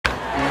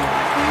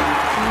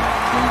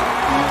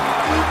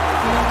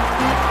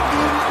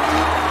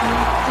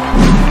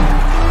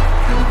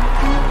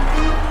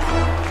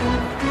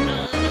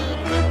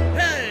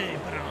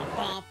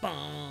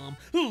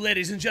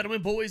Ladies and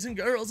gentlemen, boys and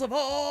girls of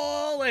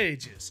all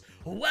ages,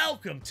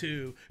 welcome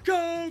to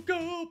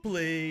Koco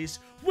Plays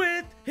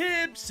with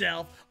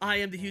himself. I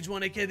am the huge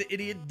one, aka the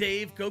idiot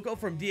Dave Koco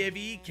from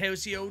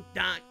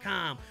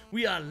DAVKOCO.com.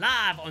 We are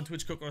live on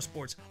Twitch Koco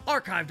Sports,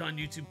 archived on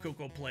YouTube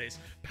Koco Plays,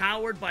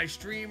 powered by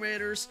Stream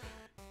Raiders,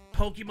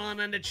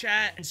 Pokemon in the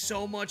chat, and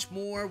so much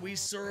more. We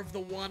serve the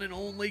one and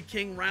only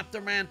King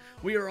Raptor Man.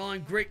 We are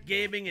on Grit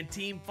Gaming and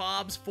Team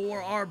Fobs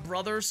for our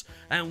brothers,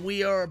 and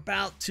we are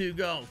about to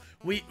go.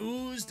 We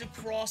oozed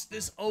across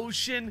this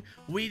ocean.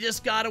 We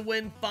just gotta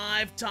win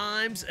 5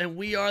 times, and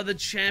we are the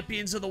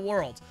champions of the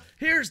world.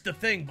 Here's the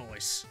thing,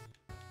 boys.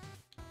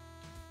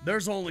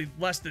 There's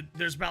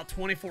about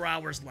 24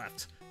 hours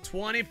left.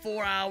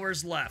 24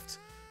 hours left.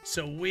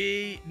 So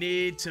we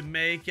need to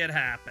make it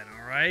happen,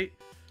 all right?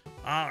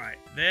 Alright,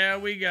 there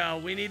we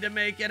go. We need to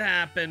make it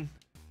happen.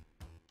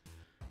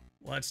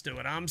 Let's do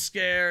it. I'm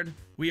scared.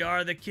 We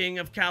are the king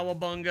of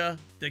Cowabunga.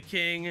 The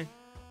king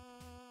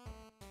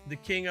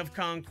of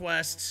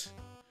Conquest.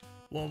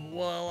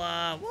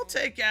 We'll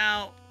take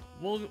out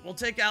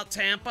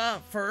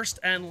Tampa first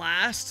and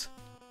last,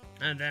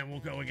 and then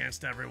we'll go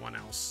against everyone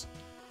else.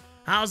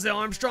 How's the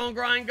Armstrong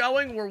grind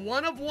going? We're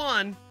 1 of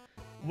 1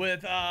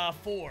 with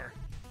 4.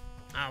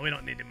 We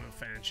don't need to move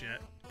fans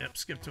yet. Yep,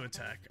 skip to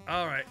attack.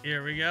 All right,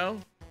 here we go.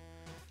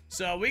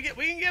 So we can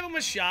give him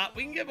a shot.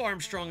 We can give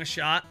Armstrong a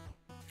shot.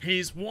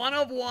 He's 1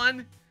 of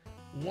 1.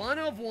 1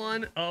 of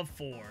 1 of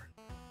 4.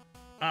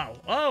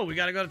 Oh, we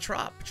gotta go to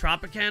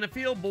Tropicana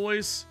Field,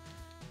 boys.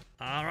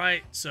 All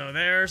right, so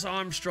there's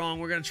Armstrong.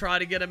 We're gonna try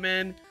to get him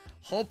in.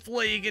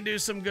 Hopefully he can do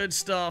some good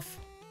stuff.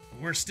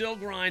 We're still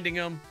grinding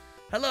him.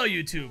 Hello,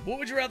 YouTube. What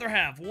would you rather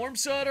have, warm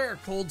soda or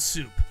cold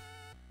soup?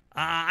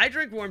 I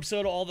drink warm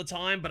soda all the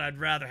time, but I'd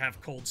rather have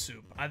cold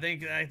soup. I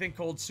think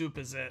cold soup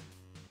is it.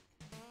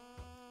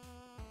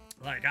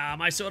 Like,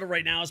 my soda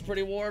right now is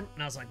pretty warm,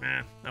 and I was like,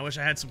 man, I wish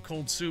I had some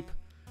cold soup.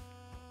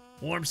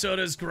 Warm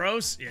soda is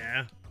gross?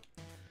 Yeah.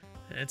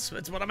 It's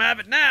what I'm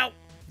having now.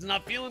 I'm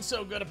not feeling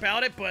so good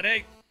about it, but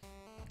hey,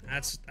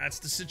 that's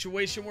the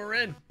situation we're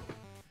in.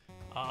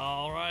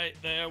 All right,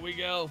 there we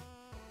go.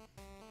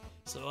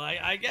 So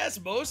I guess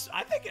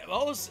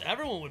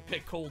everyone would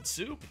pick cold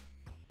soup.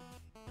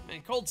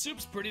 And cold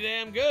soup's pretty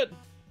damn good.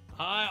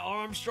 Hi,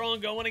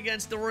 Armstrong going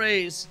against the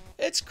Rays.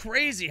 It's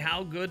crazy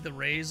how good the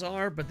Rays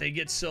are, but they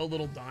get so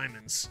little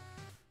diamonds.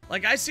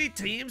 Like, I see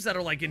teams that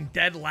are, like, in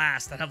dead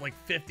last that have, like,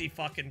 50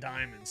 fucking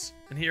diamonds.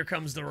 And here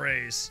comes the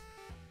Rays.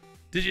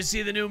 Did you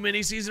see the new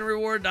mini-season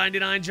reward,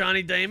 99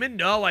 Johnny Damon?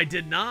 No, I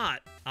did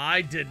not.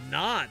 I did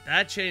not.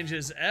 That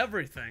changes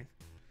everything.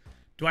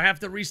 Do I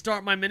have to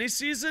restart my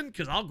mini-season?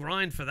 Because I'll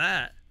grind for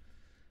that.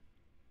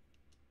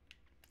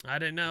 I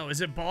didn't know.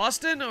 Is it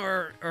Boston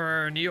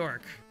or New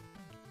York?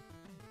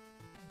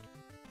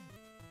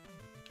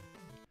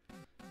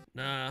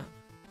 Nah.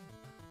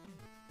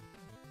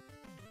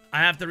 I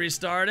have to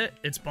restart it?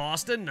 It's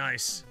Boston?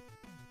 Nice.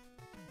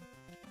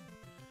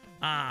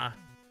 Not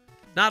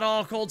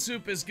all cold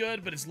soup is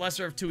good, but it's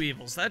lesser of two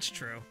evils. That's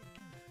true.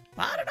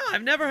 I don't know.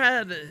 I've never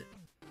had...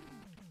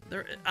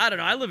 I don't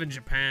know. I live in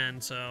Japan,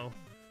 so...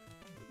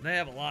 They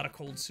have a lot of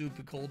cold soup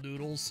and cold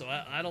noodles, so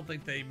I don't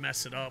think they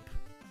mess it up.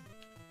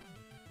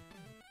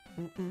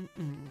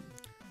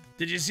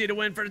 Did you see the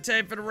win for the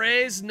tape for the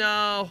Rays?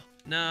 No.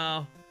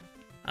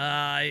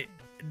 DP,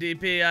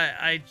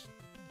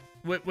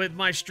 with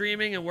my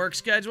streaming and work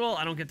schedule,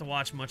 I don't get to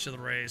watch much of the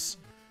Rays.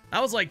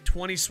 That was like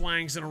 20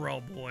 swangs in a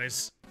row,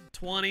 boys.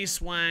 20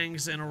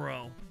 swangs in a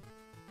row.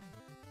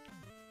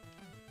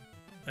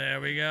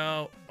 There we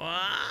go.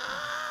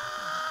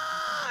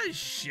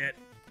 Shit.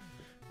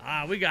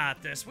 We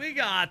got this. We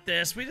got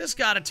this. We just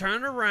got to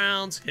turn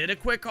around, hit a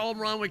quick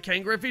home run with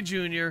Ken Griffey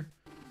Jr.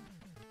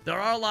 There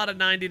are a lot of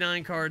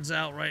 99 cards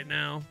out right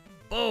now.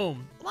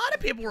 Boom. A lot of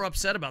people were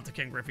upset about the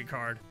Ken Griffey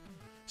card.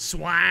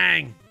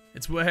 Swang.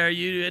 It's where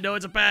you know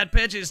it's a bad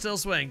pitch, you still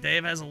swing.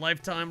 Dave has a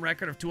lifetime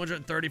record of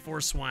 234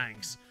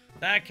 swangs.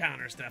 That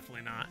counter's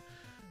definitely not.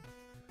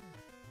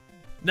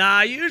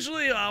 Nah,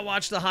 usually I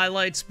watch the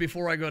highlights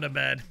before I go to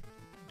bed.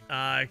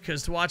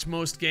 Because to watch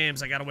most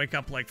games, I gotta wake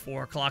up like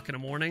 4 o'clock in the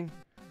morning.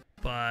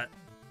 But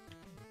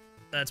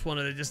that's one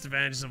of the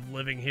disadvantages of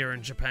living here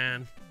in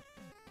Japan.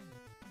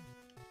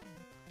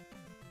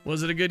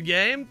 Was it a good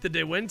game? Did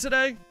they win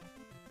today?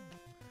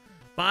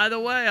 By the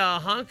way,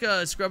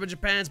 Honka Scrub in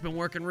Japan's been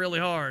working really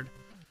hard.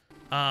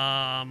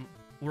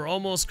 We're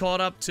almost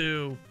caught up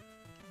to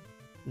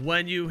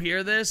when you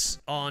hear this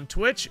on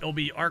Twitch. It'll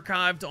be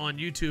archived on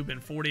YouTube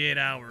in 48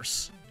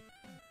 hours.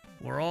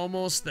 We're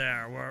almost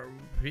there.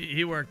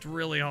 He worked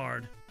really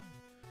hard.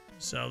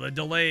 So the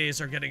delays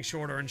are getting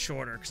shorter and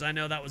shorter, because I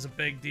know that was a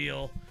big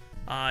deal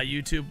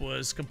YouTube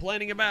was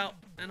complaining about,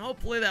 and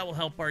hopefully that will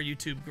help our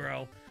YouTube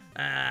grow.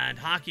 And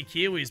Hockey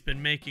Kiwi's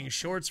been making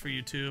shorts for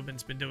YouTube, and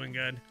it's been doing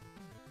good.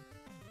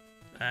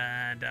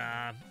 And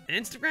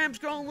Instagram's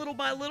growing little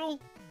by little.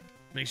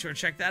 Make sure to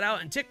check that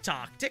out. And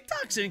TikTok.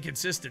 TikTok's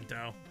inconsistent,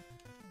 though.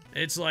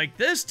 It's like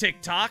this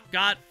TikTok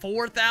got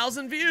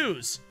 4,000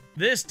 views.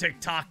 This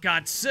TikTok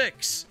got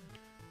 6.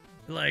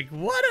 Like,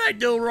 what did I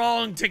do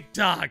wrong,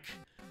 TikTok?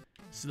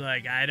 It's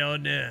like, I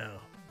don't know.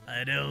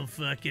 I don't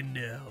fucking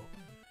know.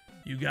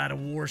 You gotta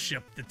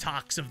worship the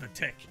talks of the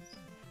tick.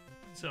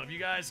 So if you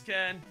guys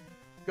can,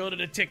 go to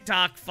the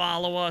TikTok,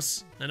 follow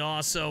us, and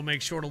also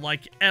make sure to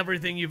like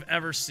everything you've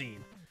ever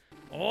seen.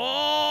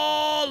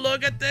 Oh,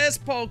 look at this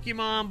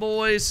Pokemon,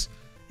 boys.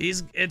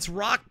 It's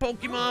rock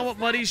Pokemon with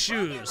muddy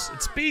shoes.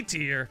 It's B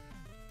tier,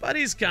 but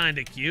he's kind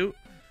of cute.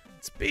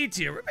 It's B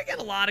tier. We're making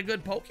a lot of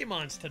good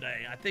Pokemons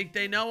today. I think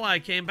they know I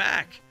came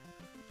back.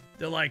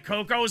 They're like,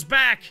 Coco's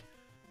back.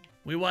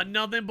 We want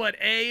nothing but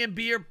A and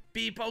B or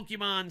B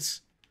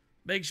Pokemons.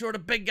 Make sure the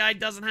big guy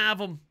doesn't have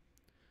them.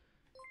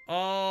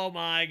 Oh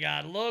my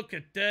God! Look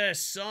at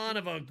this son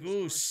of a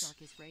goose.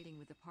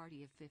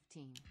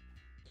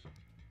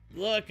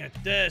 Look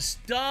at this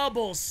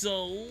double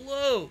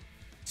salute.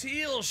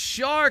 Teal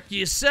Shark,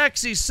 you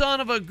sexy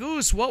son of a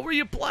goose. What were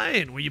you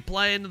playing? Were you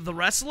playing the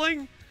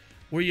wrestling?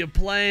 Were you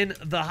playing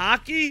the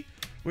hockey?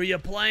 Were you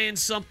playing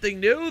something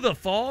new? The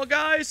Fall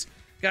Guys?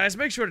 Guys,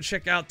 make sure to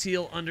check out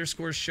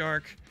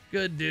Teal_Shark.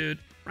 Good dude.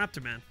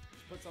 Raptor Man.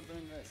 Put something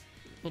in this.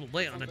 A little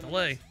late on the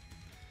delay.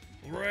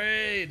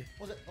 Raid.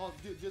 Was it? Oh,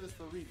 do this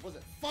for Reed. Was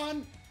it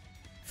fun?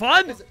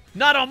 Fun? Was it,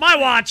 Not on my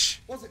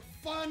watch. Was it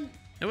fun?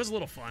 It was a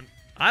little fun.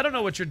 I don't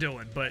know what you're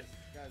doing, but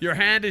your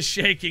hand is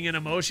shaking in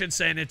emotion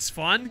saying it's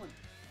fun.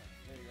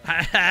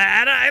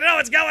 I don't know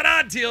what's going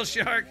on, Teal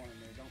Shark.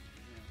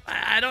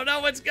 I don't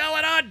know what's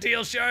going on,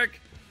 Teal Shark.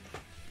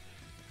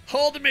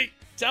 Holding me.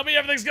 Tell me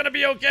everything's going to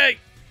be okay.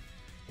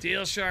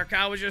 Teal Shark,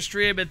 how was your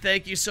stream? And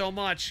thank you so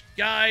much.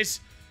 Guys,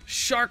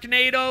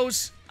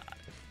 Sharknadoes,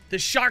 the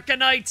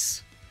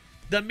Sharkanites,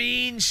 the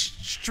mean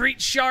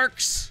street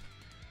sharks.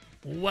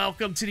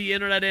 Welcome to the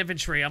Internet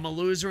Infantry. I'm a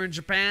loser in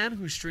Japan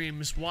who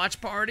streams watch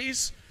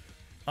parties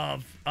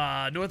of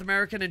North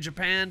American and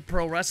Japan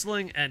pro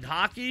wrestling and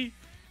hockey,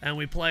 and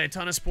we play a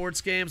ton of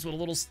sports games with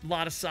a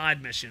lot of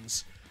side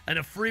missions. And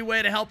a free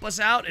way to help us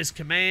out is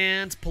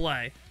Command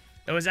Play.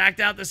 It was act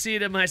out the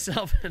scene of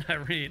myself and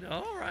Irene.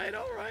 All right,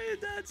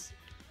 that's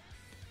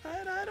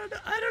I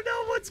don't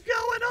know what's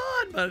going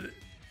on, but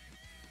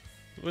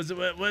was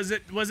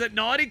it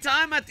naughty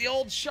time at the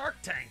old Shark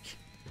Tank?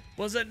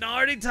 Was it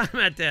naughty time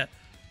at the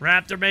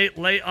Raptor Mate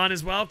late on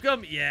his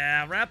welcome?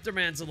 Yeah, Raptor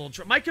Man's a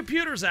little my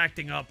computer's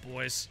acting up,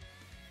 boys.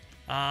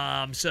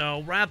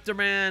 So Raptor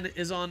Man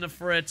is on the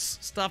fritz.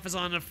 Stuff is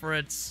on the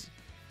fritz.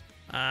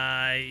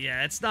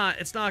 Yeah, it's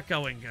not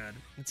going good.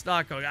 It's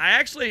not going. I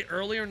actually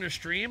earlier in the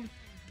stream,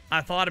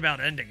 I thought about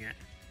ending it,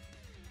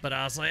 but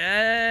I was like,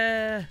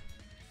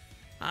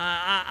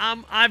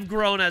 I've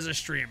grown as a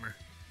streamer.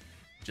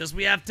 Just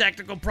we have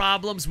technical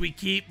problems. We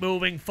keep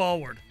moving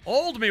forward.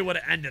 Old me would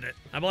have ended it.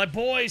 I'm like,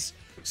 boys,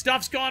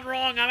 stuff's gone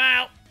wrong. I'm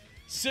out.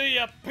 See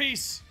ya.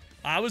 Peace.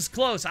 I was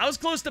close. I was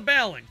close to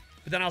bailing,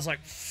 but then I was like,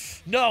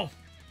 no.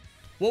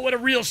 What would a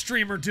real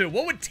streamer do?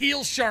 What would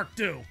Teal Shark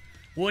do?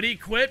 Would he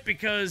quit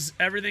because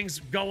everything's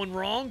going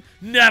wrong?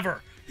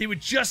 Never. He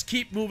would just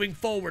keep moving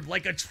forward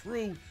like a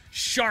true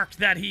shark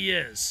that he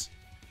is.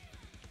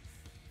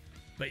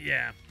 But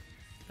yeah.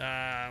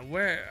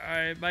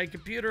 My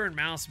computer and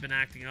mouse have been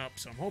acting up,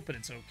 so I'm hoping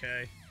it's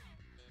okay.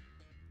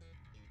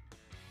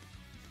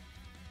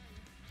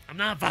 I'm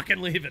not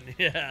fucking leaving.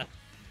 Yeah.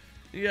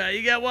 Yeah,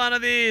 you get one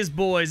of these,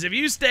 boys. If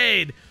you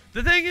stayed.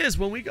 The thing is,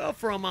 when we go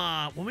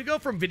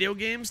from video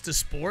games to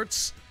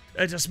sports,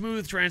 it's a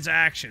smooth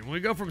transaction. When we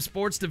go from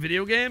sports to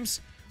video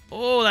games,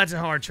 oh, that's a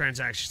hard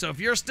transaction. So if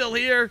you're still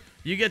here,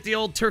 you get the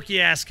old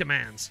turkey-ass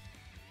commands.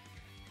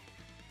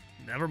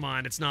 Never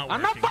mind, it's not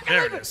working.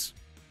 There it is.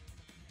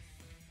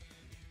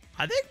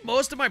 I think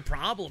most of my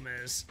problem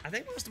is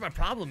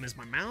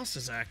my mouse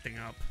is acting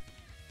up.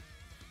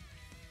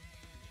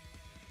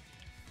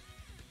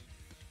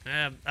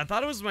 I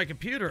thought it was my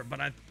computer,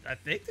 but I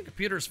think the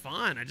computer's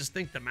fine. I just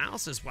think the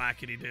mouse is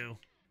wackety-doo.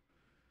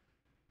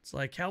 It's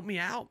like, help me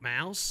out,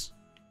 mouse.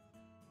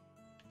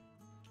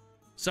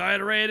 Sorry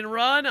to raid and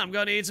run. I'm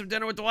going to eat some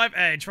dinner with the wife.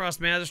 Hey,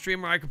 trust me, as a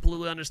streamer, I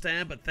completely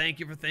understand, but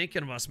thank you for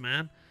thinking of us,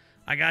 man.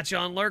 I got you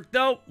on Lurk,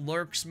 though.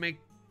 Lurks make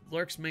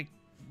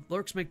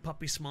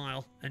puppies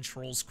smile and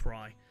trolls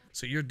cry.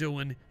 So you're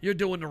doing the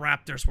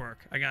Raptors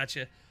work. I got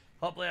you.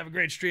 Hopefully have a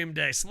great stream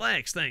day.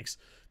 Thanks.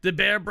 Did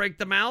Bear break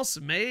the mouse?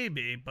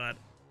 Maybe, but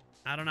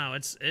I don't know.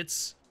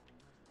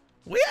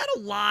 We had a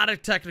lot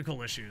of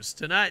technical issues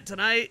tonight,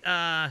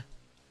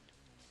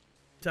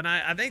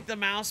 I think the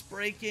mouse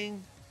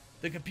breaking,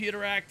 the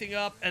computer acting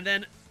up, and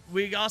then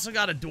we also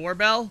got a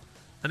doorbell,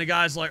 and the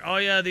guy's like, oh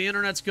yeah,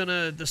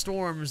 the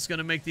storm is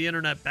gonna make the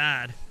internet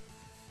bad.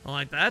 I'm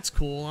like, that's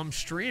cool, I'm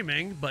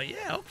streaming, but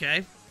yeah,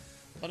 okay.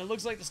 But it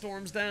looks like the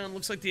storm's down,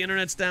 looks like the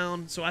internet's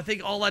down, so I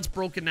think all that's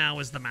broken now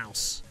is the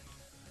mouse.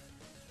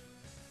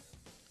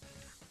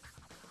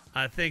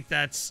 I think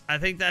that's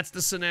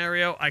the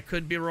scenario. I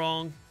could be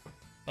wrong,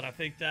 but I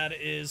think that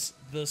is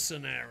the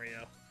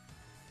scenario.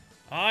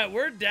 All right,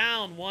 we're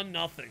down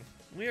 1-0.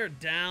 We are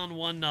down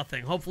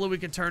 1-0. Hopefully we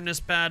can turn this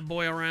bad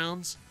boy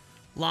around.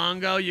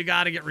 Longo, you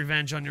got to get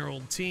revenge on your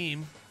old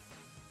team.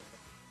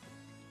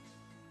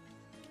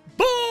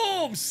 Boom!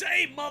 home.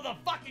 Say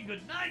motherfucking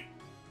good night.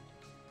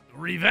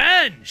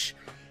 Revenge.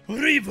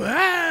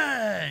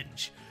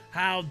 Revenge.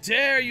 How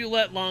dare you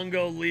let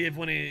Longo leave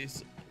when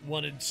he's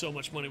wanted so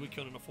much money we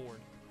couldn't afford.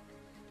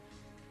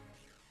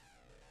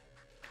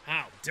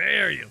 How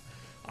dare you.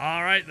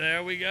 All right,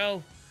 there we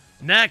go.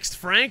 Next,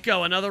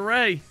 Franco, another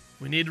Ray.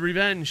 We need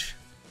revenge.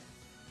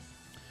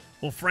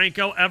 Will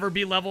Franco ever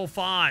be level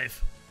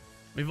 5?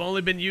 We've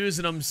only been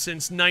using him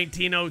since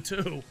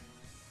 1902.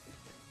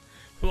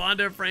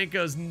 Wander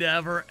Franco's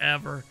never,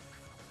 ever,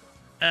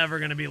 ever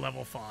going to be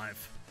level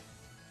 5.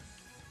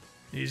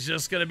 He's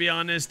just going to be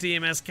on this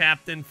team as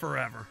captain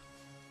forever.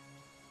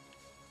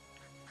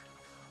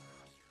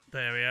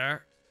 There we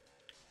are.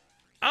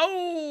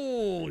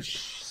 Oh,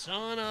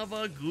 son of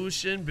a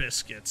goose and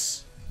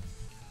biscuits.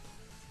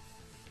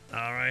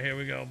 All right, here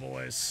we go,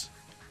 boys.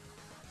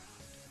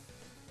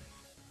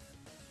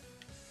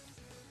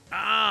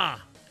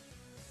 Ah.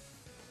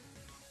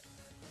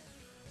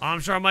 I'm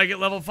sure I might get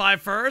level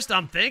 5 first.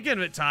 I'm thinking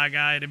of it, Ty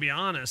Guy, to be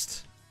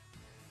honest.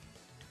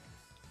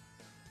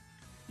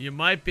 You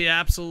might be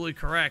absolutely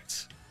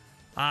correct.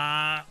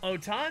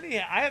 Otani,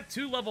 I have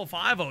 2 level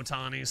 5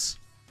 Otanis.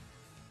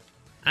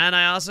 And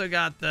I also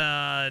got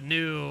the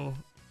new...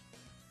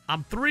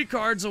 I'm 3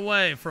 cards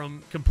away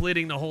from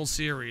completing the whole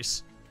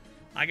series.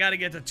 I got to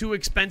get the 2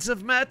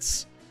 expensive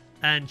Mets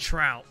and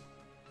Trout.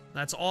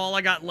 That's all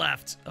I got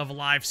left of a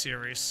live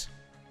series.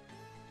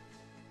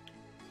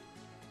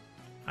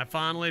 I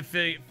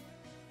finally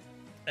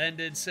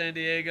ended San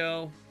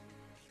Diego.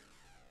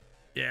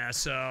 Yeah,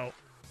 so...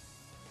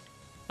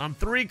 I'm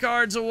 3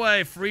 cards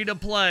away, free to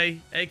play,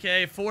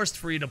 aka forced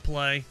free to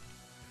play.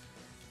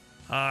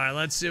 Alright,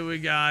 let's see what we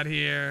got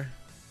here.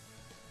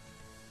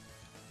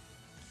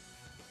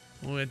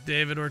 With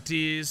David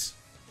Ortiz.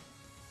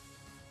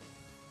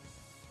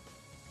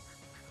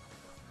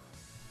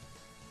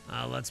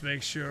 Let's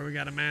make sure we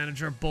got a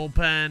manager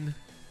bullpen.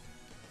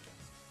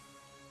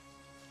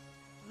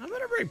 I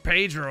better bring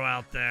Pedro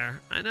out there.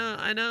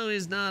 I know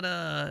he's not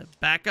a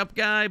backup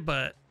guy,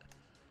 but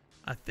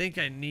I think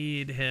I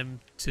need him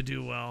to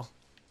do well.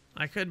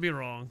 I could be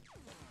wrong.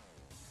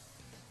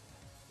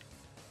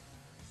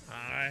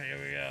 Alright, here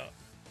we go.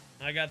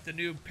 I got the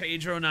new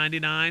Pedro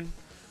 99.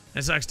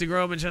 And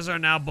DeGrom and Chester are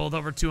now both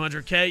over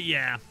 200K.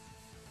 Yeah.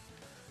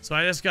 So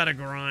I just got to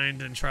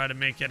grind and try to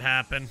make it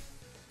happen.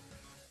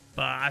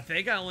 But I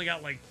think I only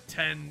got like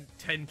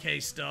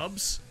 10K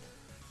stubs.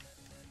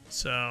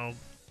 So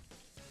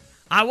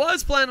I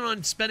was planning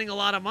on spending a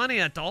lot of money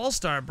at the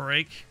All-Star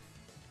break.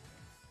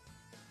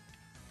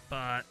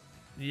 But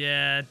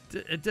yeah,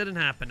 it didn't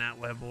happen that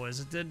way, boys.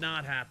 It did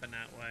not happen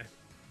that way.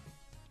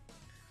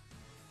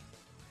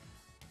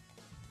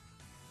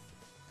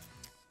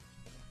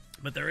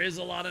 But there is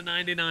a lot of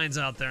 99s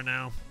out there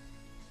now.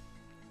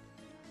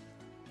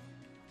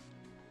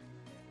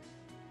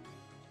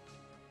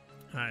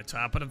 All right,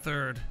 top of the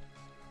 3rd.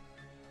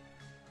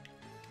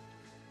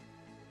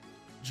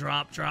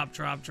 Drop, drop,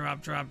 drop,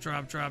 drop, drop,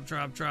 drop, drop,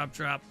 drop, drop,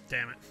 drop.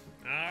 Damn it.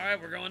 All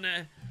right, we're going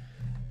to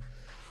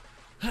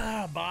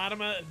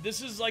bottom of...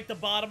 This is like the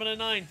bottom of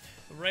the 9th.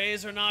 The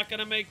Rays are not going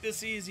to make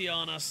this easy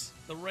on us.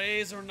 The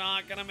Rays are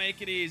not going to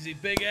make it easy.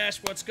 Big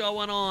Ash, what's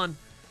going on?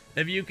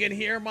 If you can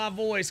hear my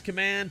voice,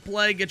 command,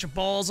 play, get your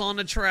balls on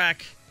the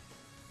track.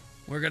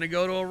 We're going to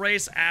go to a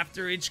race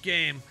after each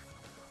game.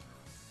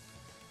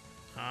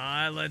 All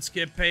right, let's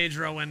get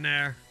Pedro in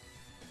there.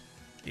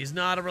 He's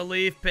not a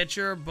relief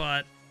pitcher,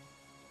 but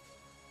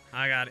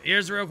I got it.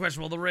 Here's the real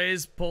question. Will the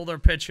Rays pull their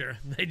pitcher?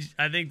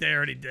 I think they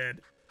already did.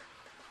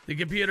 The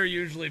computer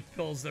usually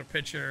pulls their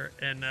pitcher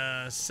in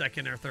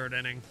 2nd or 3rd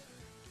inning.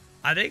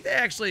 I think they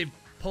actually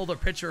pull their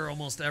pitcher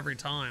almost every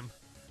time.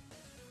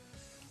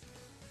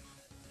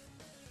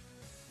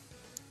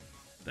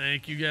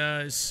 Thank you,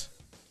 guys.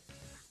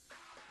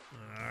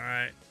 All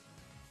right.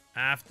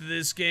 After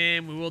this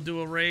game, we will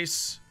do a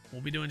race.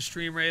 We'll be doing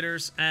Stream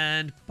Raiders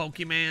and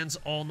Pokemans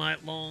all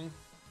night long.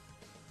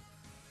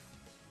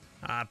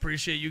 I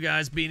appreciate you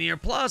guys being here.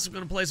 Plus, I'm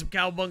going to play some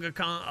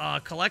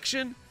Cowabunga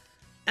Collection.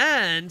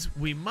 And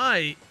we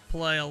might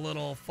play a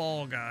little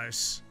Fall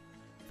Guys.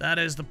 That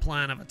is the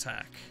plan of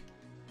attack.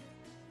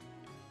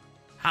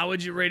 How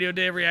would you, Radio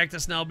Dave, react to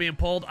Snell being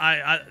pulled?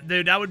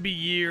 Dude, that would be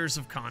years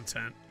of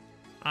content.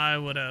 I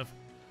would have.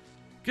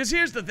 Because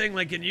here's the thing,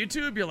 like in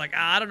YouTube, you're like,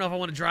 I don't know if I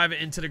want to drive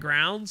it into the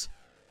grounds.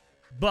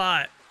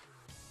 But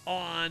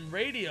on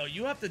radio,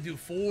 you have to do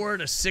 4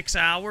 to 6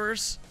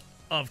 hours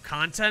of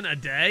content a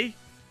day.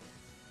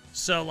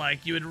 So,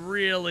 like, you would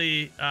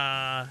really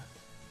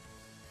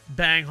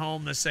bang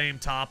home the same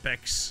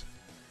topics.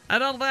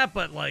 And all that,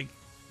 but, like,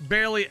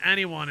 barely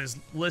anyone is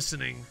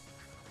listening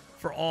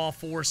for all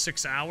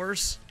 4-6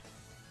 hours.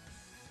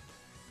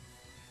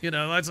 You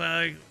know, that's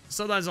like,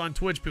 sometimes on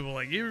Twitch, people are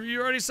like,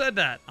 you already said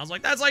that. I was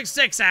like, that's like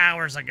 6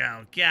 hours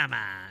ago. Come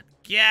on.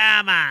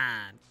 Come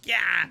on.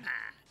 Come on.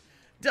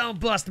 Don't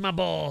bust my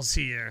balls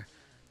here.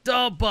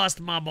 Don't bust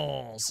my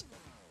balls.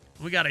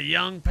 We got a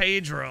young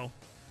Pedro.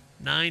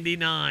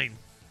 99.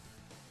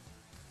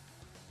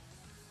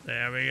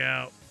 There we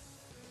go.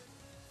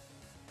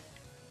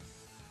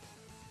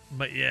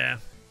 But yeah.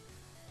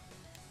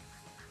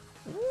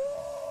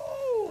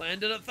 Woo!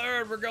 End of the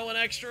third. We're going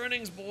extra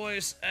innings,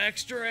 boys.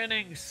 Extra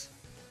innings.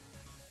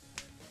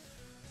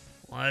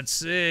 Let's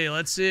see.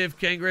 Let's see if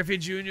Ken Griffey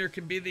Jr.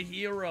 can be the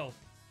hero.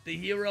 The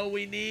hero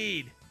we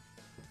need.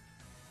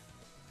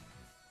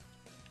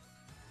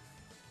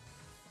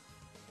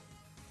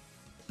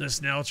 The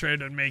Snell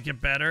trade would make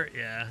it better.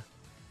 Yeah.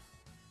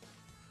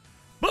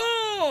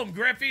 Boom!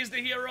 Griffey's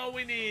the hero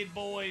we need,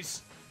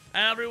 boys.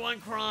 Everyone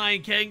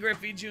crying. Ken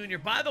Griffey Jr.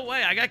 By the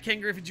way, I got Ken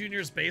Griffey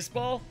Jr.'s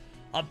baseball.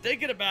 I'm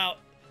thinking about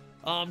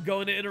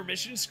going to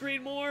intermission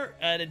screen more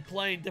and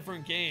playing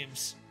different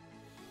games.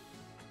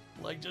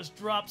 Like, just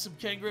drop some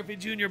Ken Griffey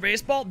Jr.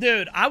 baseball.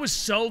 Dude, I was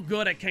so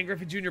good at Ken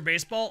Griffey Jr.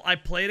 baseball, I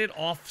played it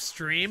off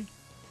stream.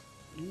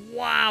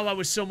 Wow, I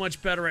was so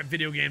much better at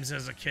video games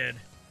as a kid.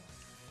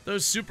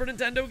 Those Super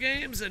Nintendo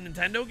games and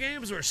Nintendo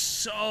games were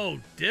so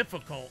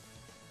difficult.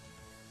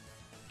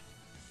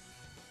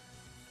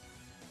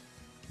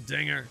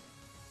 Dinger.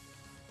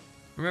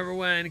 Remember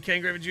when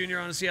Ken Griffey Jr.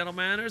 on the Seattle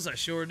Mariners? I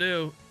sure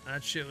do.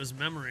 That shit was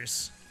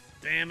memories.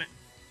 Damn it.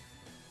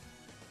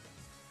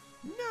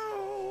 No.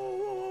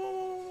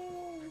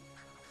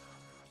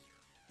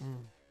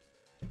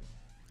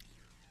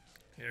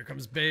 Here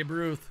comes Babe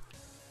Ruth.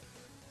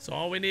 So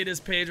all we need is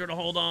Pedro to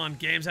hold on.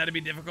 Games had to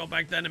be difficult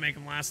back then to make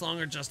them last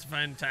longer,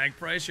 justifying tag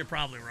price. You're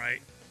probably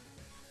right.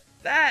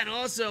 That, and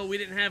also, we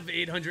didn't have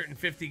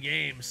 850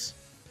 games.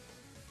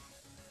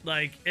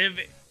 Like,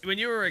 when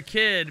you were a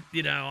kid,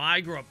 you know,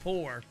 I grew up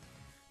poor.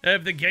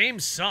 If the game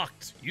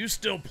sucked, you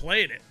still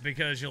played it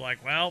because you're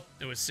like, well,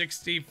 it was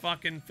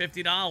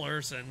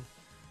 $50 and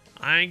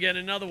I ain't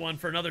getting another one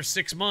for another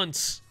 6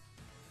 months.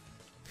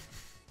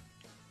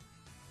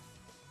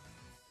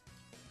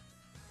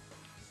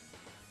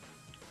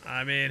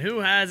 I mean, who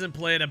hasn't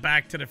played a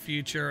Back to the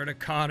Future or the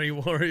Cody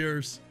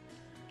Warriors?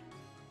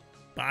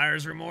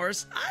 Buyer's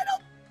remorse?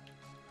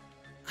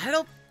 I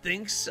don't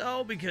think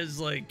so because,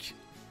 like,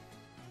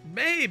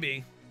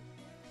 maybe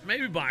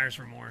buyer's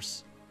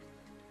remorse.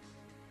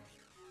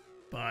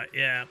 But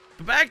yeah,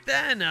 but back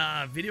then,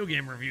 video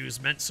game reviews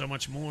meant so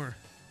much more.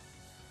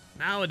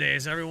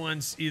 Nowadays,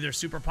 everyone's either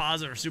super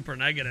positive or super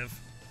negative.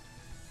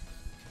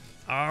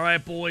 All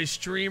right, boys,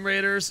 Stream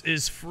Raiders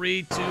is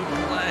free to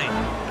play.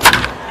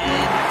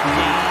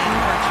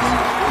 In-game purchases.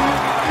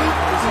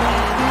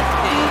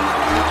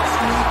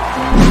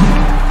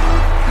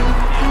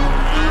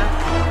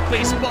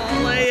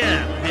 Baseball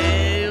AM.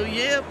 Hell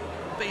yeah.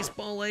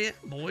 Baseball AM,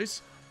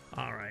 boys.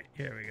 All right,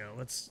 here we go.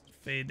 Let's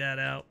fade that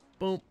out.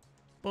 Boom.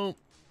 Boom.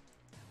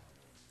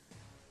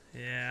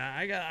 Yeah,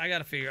 I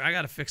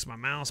gotta fix my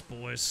mouse,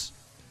 boys.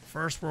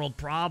 First world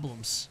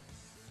problems.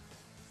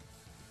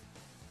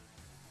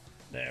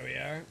 There we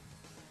are.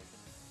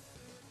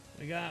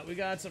 We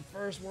got some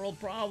first world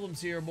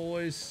problems here,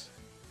 boys.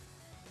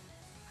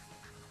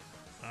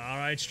 All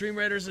right, Stream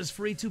Raiders is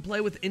free to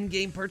play with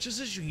in-game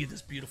purchases. You can get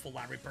this beautiful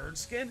Larry Bird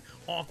skin,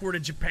 Awkward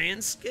in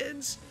Japan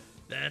skins.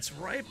 That's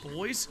right,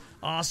 boys.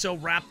 Also,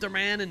 Raptor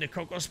Man and the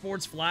Koco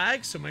Sports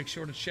flag, so make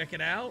sure to check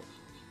it out.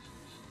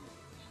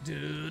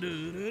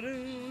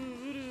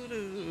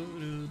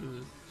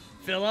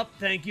 Philip,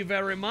 thank you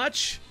very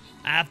much.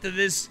 After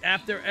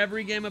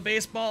every game of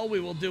baseball, we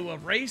will do a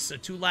race, a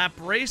 2-lap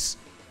race.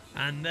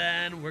 And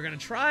then we're going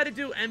to try to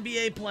do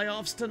NBA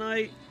playoffs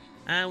tonight.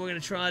 And we're going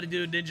to try to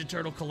do Ninja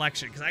Turtle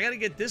collection. Because I got to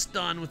get this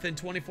done within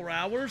 24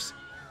 hours.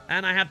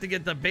 And I have to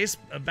get the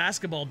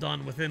basketball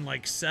done within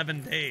like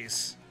 7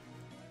 days.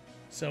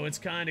 So it's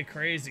kind of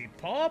crazy.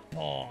 Paw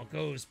Paw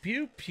goes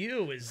pew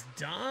pew, is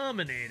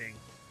dominating.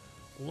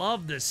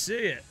 Love to see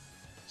it.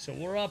 So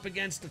we're up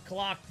against the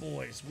clock,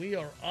 boys. We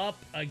are up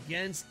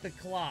against the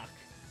clock.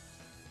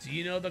 Do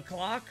you know the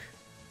clock?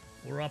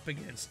 We're up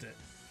against it.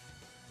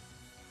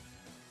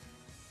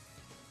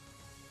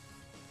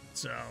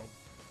 So,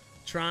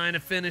 trying to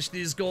finish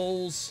these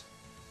goals.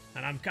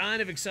 And I'm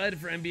kind of excited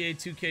for NBA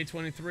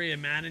 2K23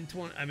 and Madden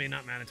 20. I mean,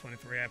 not Madden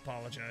 23. I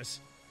apologize.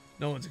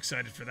 No one's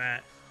excited for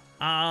that.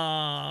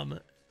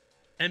 NBA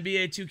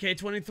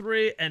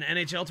 2K23 and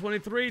NHL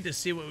 23 to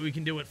see what we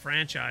can do with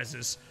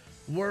franchises.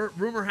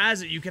 Rumor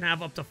has it you can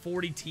have up to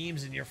 40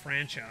 teams in your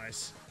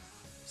franchise.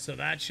 So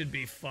that should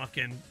be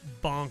fucking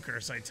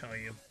bonkers, I tell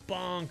you.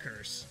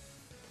 Bonkers.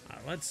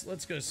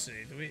 Let's go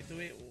see.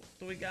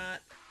 Do we got?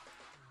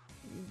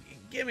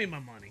 Give me my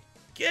money.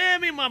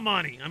 Give me my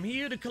money. I'm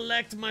here to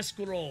collect my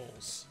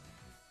scrolls.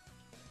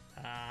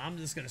 I'm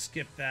just gonna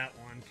skip that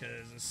one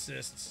because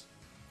assists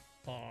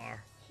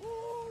are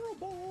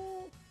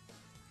horrible.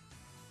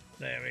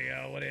 There we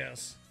go. What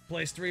else?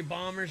 Place 3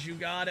 bombers. You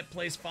got it.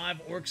 Place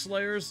 5 orc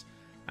slayers.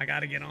 I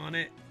gotta get on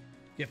it.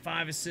 Get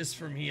 5 assists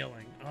from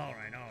healing. All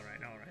right.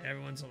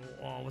 Everyone's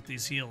all with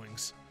these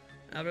healings.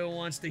 Everyone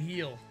wants to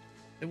heal.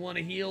 They want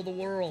to heal the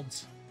world.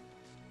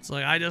 It's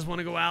like, I just want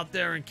to go out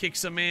there and kick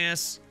some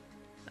ass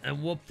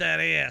and whoop that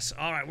ass.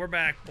 All right, we're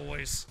back,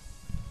 boys.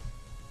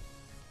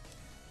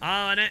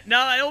 No,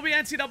 it'll be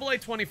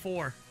NCAA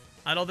 24.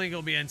 I don't think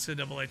it'll be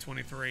NCAA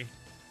 23.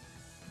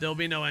 There'll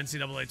be no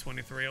NCAA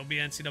 23. It'll be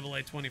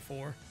NCAA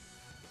 24.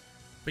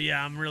 But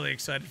yeah, I'm really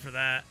excited for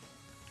that.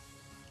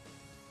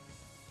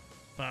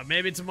 But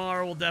maybe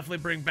tomorrow we'll definitely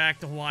bring back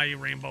the Hawaii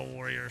Rainbow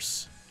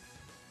Warriors.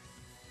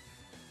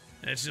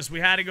 It's just we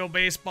had to go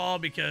baseball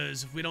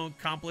because if we don't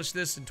accomplish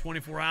this in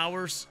 24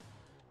 hours,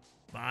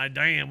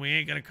 damn, we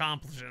ain't gonna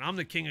accomplish it. I'm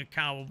the king of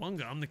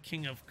Cowabunga. I'm the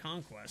king of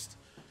Conquest.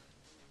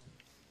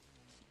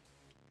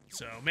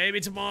 So maybe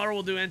tomorrow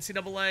we'll do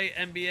NCAA,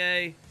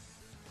 NBA,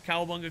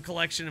 Cowabunga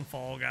Collection, and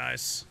Fall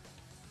Guys.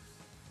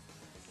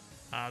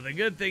 The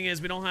good thing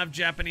is we don't have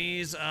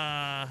Japanese.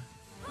 I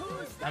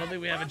don't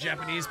think we have a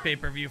Japanese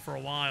pay-per-view for a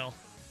while.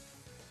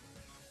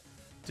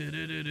 There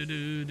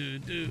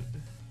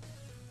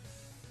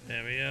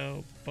we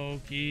go.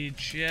 Pokey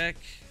check.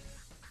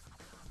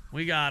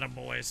 We got him,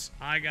 boys.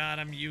 I got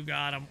him. You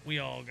got him. We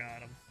all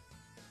got him.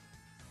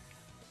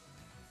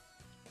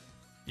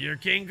 You're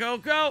King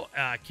Koco?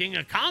 King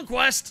of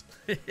Conquest.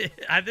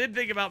 I did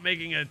think about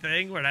making a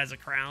thing where it has a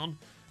crown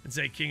and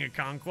say King of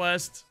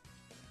Conquest.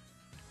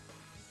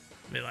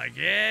 Be like,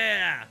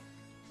 yeah.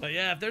 But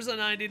yeah, if there's a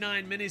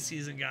 99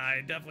 mini-season guy,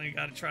 I definitely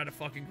got to try to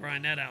fucking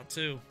grind that out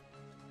too.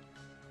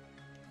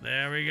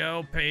 There we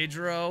go,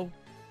 Pedro.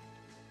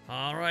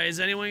 All right, is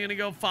anyone going to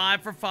go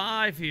 5 for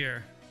 5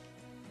 here?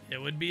 It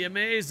would be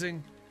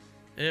amazing.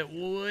 It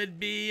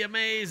would be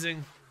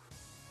amazing.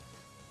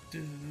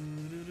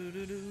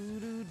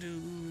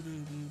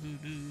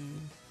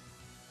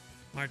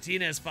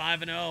 Martinez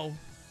 5-0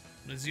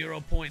 with a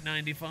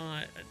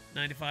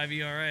 0.95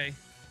 ERA.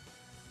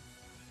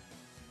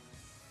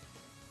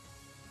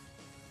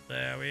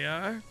 There we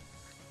are.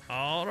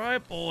 All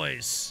right,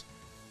 boys.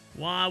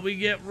 While we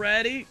get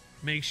ready,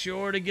 make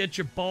sure to get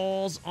your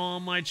balls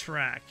on my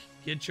track.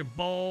 Get your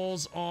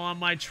balls on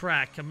my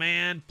track.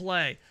 Command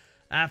play.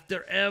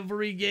 After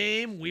every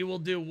game, we will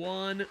do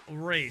one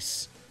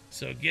race.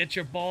 So get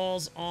your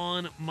balls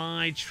on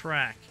my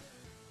track.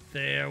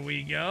 There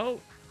we go.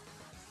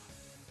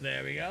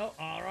 There we go.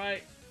 All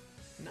right.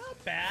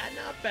 Not bad.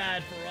 Not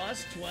bad for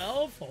us.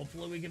 12.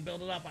 Hopefully we can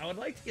build it up. I would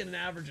like to get an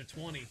average of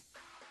 20.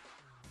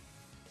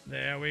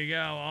 There we go.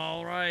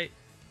 All right.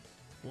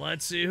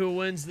 Let's see who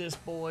wins this,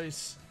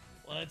 boys.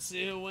 Let's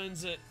see who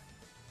wins it.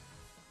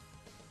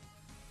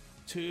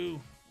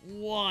 2,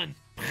 1.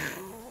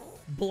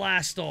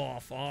 Blast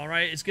off. All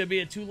right. It's going to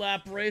be a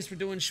 2-lap race. We're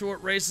doing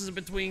short races in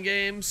between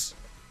games.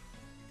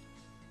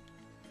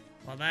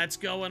 While that's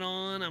going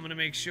on, I'm going to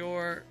make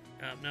sure.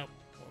 Nope.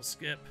 We'll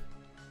skip.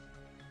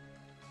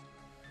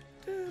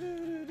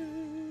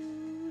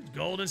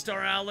 Golden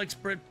Star Alex,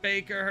 Britt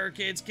Baker,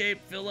 Hurricanes Cape,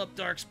 Phillip,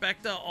 Dark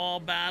Spectre, all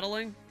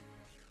battling.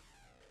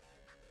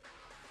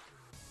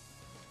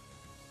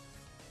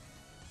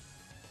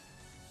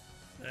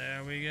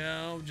 There we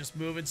go. Just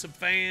moving some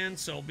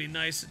fans, so it'll be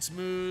nice and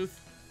smooth.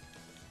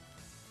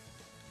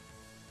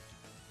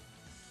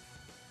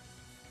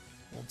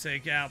 We'll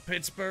take out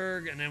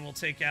Pittsburgh, and then we'll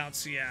take out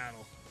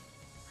Seattle.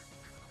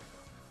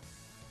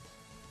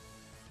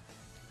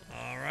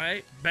 All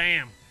right.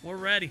 Bam. We're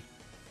ready.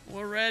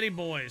 We're ready,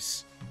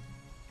 boys.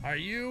 Are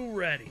you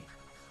ready?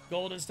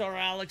 Golden Star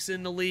Alex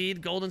in the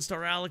lead. Golden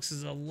Star Alex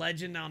is a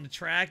legend on the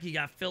track. You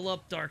got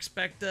Phillip, Dark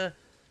Spectre,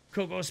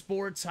 Koco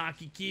Sports,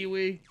 Hockey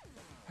Kiwi,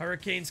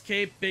 Hurricanes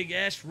Cape, Big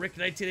Ash, Rick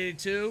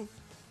 1982,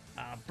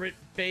 Britt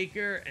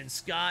Baker, and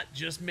Scott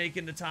just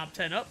making the top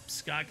 10 up.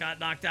 Scott got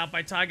knocked out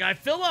by Tie Guy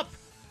Phillip.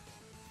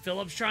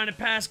 Phillip's trying to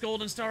pass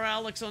Golden Star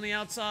Alex on the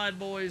outside,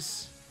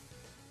 boys.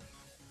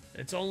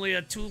 It's only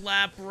a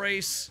 2-lap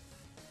race.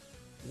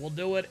 We'll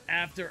do it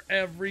after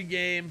every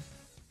game.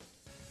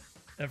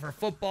 And for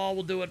football,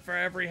 we'll do it for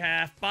every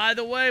half. By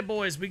the way,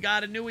 boys, we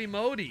got a new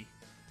emote.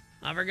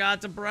 I forgot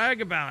to brag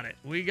about it.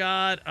 We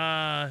got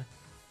a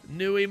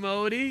new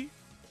emote,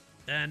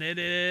 and it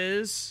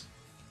is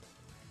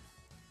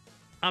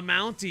a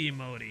Mountie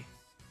emote.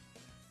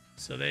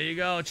 So there you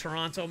go.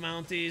 Toronto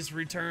Mounties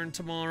return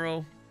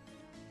tomorrow.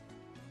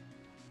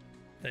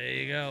 There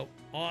you go.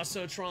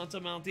 Also,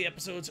 Toronto Mountie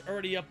episodes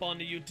already up on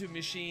the YouTube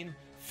machine.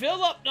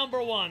 Phillip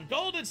 #1,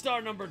 Golden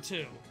Star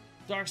 #2,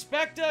 Dark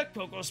Spectre,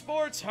 Koco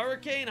Sports,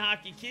 Hurricane,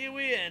 Hockey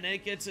Kiwi, and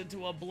it gets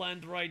into a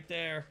blend right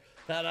there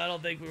that I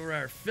don't think we were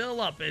there.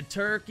 Phillip and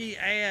Turkey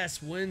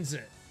Ass wins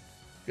it.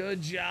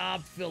 Good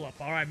job, Phillip.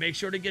 All right, make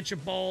sure to get your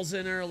balls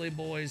in early,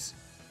 boys.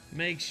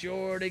 Make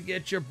sure to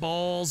get your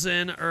balls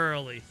in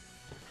early.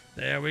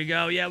 There we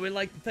go. Yeah, we'd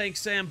like to thank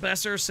Sam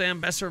Besser.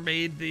 Sam Besser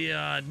made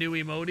the new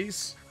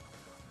emotes.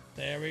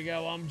 There we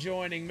go. I'm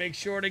joining. Make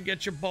sure to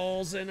get your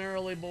balls in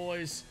early,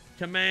 boys.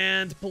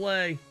 Command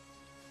play.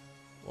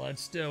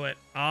 Let's do it.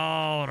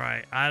 All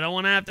right. I don't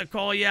want to have to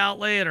call you out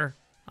later.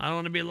 I don't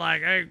want to be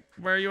like, hey,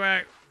 where you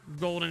at,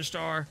 Golden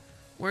Star?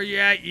 Where you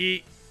at,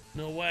 Yeet?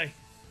 No way.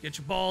 Get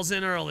your balls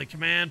in early.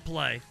 Command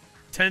play.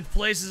 10th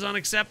place is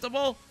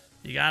unacceptable?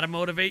 You got to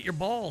motivate your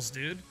balls,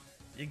 dude.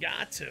 You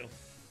got to.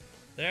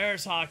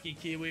 There's Hockey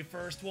Kiwi.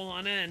 First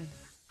one in.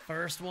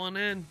 First one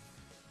in.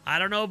 I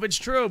don't know if it's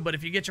true, but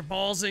if you get your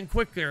balls in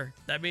quicker,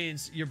 that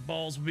means your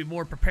balls will be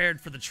more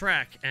prepared for the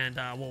track and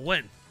will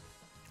win.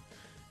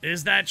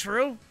 Is that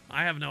true?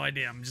 I have no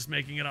idea. I'm just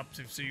making it up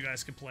so you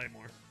guys can play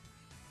more.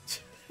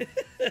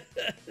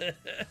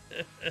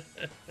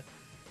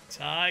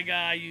 Ty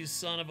Guy, you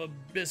son of a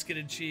biscuit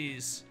and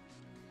cheese.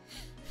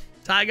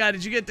 Ty Guy,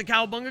 did you get the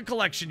Cowabunga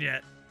collection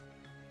yet?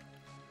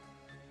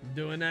 I'm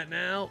doing that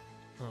now.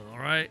 All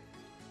right.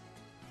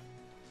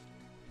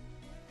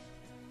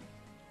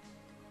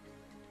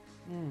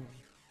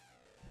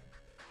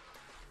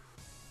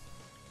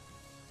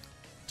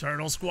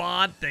 Turtle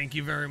Squad, thank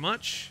you very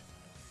much.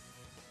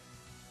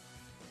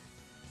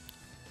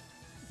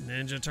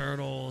 Ninja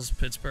Turtles,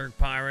 Pittsburgh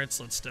Pirates,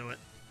 let's do it.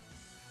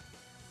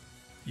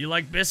 You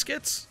like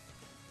biscuits?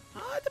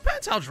 It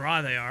depends how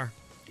dry they are.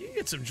 You can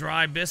get some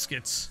dry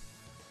biscuits.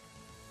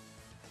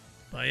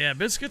 But yeah,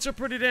 biscuits are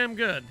pretty damn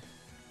good.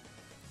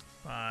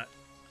 But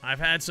I've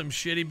had some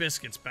shitty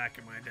biscuits back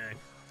in my day.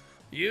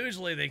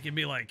 Usually they can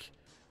be like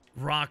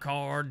rock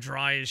hard,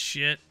 dry as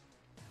shit.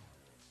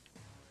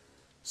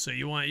 So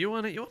you want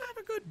to have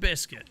a good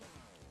biscuit.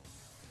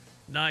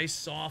 Nice,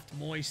 soft,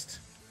 moist.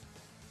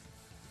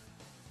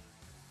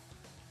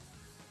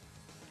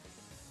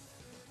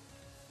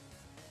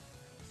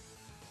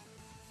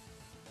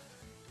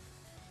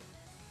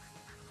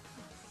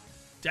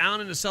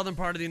 Down in the southern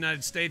part of the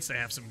United States, they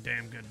have some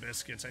damn good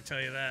biscuits, I tell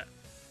you that.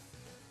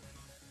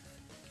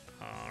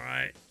 All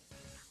right.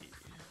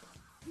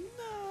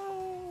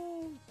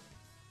 No.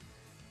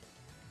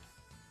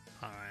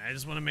 All right, I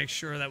just want to make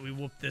sure that we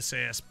whoop this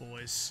ass,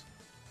 boys.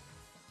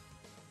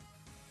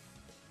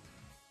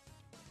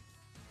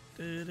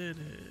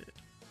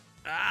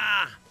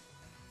 Ah!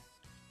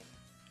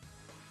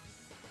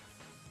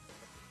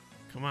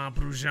 Come on,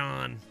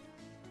 Brujan.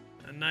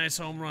 A nice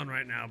home run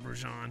right now,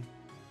 Brujan.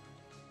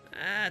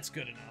 That's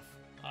good enough.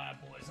 All right,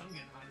 boys, I'm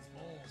getting hot as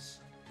balls.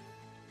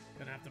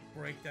 Gonna have to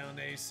break down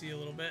the AC a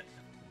little bit.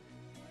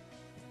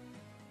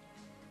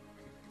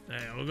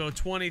 There, we'll go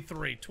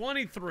 23.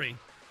 23.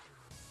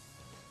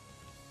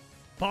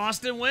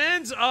 Boston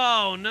wins?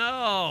 Oh,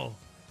 no.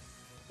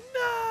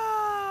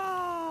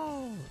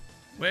 No.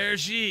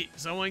 Where's Yeet?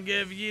 Someone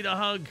give Yeet a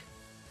hug.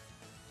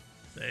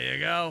 There you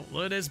go.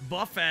 Look at this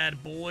buff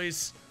ad,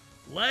 boys.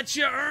 Let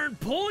you earn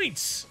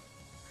points.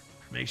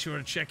 Make sure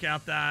to check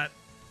out that.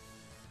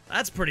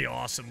 That's pretty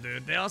awesome,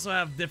 dude. They also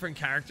have different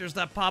characters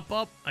that pop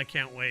up. I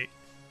can't wait.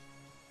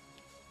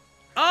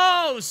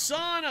 Oh,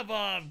 son of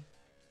a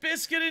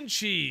biscuit and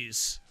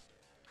cheese.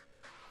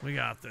 We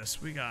got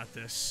this. We got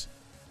this.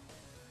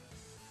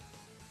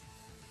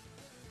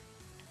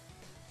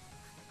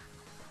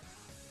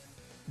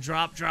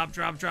 Drop, drop,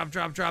 drop, drop,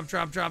 drop, drop,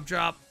 drop, drop,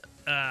 drop.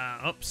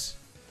 Oops.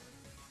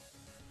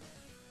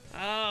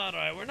 All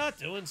right, we're not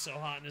doing so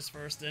hot in this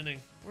first inning.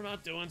 We're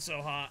not doing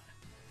so hot.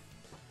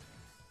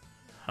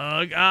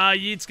 Hug.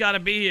 Yeet's got to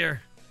be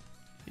here.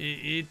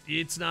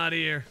 Yeet's not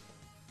here.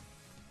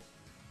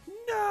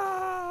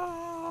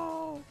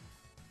 No.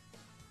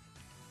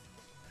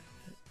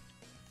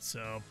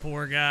 So,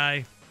 poor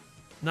guy.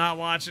 Not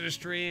watching the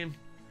stream.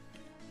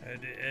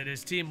 And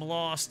his team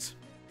lost.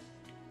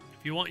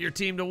 If you want your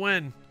team to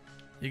win,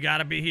 you got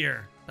to be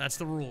here. That's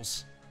the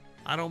rules.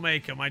 I don't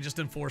make them. I just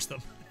enforce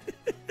them.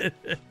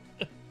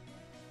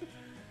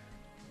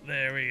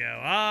 There we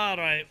go. All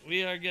right.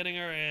 We are getting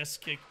our ass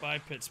kicked by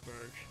Pittsburgh.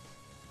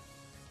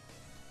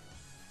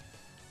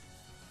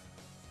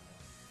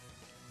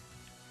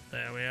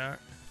 There we are.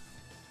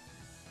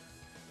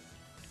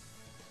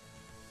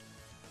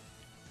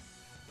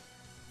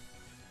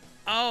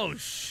 Oh,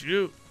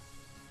 shoot.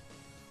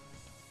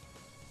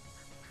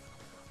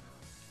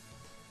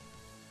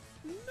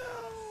 No.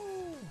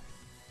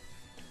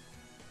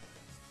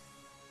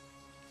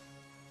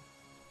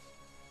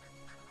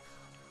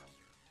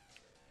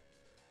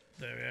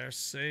 There we are,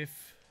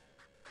 safe.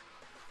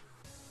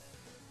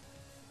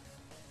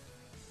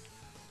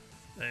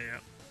 There you go.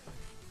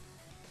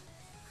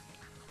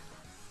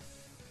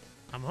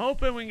 I'm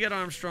hoping we can get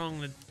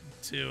Armstrong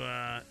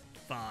to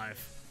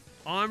 5.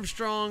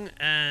 Armstrong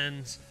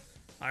and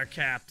our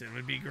captain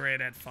would be great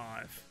at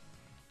 5.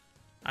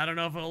 I don't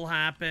know if it'll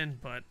happen,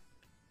 but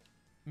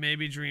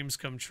maybe dreams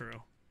come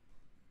true.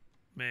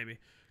 Maybe.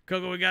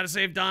 Koco, we gotta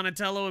save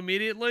Donatello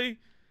immediately.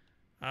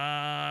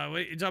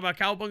 Wait, you talking about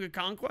Cowabunga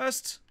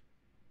Conquest?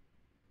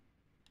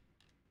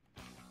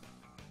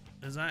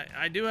 As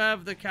I do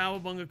have the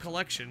Cowabunga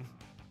collection.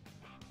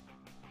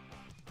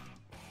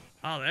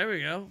 Oh, there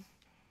we go.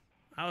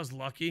 I was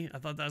lucky. I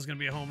thought that was gonna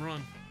be a home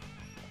run.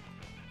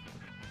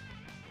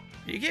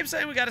 You keep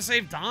saying we gotta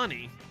save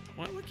Donnie.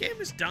 What game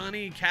is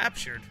Donnie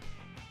captured?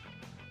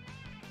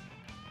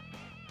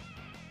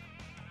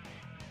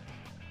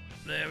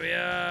 There we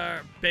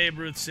are. Babe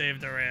Ruth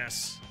saved our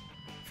ass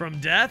from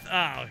death.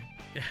 Oh,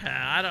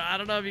 yeah. I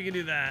don't know if you can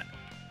do that.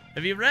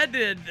 If you read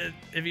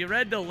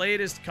the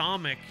latest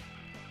comic,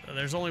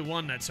 there's only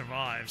one that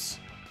survives.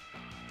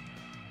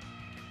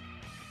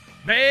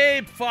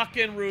 Babe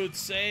fucking Ruth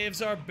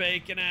saves our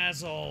bacon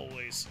as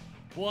always.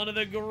 One of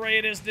the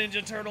greatest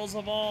Ninja Turtles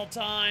of all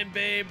time,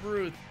 Babe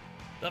Ruth.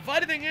 The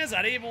funny thing is,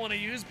 I didn't even want to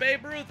use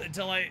Babe Ruth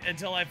until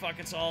I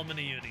fucking saw him in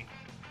the uni.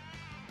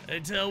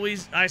 Until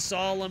I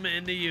saw him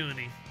in the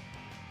uni.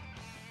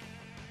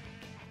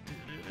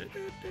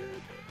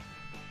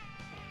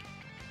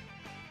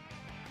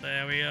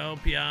 There we go,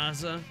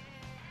 Piazza.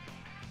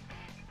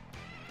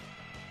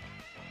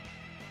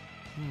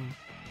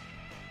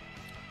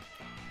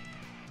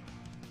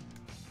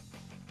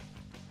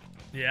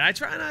 Yeah, I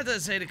try not to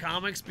say the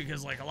comics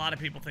because, like, a lot of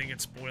people think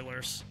it's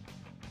spoilers.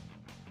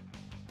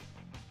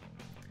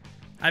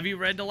 Have you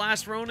read The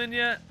Last Ronin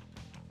yet?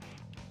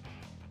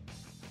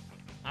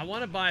 I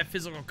want to buy a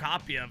physical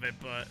copy of it,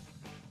 but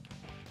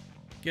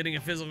getting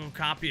a physical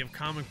copy of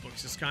comic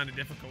books is kind of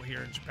difficult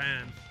here in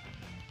Japan.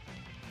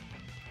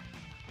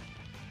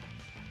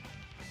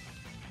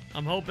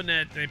 I'm hoping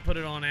that they put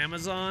it on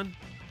Amazon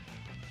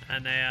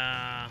and they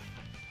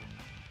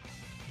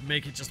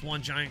make it just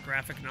one giant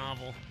graphic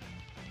novel.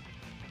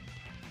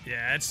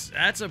 Yeah, it's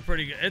a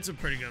pretty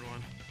good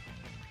one.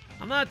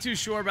 I'm not too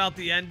sure about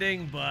the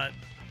ending, but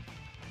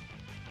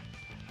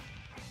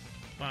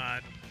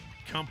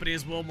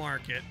companies will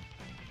market.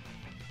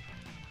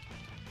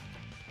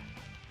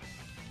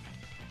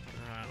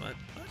 Alright,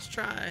 let's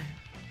try.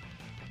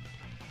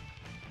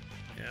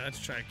 Yeah, let's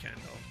try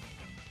Kendall.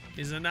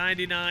 He's a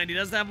 99. He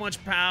doesn't have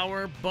much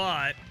power,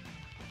 but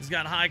he's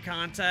got high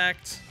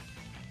contact.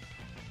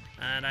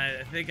 And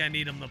I think I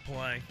need him to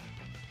play.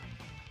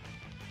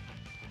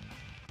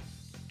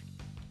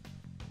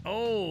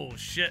 Oh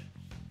shit.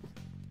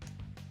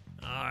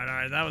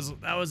 Alright, that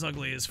was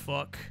ugly as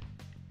fuck.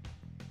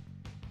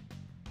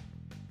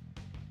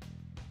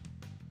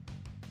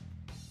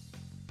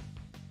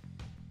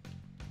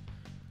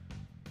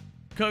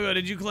 Koco,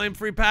 did you claim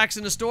free packs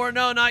in the store?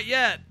 No, not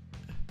yet.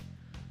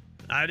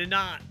 I did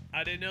not.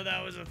 I didn't know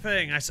that was a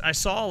thing. I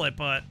saw it,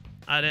 but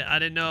I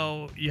didn't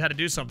know you had to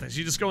do something. So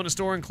you just go in the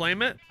store and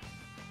claim it?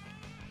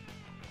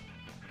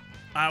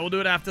 Alright, we'll do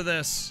it after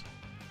this.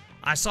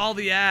 I saw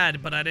the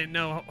ad, but I didn't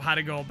know how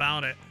to go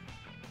about it.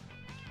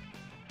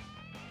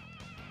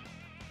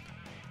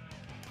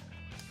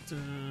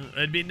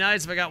 It'd be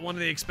nice if I got one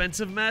of the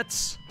expensive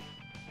Mets.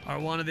 Or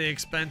one of the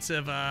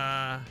expensive,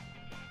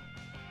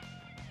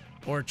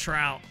 or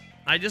Trout.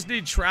 I just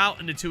need Trout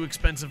and the 2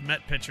 expensive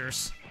Met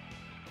pitchers.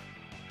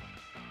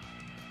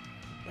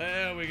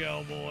 There we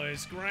go,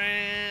 boys.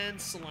 Grand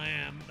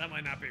Slam. That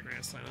might not be a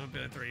Grand Slam. That'll be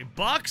a 3.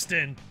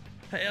 Buxton!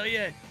 Hell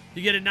yeah.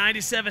 You get a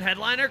 97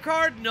 headliner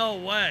card? No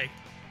way.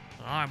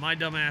 Alright, my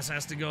dumbass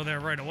has to go there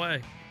right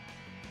away.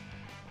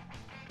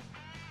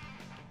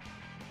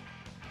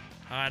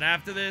 Alright,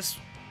 after this,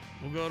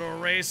 we'll go to a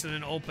race and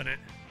then open it.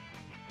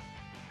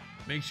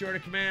 Make sure to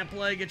command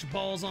play. Get your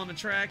balls on the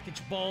track. Get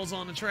your balls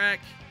on the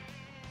track.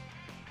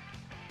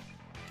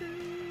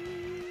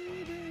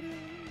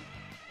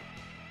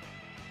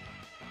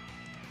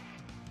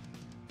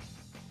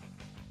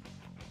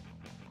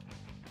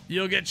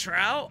 You'll get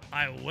Trout?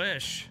 I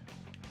wish.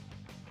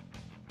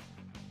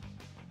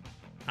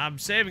 I'm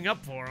saving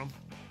up for him.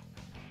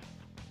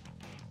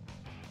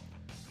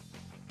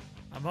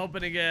 I'm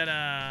hoping to get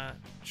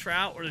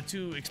Trout or the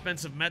 2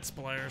 expensive Mets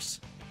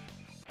players.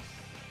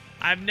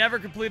 I've never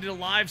completed a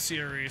live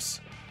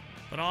series,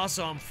 but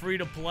also I'm free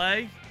to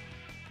play.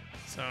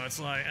 So it's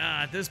like,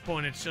 at this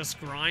point, it's just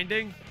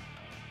grinding.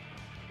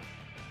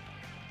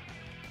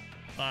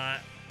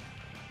 But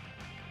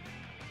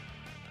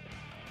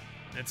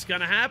it's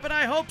gonna happen,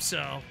 I hope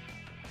so.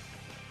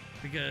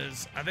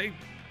 Because I think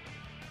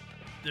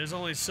there's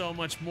only so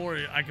much more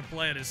I can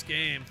play of this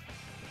game.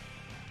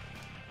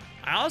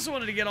 I also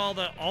wanted to get all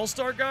the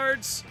All-Star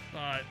guards,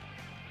 but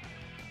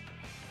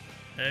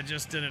it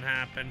just didn't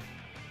happen.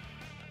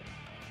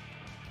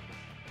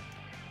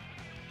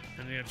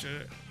 And you have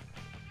to...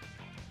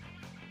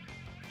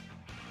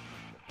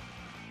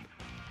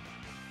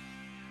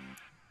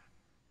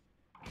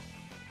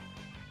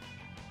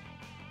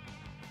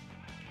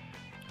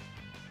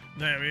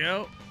 There we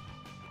go.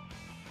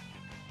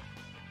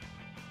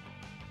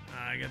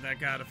 I get that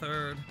guy to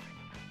 3rd.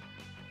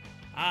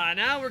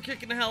 Now we're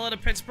kicking the hell out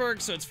of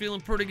Pittsburgh, so it's feeling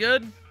pretty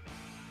good.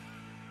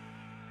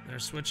 They're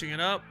switching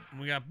it up.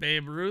 We got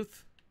Babe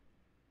Ruth.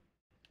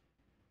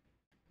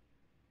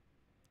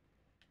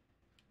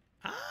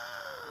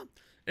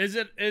 Is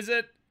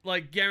it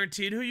like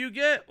guaranteed who you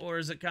get, or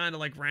is it kind of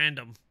like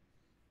random?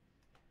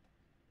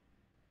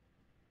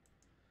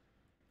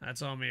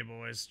 That's on me,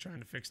 boys.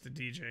 Trying to fix the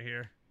DJ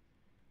here.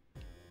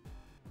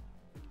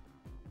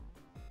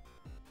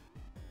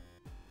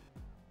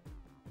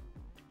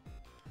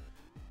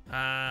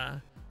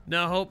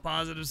 No hope,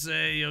 positive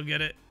say you'll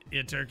get it.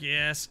 You turkey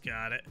ass,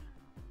 got it.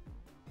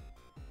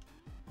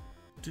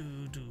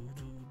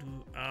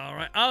 All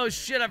right. Oh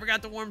shit! I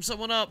forgot to warm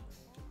someone up.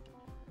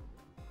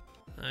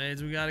 Alright,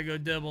 so we gotta go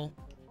Dibble.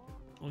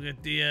 We'll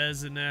get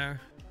Diaz in there.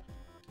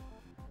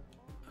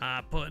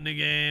 Put in the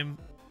game.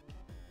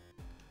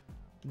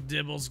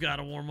 Dibble's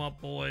gotta warm up,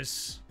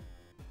 boys.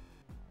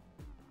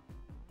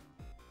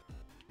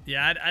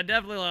 Yeah, I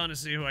definitely want to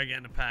see who I get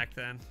in the pack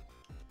then.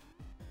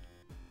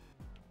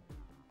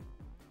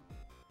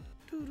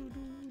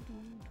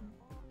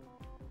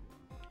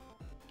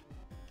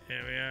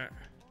 Here we are.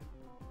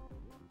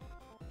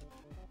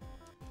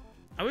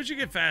 I wish you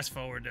could fast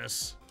forward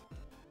this.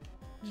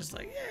 Just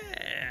like,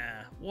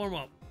 yeah, warm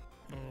up.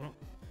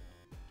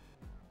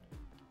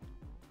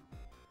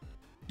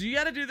 Do you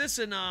gotta do this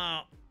in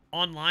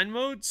online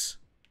modes?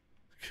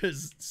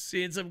 Because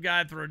seeing some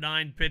guy throw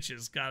 9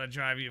 pitches gotta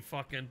drive you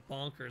fucking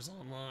bonkers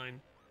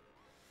online.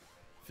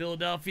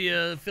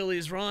 Philadelphia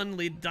Phillies run,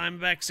 lead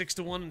Diamondback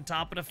 6-1 in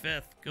top of the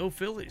 5th. Go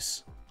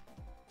Phillies.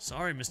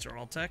 Sorry, Mr.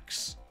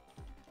 Altex.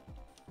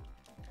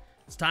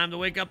 It's time to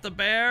wake up the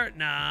bear.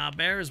 Nah,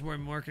 Bears were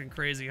working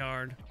crazy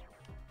hard.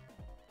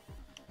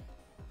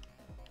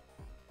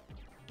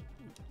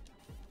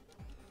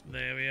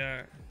 There we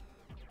are.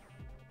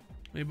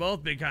 We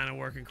both been kind of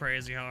working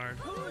crazy hard.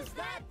 Who's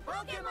that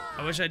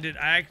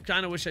Pokemon? I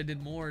kind of wish I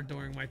did more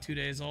during my 2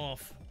 days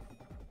off.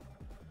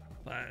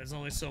 But there's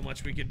only so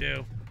much we could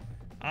do.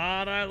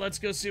 Alright, let's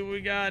go see what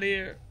we got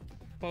here.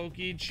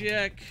 Pokey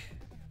check.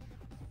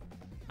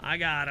 I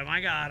got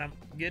him.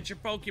 Get your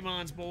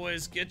Pokemons,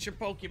 boys. Get your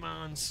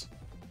Pokemons.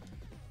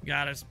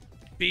 Got us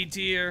B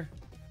tier.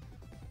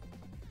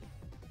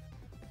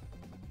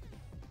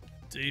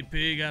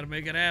 TP, gotta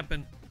make it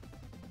happen.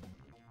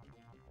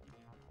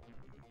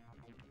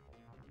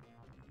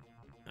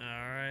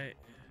 Alright.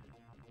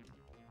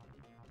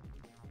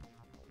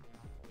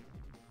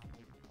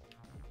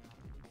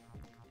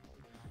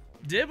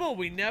 Dibble,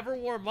 we never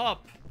warm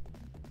up.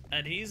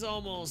 And he's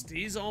almost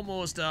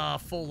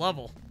full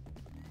level.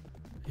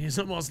 He's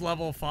almost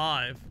level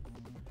 5.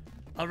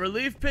 A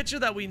relief pitcher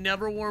that we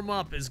never warm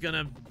up is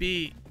gonna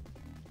beat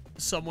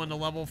someone to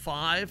level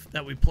 5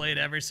 that we played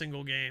every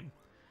single game.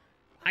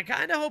 I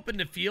kinda hoping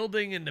the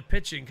fielding and the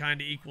pitching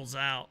kinda equals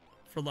out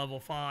for level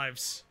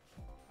 5s.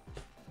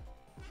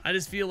 I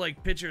just feel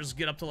like pitchers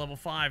get up to level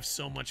 5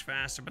 so much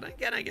faster. But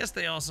again, I guess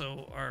they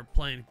also are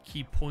playing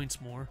key points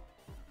more.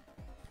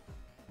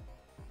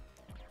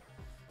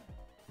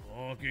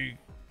 Okay.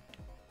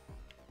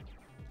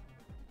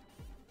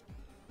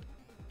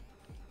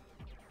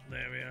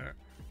 There we are.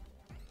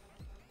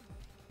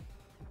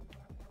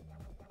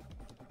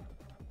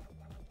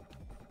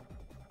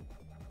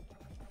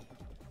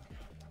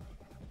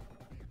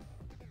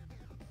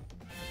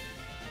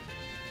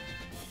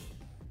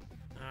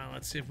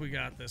 Let's see if we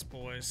got this,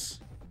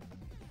 boys.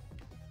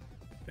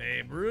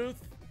 Babe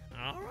Ruth.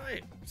 All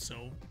right.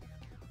 So,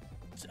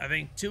 I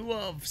think 2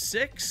 of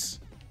 6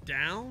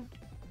 down.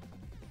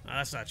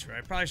 That's not true.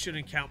 I probably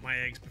shouldn't count my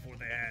eggs before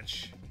they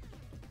hatch.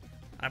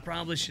 I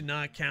probably should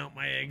not count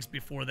my eggs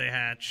before they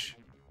hatch.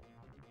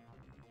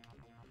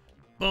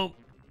 Boom.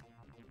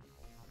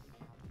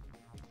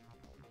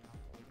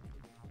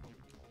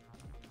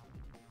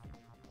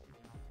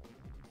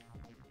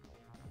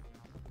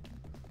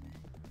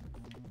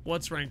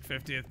 What's ranked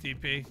 50th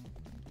DP?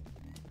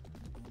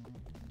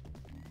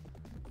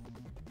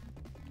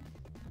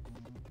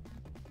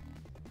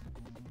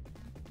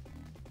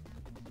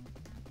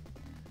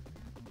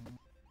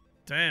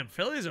 Damn,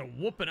 Phillies are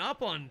whooping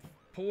up on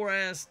poor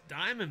ass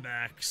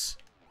Diamondbacks.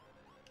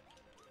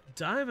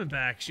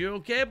 Diamondbacks, you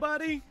okay,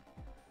 buddy?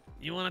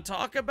 You want to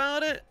talk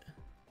about it?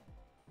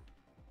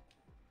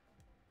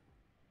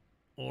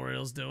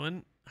 Orioles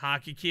doing.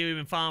 Hockey Kiwi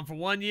been following for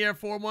 1 year,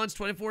 4 months,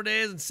 24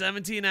 days, and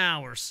 17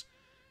 hours.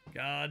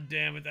 God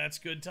damn it, that's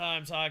good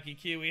times, Hockey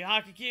Kiwi.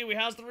 Hockey Kiwi,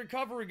 how's the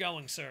recovery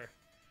going, sir?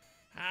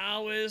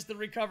 How is the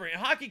recovery?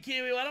 Hockey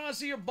Kiwi, I don't want to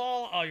see your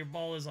ball. Oh, your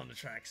ball is on the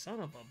track. Son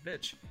of a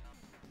bitch.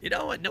 You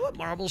know what? Know what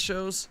Marble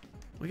shows?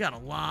 We got a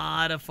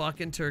lot of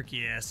fucking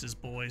turkey asses,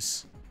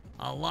 boys.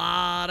 A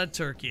lot of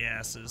turkey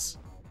asses.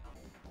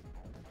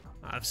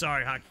 I'm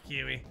sorry, Hockey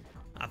Kiwi.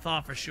 I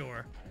thought for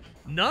sure.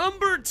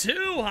 Number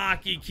 2,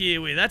 Hockey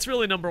Kiwi. That's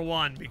really number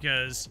 1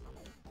 because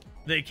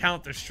they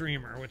count the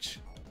streamer, which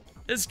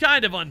is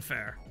kind of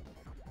unfair.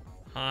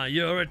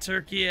 You're a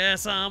turkey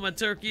ass, I'm a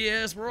turkey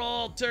ass, we're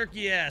all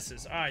turkey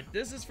asses. Alright,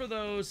 this is for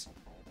those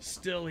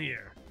still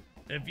here.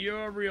 If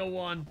you're a real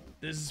one,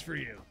 this is for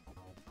you.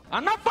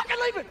 I'm not fucking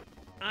leaving!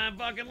 I'm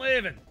fucking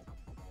leaving.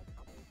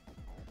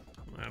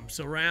 I'm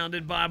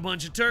surrounded by a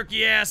bunch of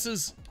turkey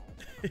asses.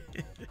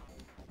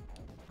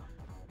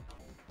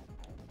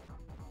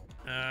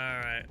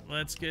 Alright,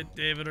 let's get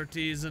David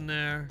Ortiz in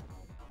there.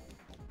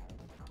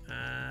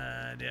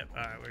 Yep,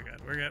 alright, we're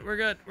good. We're good. We're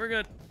good. We're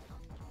good.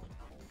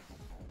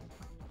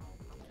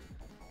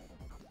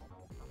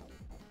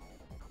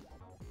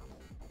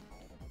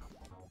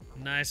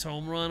 Nice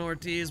home run,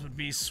 Ortiz would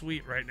be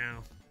sweet right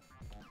now.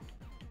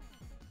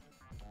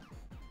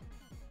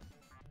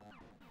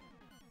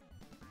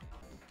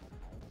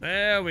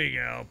 There we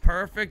go.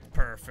 Perfect,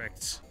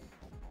 perfect.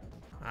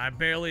 I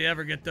barely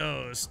ever get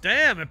those.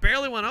 Damn, it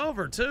barely went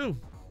over, too.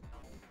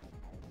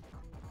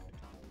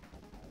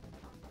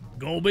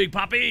 Go Big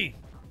Papi.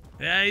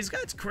 Yeah, he's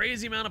got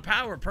crazy amount of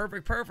power.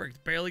 Perfect,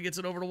 perfect. Barely gets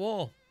it over the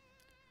wall.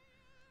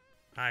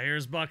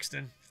 Here's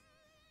Buxton.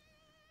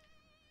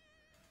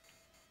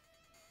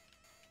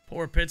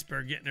 Poor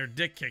Pittsburgh getting their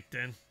dick kicked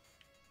in.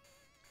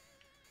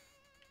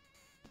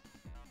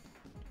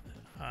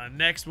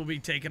 Next, we'll be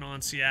taking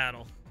on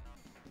Seattle.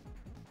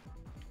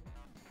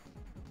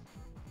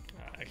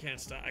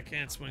 I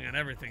can't swing on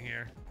everything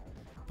here.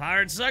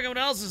 Pirates suck. What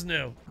else is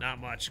new?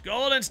 Not much.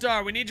 Golden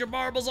Star, we need your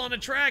marbles on the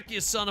track,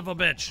 you son of a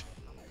bitch.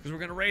 Because we're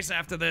gonna race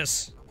after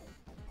this.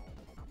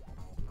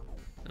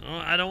 Oh,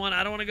 I don't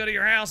want to go to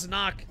your house and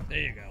knock. There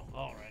you go.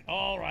 All right.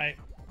 All right.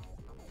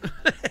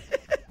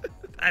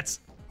 That's...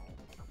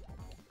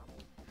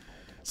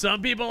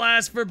 Some people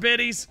ask for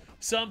biddies.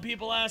 Some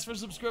people ask for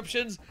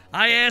subscriptions.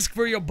 I ask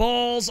for your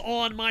balls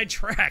on my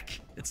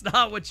track. It's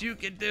not what you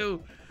can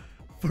do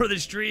for the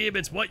stream.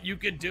 It's what you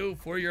can do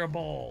for your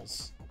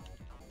balls.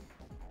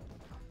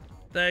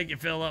 Thank you,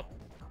 Philip.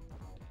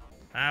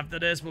 After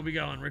this, we'll be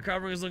going.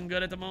 Recovering is looking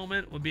good at the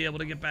moment. We'll be able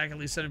to get back at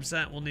least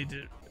 70%. We'll need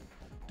to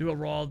do a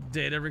raw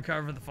data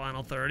recover for the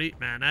final 30.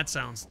 Man, that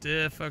sounds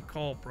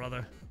difficult,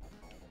 brother.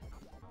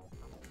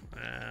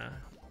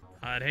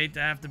 I'd hate to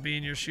have to be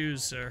in your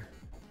shoes, sir.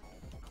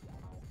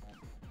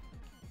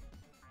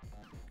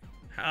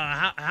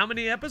 How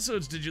many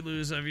episodes did you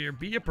lose of your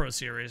Be a Pro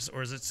series,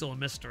 or is it still a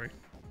mystery?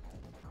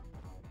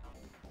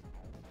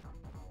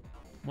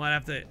 Might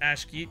have to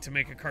ask Geet to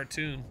make a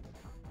cartoon.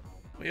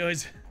 We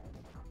always...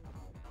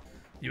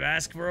 You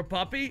ask for a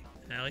puppy?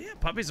 Hell yeah,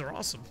 puppies are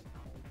awesome.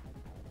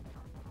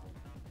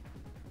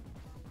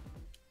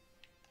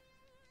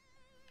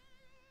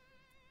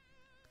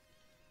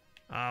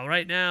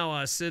 Right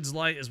now, Sid's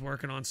Light is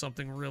working on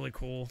something really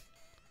cool.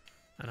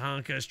 And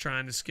Honka is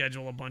trying to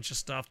schedule a bunch of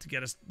stuff to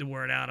get us the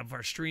word out of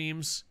our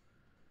streams.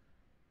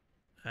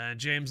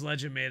 James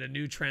Legend made a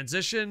new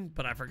transition,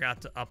 but I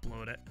forgot to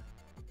upload it.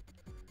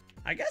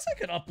 I guess I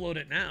could upload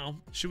it now.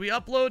 Should we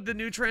upload the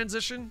new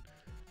transition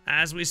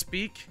as we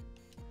speak?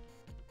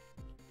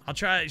 I'll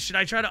try. Should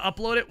I try to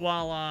upload it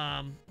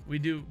while we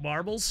do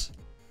marbles?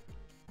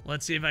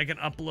 Let's see if I can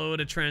upload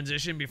a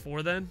transition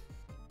before then.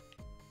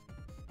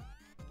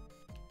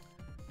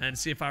 And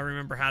see if I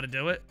remember how to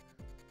do it.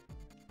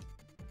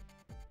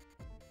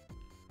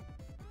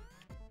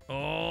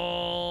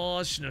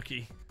 Oh,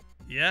 Snooky.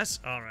 Yes?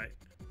 Alright.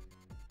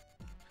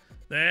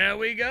 There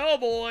we go,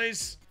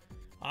 boys.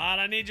 Alright,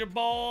 I need your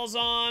balls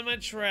on my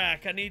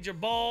track. I need your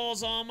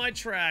balls on my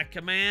track.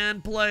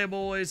 Command play,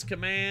 boys.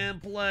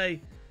 Command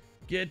play.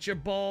 Get your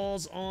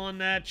balls on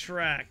that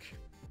track.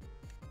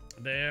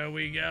 There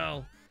we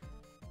go.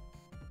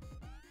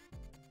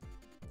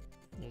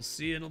 We'll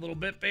see you in a little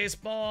bit,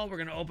 baseball. We're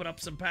going to open up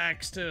some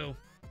packs, too.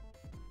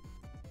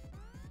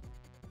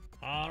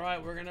 All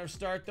right, we're going to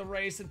start the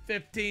race in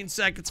 15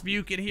 seconds. If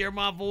you can hear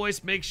my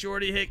voice, make sure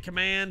to hit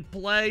command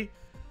play.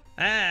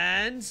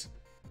 And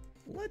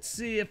let's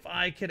see if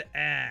I could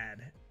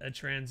add a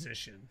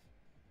transition.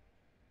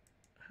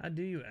 How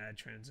do you add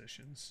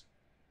transitions?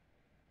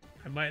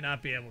 I might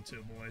not be able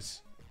to,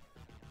 boys.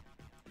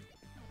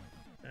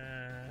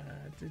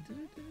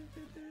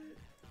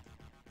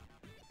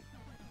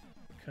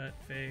 Cut,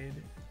 fade.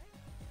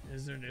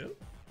 Is there new?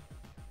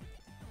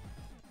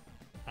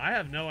 I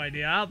have no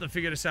idea. I'll have to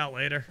figure this out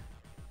later.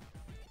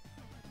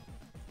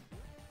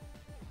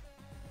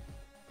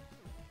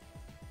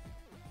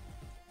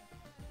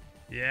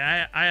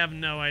 Yeah, I have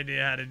no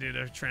idea how to do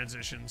the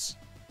transitions.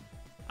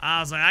 I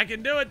was like, I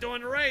can do it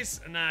during the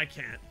race. And no, I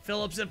can't.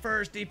 Phillips in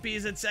first.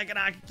 DP's in second.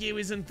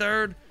 Akikiwi's in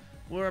third.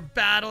 We're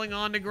battling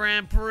on the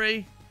Grand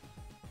Prix.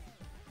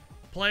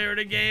 Player of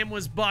the game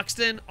was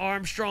Buxton.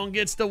 Armstrong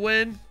gets the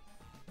win.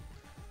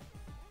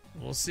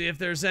 We'll see if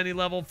there's any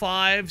level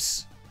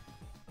 5s.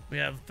 We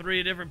have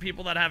 3 different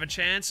people that have a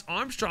chance.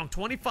 Armstrong,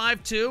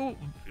 25-2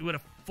 with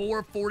a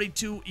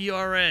 4.42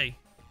 ERA.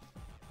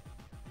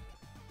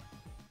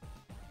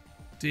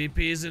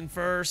 DP's in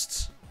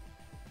first.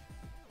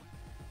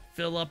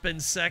 Phillip in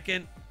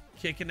second.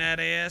 Kicking that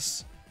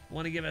ass.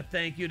 Want to give a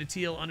thank you to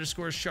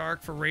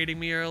Teal_Shark for rating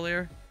me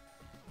earlier.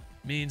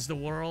 Means the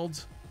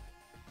world.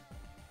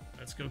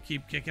 Let's go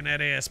keep kicking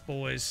that ass,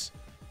 boys.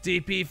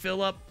 DP,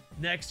 Phillip.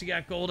 Next, you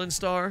got Golden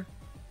Star.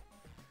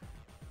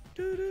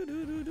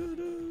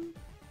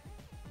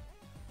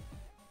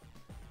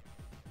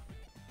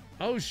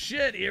 Oh,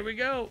 shit. Here we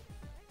go.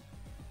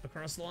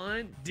 Across the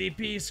line.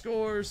 DP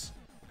scores.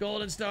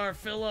 Golden Star,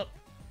 Phillip.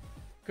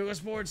 Koco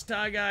Sports,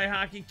 Tie Guy,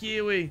 Hockey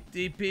Kiwi.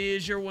 DP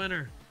is your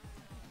winner.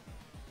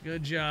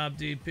 Good job,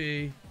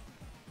 DP.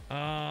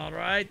 All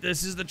right.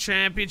 This is the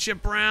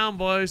championship round,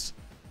 boys.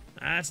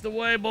 That's the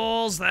way,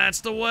 Bulls.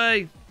 That's the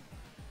way.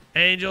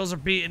 Angels are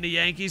beating the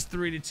Yankees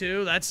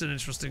 3-2. That's an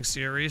interesting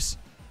series.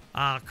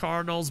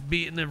 Cardinals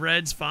beating the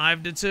Reds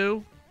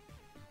 5-2.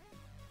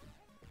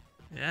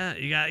 Yeah,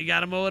 you got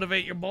to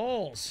motivate your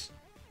balls.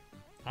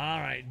 All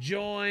right,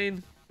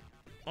 join,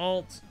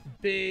 Alt,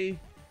 B.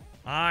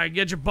 All right,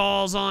 get your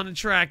balls on the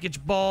track. Get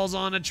your balls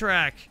on the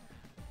track.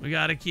 We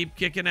got to keep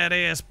kicking that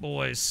ass,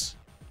 boys.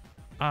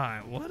 All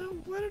right, what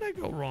did I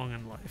go wrong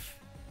in life?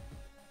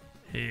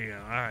 Here you go.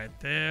 All right,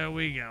 there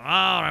we go.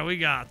 All right, we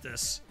got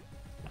this.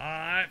 All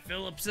right,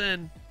 Phillips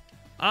in.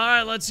 All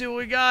right, let's see what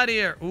we got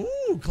here.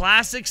 Ooh,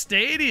 classic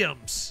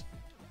stadiums.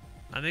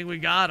 I think we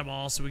got them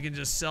all, so we can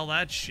just sell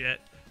that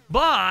shit.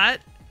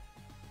 But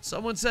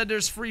someone said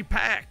there's free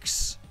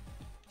packs.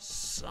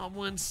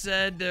 Someone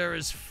said there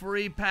is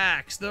free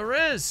packs.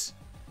 There is.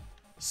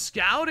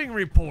 Scouting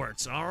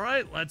reports. All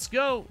right, let's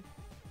go.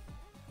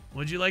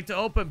 Would you like to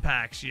open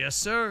packs? Yes,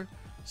 sir.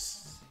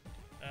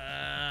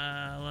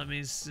 Let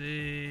me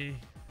see.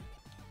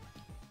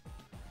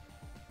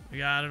 We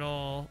got it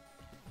all.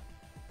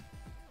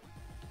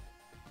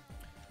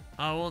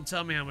 Oh, it won't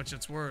tell me how much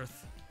it's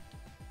worth.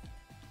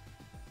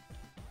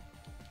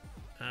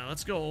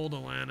 let's go old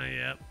Atlanta,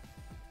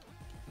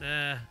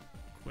 yep.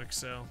 Quick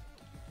sell.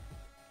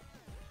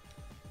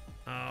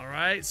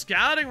 Alright,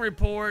 scouting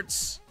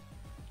reports.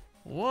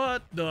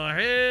 What the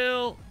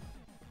hell?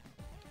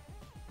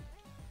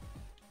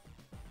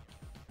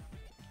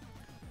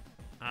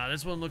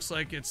 This one looks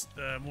like it's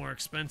the more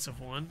expensive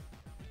one.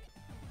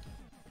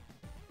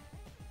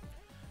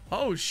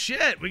 Oh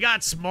shit, we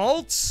got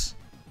Smoltz.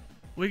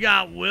 We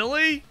got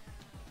Willie.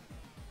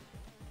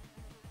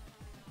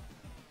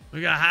 We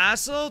got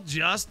Hassel,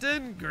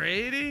 Justin,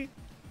 Grady,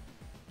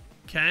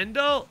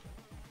 Kendall.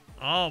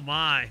 Oh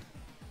my.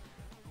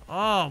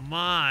 Oh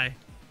my.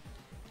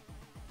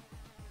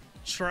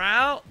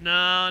 Trout?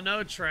 No,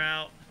 no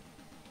Trout.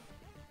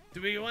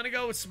 Do we want to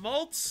go with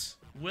Smoltz?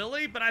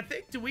 Willie? But I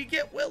think, do we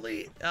get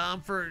Willie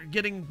for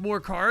getting more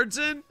cards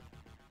in?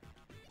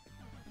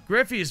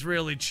 Griffey's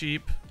really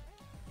cheap.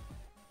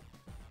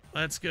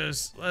 Let's go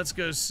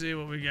see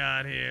what we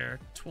got here.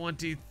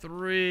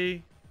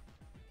 23.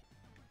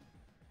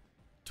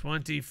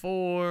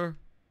 24.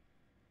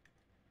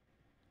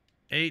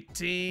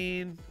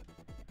 18.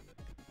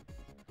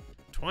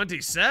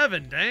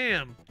 27,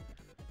 damn.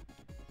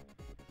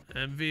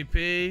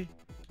 MVP.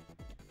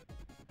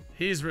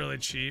 He's really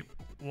cheap.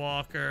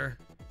 Walker.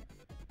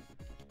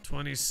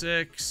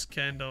 26.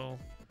 Kendall.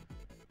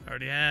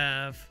 Already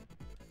have.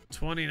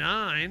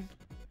 29.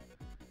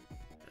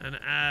 And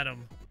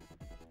Adam.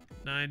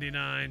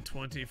 99,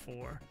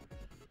 24.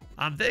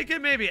 I'm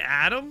thinking maybe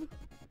Adam.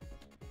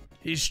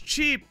 He's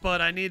cheap, but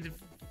I need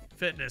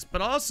fitness.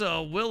 But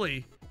also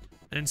Willie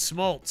and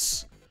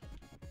Smoltz.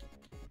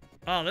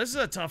 Oh, this is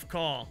a tough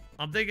call.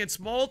 I'm thinking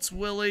Smoltz,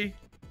 Willie,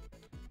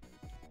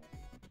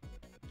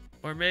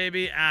 or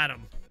maybe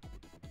Adam.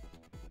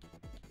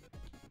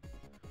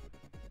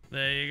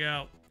 There you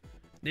go.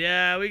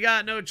 Yeah, we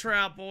got no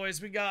Trout,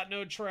 boys. We got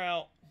no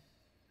Trout.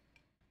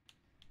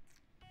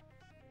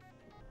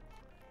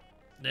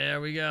 There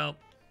we go.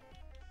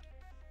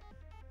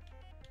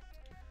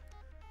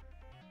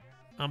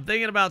 I'm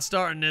thinking about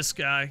starting this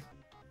guy.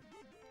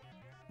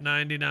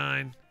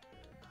 99.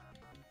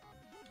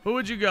 Who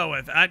would you go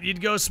with?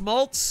 You'd go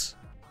Smoltz?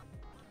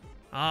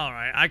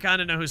 Alright, I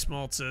kind of know who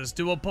Smoltz is.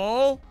 Do a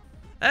poll?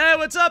 Hey,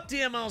 what's up,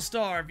 TML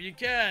Star? If you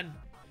can.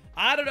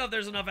 I don't know if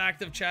there's enough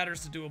active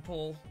chatters to do a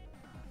poll.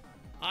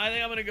 I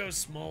think I'm going to go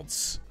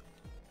Smoltz.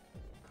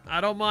 I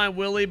don't mind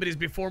Willie, but he's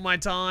before my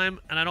time.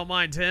 And I don't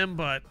mind him,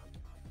 but...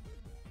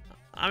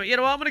 I mean, you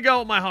know what? I'm going to go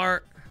with my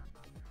heart.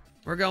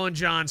 We're going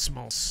John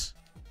Smoltz.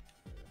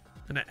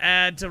 Going to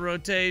add to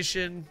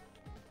rotation.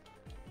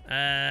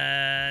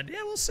 And,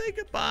 yeah, we'll say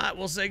goodbye.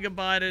 We'll say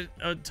goodbye to...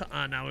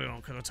 no, we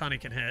won't, because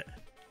Ohtani can hit.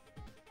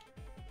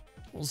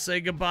 We'll say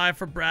goodbye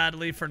for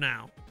Bradley for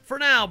now. For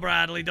now,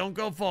 Bradley. Don't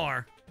go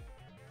far.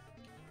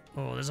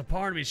 Oh, there's a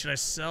part of me. Should I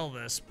sell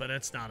this? But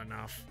it's not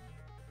enough.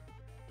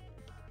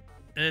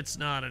 It's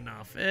not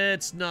enough.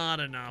 It's not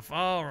enough.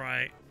 All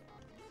right.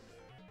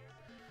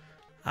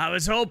 I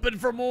was hoping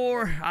for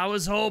more. I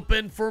was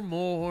hoping for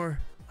more.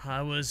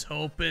 I was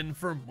hoping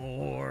for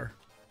more.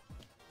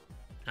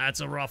 That's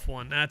a rough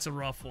one. That's a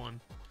rough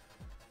one.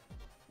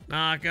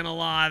 Not gonna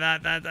lie.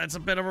 That's a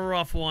bit of a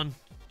rough one.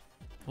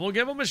 We'll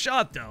give him a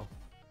shot, though.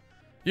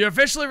 You're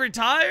officially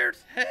retired?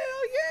 Hell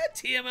yeah,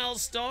 TML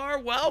Star.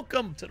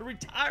 Welcome to the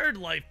retired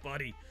life,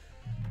 buddy.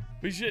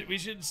 We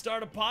should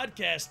start a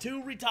podcast.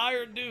 2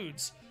 retired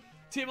dudes.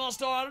 TML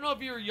Star, I don't know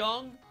if you're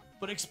young,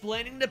 but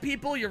explaining to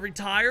people you're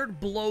retired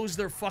blows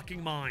their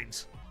fucking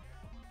minds.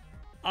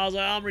 I was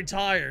like, I'm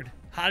retired.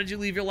 How did you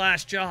leave your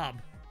last job?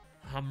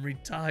 I'm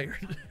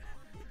retired.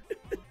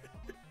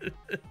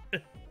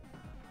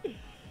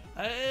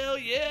 Hell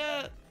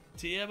yeah.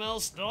 TML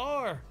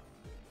Star.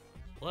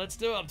 Let's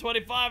do it. I'm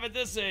 25 at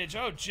this age.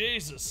 Oh,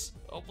 Jesus.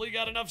 Hopefully you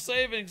got enough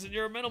savings and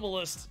you're a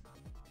minimalist.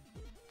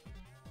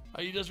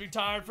 Are you just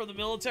retired from the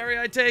military,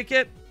 I take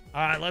it?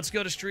 All right, let's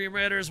go to Stream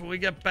Raiders. When we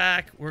get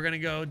back, we're going to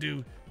go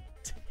do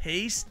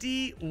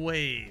Tasty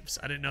Waves.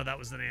 I didn't know that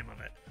was the name of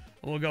it.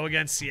 We'll go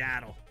against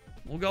Seattle.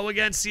 We'll go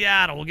against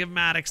Seattle. We'll give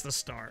Maddox the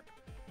start.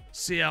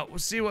 We'll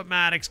see what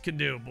Maddox can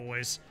do,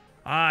 boys.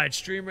 All right,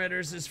 Stream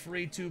Raiders is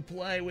free to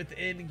play with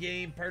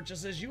in-game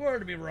purchases. You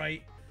heard me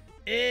right.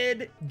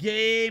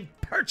 In-game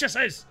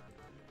purchases.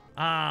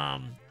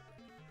 There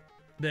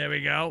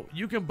we go.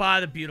 You can buy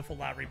the beautiful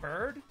Larry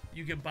Bird.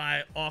 You can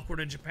buy Awkward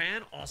in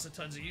Japan. Also,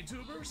 tons of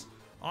YouTubers.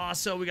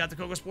 Also, we got the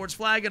Koco Sports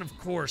flag. And, of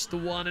course, the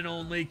one and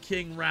only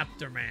King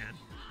Raptor Man.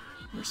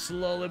 We're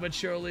slowly but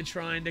surely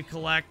trying to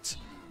collect.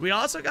 We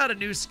also got a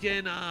new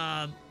skin,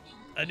 a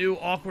new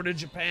Awkward in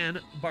Japan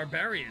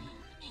Barbarian.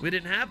 We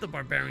didn't have the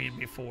Barbarian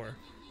before.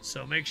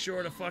 So make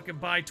sure to fucking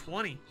buy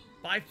 20.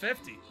 Buy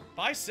 50.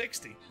 Buy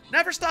 60.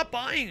 Never stop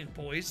buying it,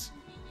 boys.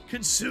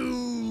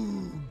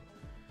 Consume.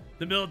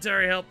 The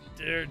military helped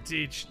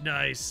teach.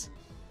 Nice.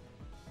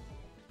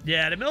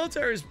 Yeah, the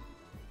military's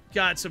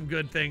got some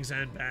good things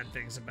and bad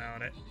things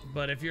about it.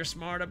 But if you're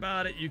smart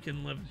about it, you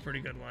can live a pretty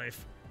good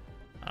life.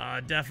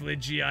 Definitely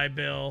GI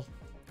Bill.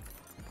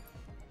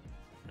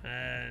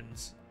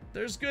 And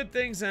there's good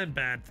things and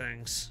bad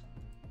things.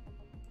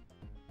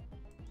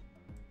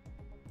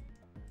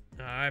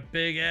 Alright,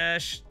 Big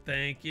Ash.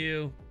 Thank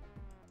you.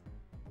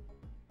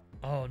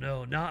 Oh,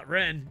 no, not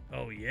Ren.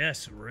 Oh,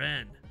 yes,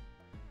 Ren.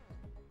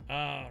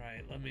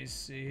 Alright, let me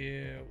see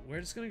here. We're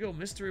just gonna go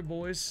mystery,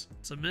 boys.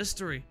 It's a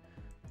mystery.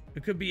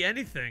 It could be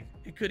anything.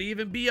 It could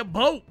even be a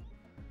boat.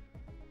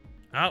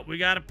 Oh, we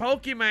got a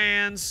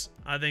Pokemans.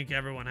 I think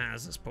everyone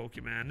has this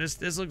Pokemon.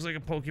 This looks like a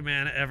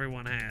Pokemon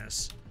everyone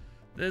has.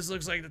 This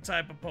looks like the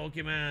type of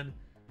Pokemon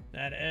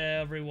that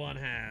everyone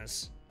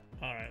has.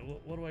 Alright,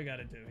 what do I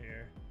gotta do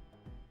here?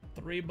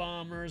 3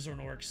 bombers or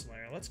an Orc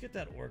Slayer? Let's get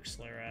that Orc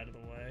Slayer out of the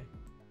way.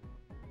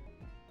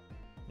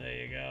 There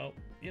you go.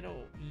 You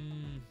know,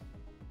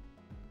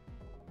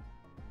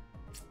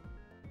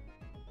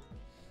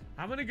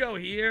 I'm gonna go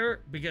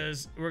here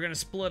because we're gonna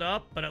split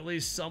up, but at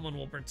least someone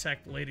will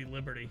protect Lady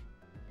Liberty.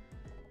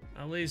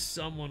 At least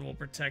someone will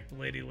protect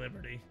Lady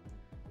Liberty.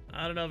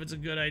 I don't know if it's a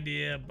good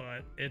idea,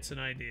 but it's an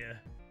idea.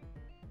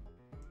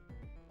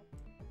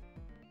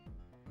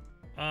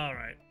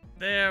 Alright,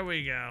 there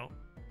we go.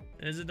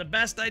 Is it the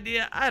best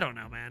idea? I don't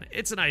know, man.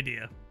 It's an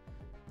idea.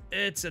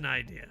 It's an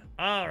idea.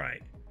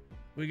 Alright,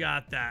 we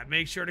got that.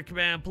 Make sure to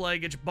command play,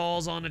 get your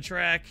balls on the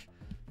track.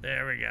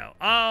 There we go.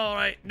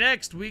 Alright,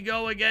 next we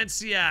go against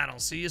Seattle.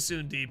 See you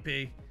soon,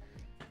 DP.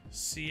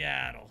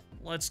 Seattle.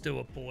 Let's do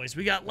it, boys.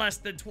 We got less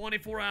than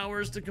 24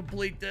 hours to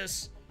complete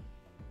this.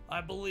 I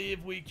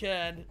believe we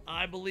can.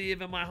 I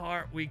believe in my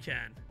heart we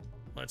can.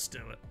 Let's do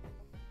it.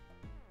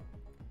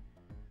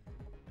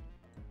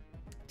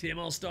 Team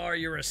All-Star,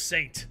 you're a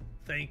saint.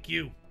 Thank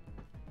you.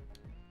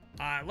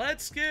 Alright,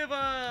 let's give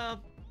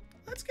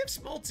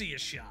Smoltzy a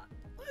shot.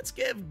 Let's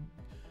give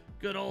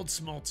good old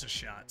Smoltz a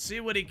shot. See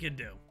what he can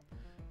do.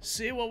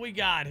 See what we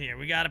got here.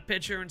 We got a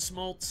pitcher in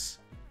Smoltz.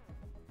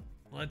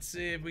 Let's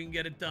see if we can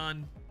get it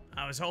done.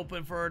 I was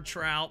hoping for a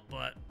Trout,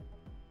 but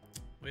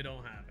we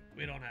don't have it.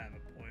 We don't have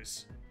it,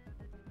 boys.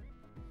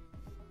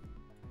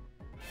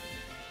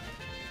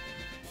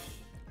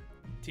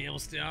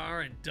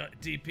 TLSTR and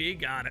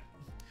DP, got it.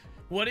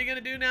 What are you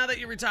going to do now that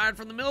you retired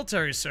from the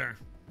military, sir?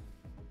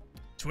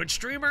 Twitch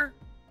streamer?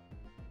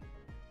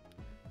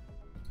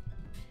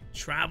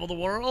 Travel the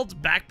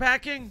world?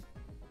 Backpacking?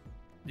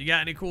 You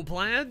got any cool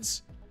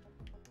plans?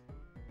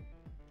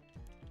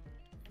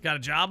 Got a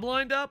job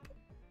lined up?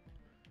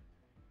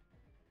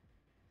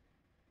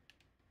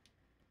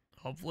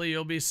 Hopefully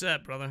you'll be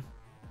set, brother.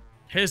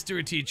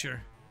 History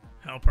teacher.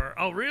 Helper.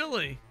 Oh,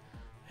 really?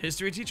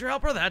 History teacher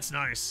helper? That's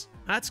nice.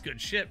 That's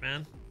good shit,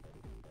 man.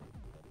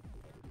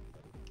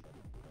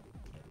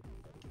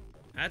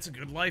 That's a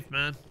good life,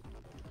 man.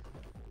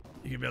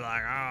 You can be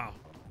like, oh,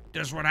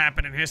 this is what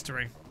happened in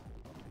history.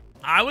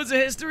 I was a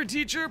history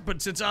teacher,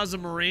 but since I was a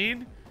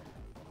Marine,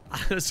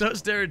 I was so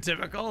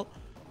stereotypical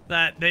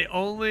that they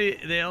only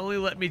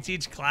let me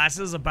teach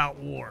classes about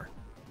war.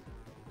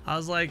 I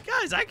was like,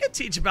 guys, I could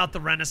teach about the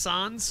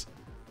Renaissance.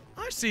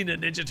 I've seen the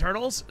Ninja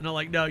Turtles. And they're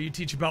like, no, you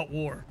teach about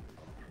war.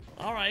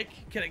 All right,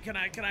 can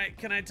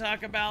I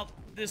talk about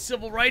the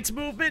civil rights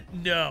movement?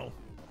 No.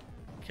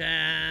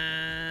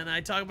 Can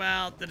I talk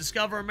about the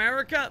Discover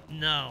America?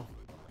 No.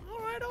 All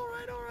right.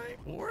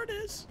 War it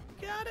is.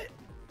 Got it.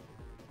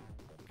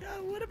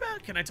 What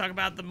about, can I talk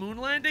about the moon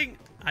landing?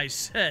 I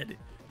said,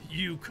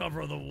 you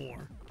cover the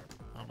war.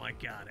 I'm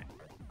like, got it.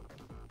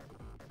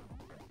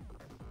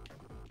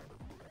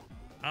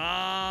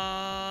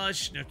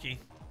 Schnooky.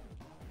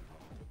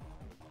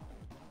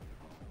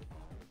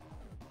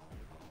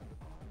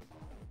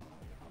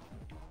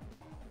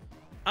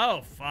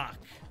 Oh, fuck.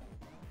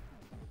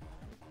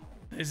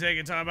 They say I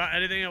can talk about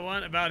anything I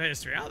want about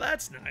history. Oh,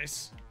 that's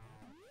nice.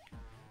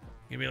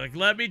 You'll be like,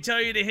 let me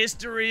tell you the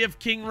history of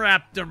King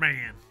Raptor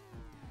Man.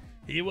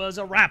 He was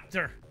a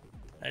raptor.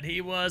 And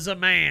he was a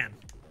man.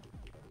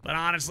 But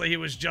honestly, he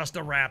was just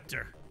a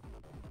raptor.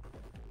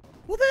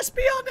 Will this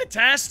be on the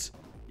test?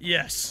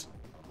 Yes.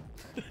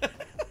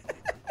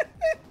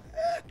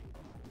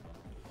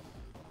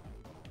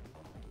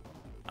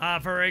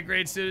 For 8th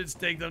grade students,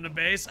 take them to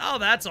base. Oh,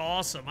 that's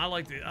awesome. I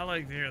like to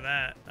hear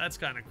that. That's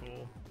kind of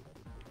cool.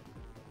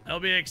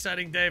 That'll be an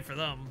exciting day for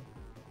them.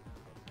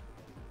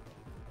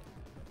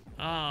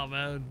 Oh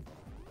man.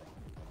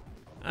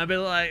 I'd be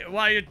like,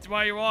 while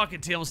you're walking,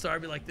 TL Star,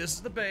 I'd be like, this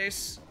is the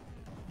base.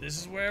 This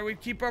is where we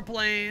keep our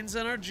planes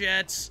and our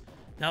jets.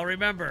 Now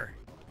remember,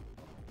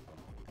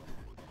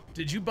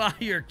 did you buy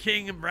your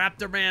King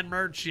Raptor Man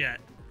merch yet?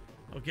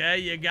 Okay,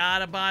 you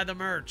gotta buy the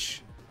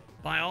merch.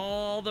 Buy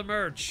all the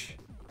merch.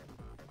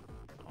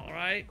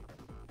 Alright?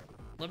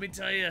 Let me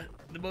tell you,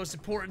 the most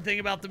important thing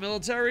about the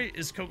military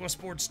is Koco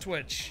Sports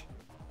Twitch.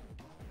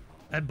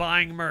 And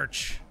buying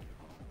merch.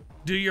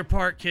 Do your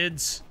part,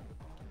 kids.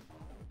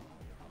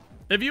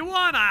 If you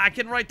want, I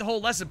can write the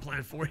whole lesson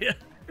plan for you.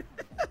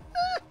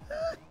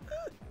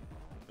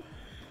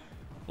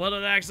 Well,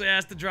 it actually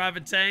has to drive a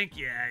tank?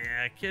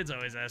 Yeah. Kids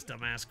always ask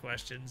dumbass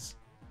questions.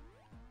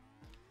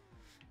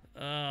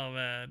 Oh,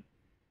 man.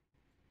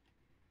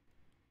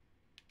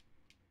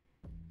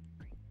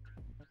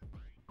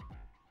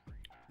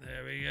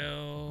 There we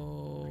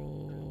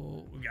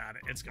go. We got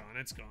it. It's gone.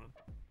 It's gone.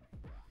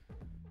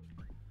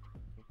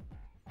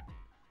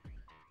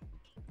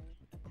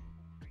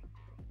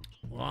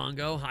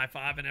 Longo,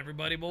 high-fiving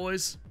everybody,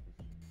 boys.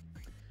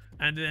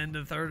 And then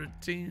the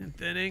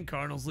 13th inning,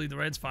 Cardinals lead the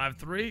Reds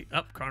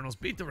 5-3. Cardinals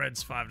beat the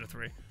Reds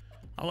 5-3.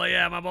 Oh,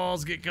 yeah, my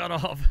balls get cut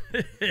off.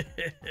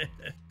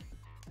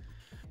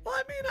 Well,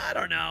 I mean, I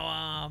don't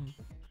know.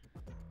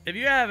 If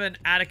you have an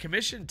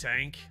out-of-commission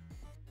tank,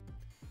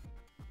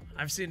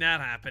 I've seen that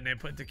happen. They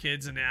put the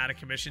kids in the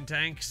out-of-commission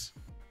tanks.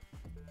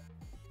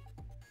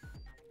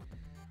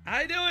 How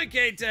you doing,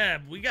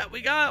 K-Tab? We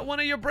got one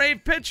of your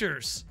brave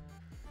pitchers.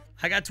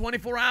 I got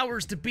 24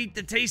 hours to beat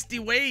the Tasty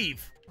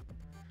Wave.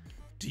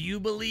 Do you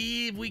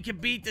believe we can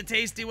beat the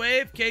Tasty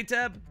Wave,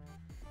 K-Tab?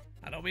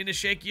 I don't mean to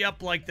shake you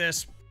up like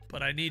this,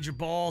 but I need your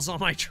balls on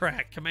my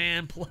track.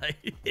 Command play.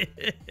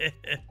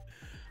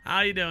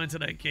 How you doing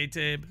today,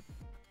 K-Tab?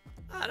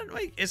 I don't know.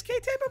 Wait, is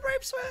K-Tab a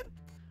Braves fan?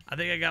 I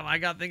think I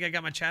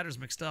got my chatters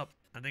mixed up.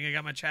 I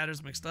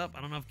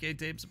don't know if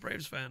K-Tape's a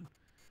Braves fan.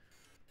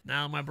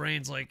 Now my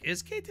brain's like,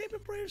 is K-Tape a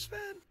Braves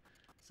fan?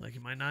 It's like, he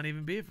might not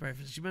even be a Braves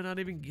fan. She might not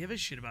even give a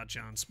shit about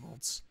John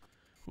Smoltz.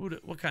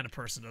 What kind of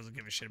person doesn't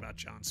give a shit about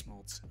John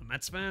Smoltz? A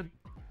Mets fan?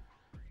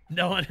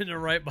 No one in the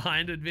right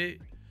behind would be.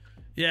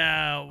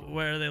 Yeah,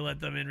 where they let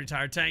them in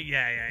retired tank.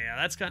 Yeah.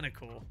 That's kind of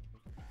cool.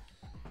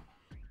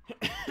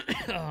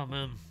 Oh,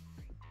 man.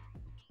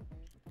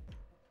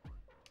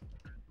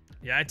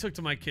 Yeah, I took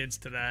to my kids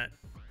to that.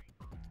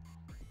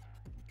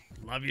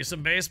 Love you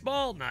some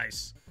baseball?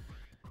 Nice.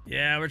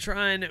 Yeah, we're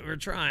trying.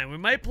 We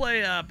might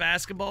play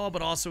basketball,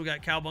 but also we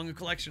got Cowabunga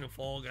Collection of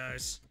Fall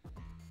Guys.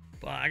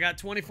 But I got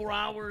 24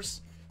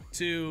 hours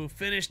to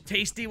finish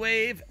Tasty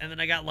Wave, and then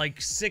I got like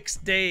 6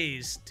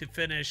 days to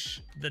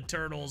finish the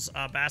Turtles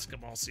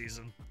basketball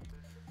season.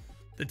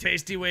 The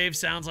Tasty Wave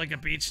sounds like a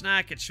beach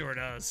snack. It sure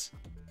does.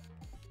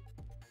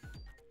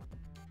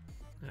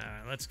 All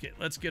right,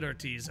 let's get our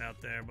teas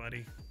out there,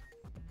 buddy.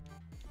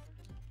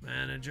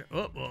 Manager.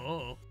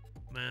 Oh.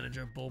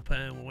 Manager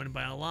bullpen. We're winning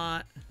by a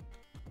lot.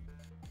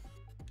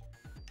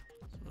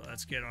 So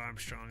let's get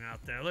Armstrong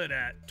out there. Look at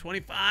that.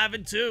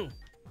 25-2.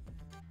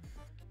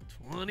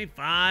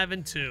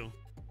 25-2.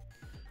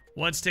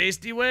 What's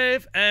Tasty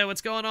Wave? Hey,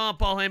 what's going on,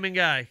 Paul Heyman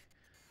guy?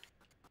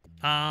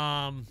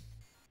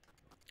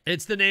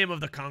 It's the name of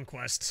the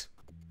Conquest.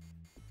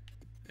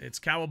 It's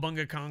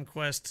Cowabunga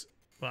Conquest.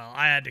 Well,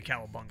 I had to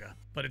Cowabunga,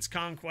 but it's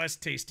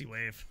Conquest Tasty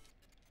Wave.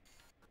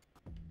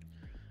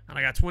 And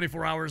I got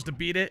 24 hours to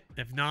beat it.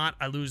 If not,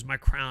 I lose my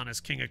crown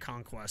as King of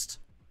Conquest.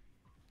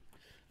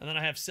 And then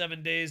I have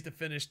 7 days to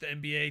finish the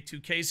NBA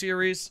 2K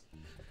series.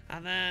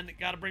 And then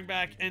got to bring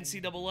back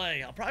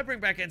NCAA. I'll probably bring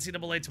back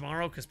NCAA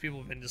tomorrow because people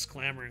have been just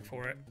clamoring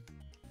for it.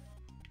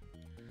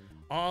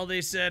 All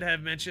they said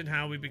have mentioned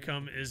how we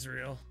become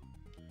Israel.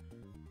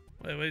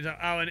 Wait,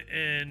 oh,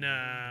 in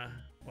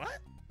what?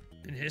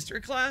 In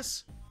history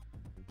class?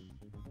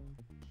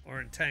 Or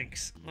in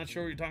tanks? I'm not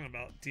sure what you're talking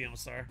about, TM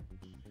Star.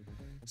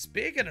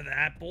 Speaking of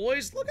that,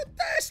 boys, look at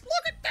this!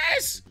 Look at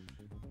this!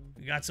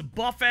 We got some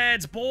buff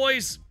ads,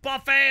 boys!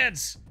 Buff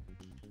ads!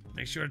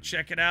 Make sure to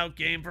check it out.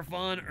 Game for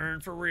fun, earn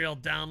for real.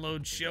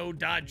 Download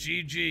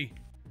show.gg.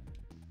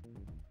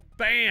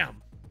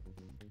 Bam!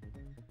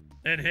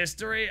 And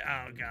history?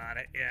 Oh, got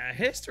it. Yeah,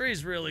 history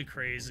is really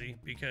crazy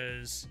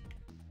because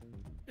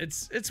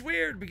it's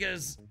weird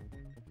because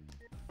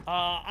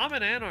I'm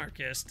an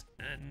anarchist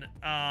and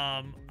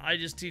I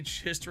just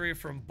teach history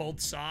from both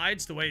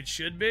sides the way it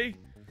should be.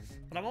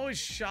 But I'm always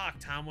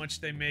shocked how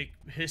much they make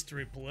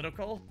history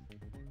political.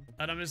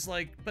 And I'm just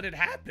like, but it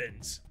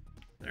happens.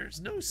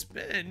 There's no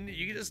spin.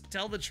 You can just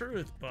tell the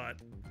truth, but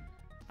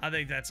I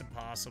think that's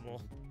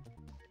impossible.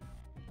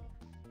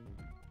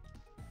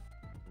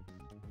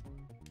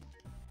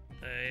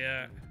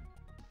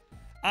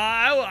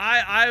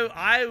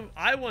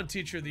 I won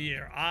Teacher of the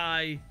Year.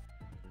 I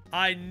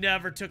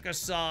never took a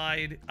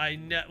side.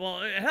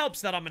 Well, it helps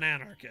that I'm an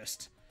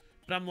anarchist.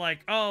 But I'm like,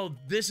 oh,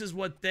 this is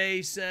what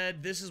they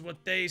said. This is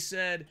what they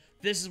said.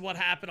 This is what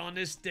happened on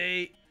this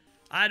date.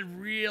 I'd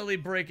really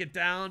break it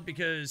down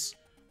because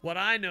what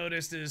I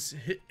noticed is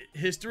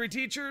history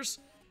teachers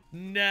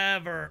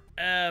never,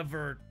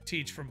 ever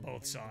teach from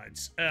both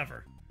sides.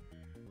 Ever.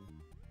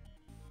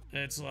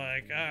 It's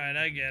like, all right,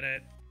 I get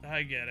it.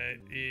 I get it.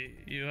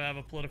 You have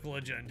a political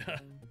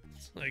agenda.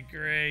 It's like,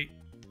 great.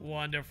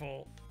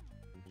 Wonderful.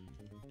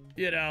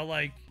 You know,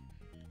 like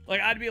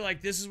I'd be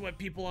like, this is what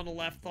people on the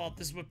left thought.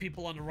 This is what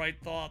people on the right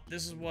thought.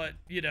 This is what,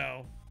 you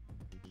know.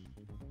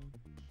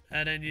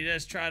 And then you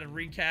just try to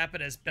recap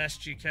it as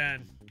best you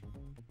can.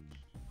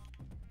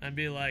 And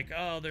be like,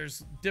 oh,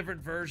 there's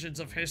different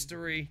versions of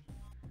history.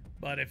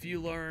 But if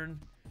you learn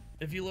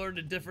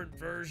the different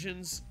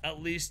versions, at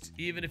least,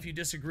 even if you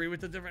disagree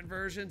with the different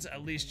versions,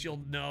 at least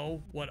you'll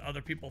know what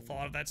other people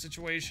thought of that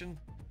situation.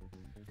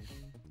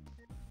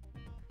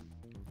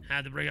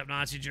 Had to bring up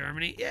Nazi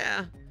Germany?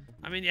 Yeah.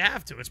 I mean, you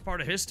have to. It's part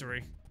of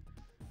history.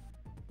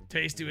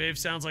 Tasty Wave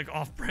sounds like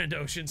off-brand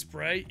Ocean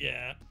Spray.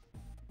 Yeah.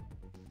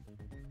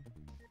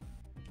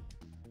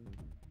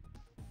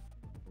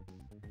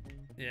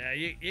 Yeah,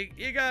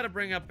 you gotta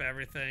bring up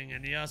everything,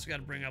 and you also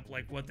gotta bring up,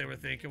 like, what they were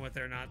thinking, what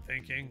they're not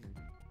thinking.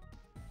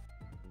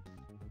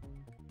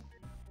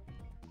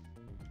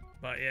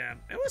 But yeah,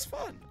 it was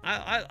fun.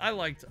 I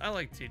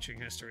liked teaching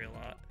history a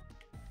lot.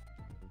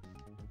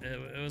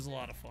 It was a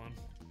lot of fun.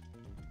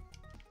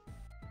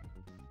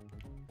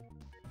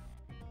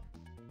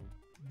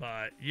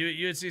 But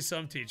you'd see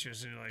some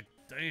teachers and you're like,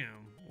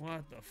 damn,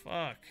 what the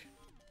fuck?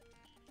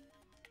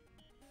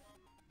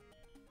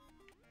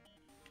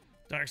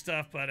 Dark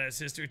stuff, but as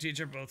history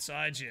teacher, both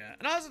sides, yeah.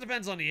 And it also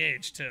depends on the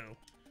age, too.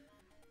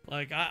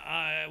 Like,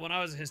 when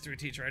I was a history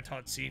teacher, I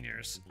taught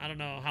seniors. I don't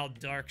know how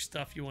dark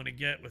stuff you want to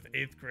get with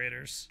 8th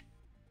graders.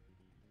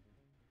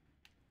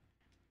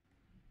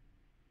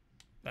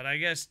 But I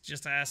guess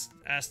just ask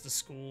the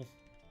school.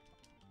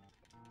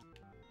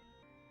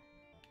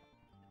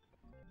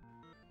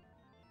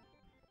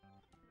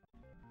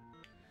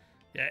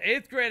 Yeah,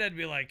 8th grade, I'd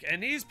be like,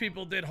 and these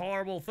people did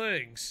horrible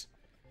things.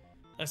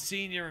 A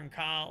senior in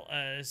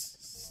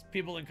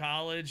people in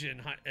college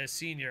and a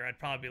senior, I'd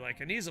probably be like,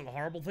 and these are the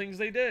horrible things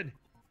they did.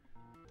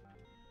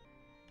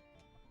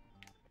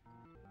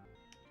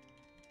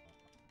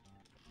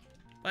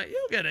 But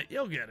you'll get it.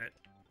 You'll get it.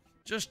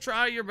 Just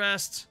try your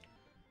best.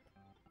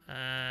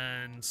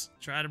 And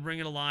try to bring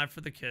it alive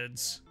for the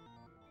kids.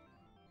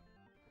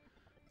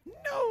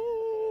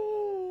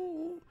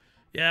 No!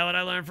 Yeah, what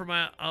I learned from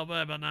my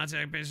Alba about Nazi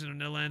occupation of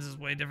Netherlands is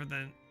way different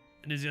than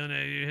New Zealand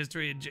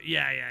history.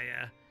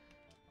 Yeah.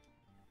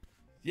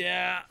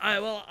 Yeah,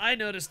 I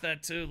noticed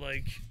that too,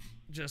 like,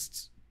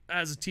 just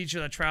as a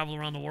teacher that traveled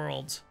around the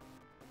world.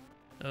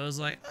 I was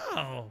like,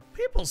 oh,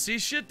 people see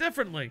shit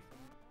differently.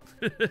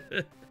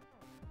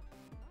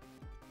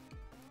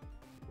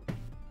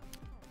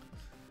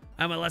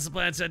 My lesson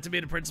plan sent to me,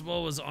 the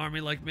principal was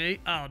Army like me.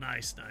 Oh,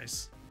 nice.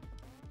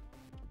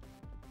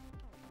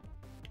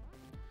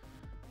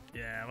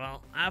 Yeah,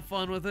 well, have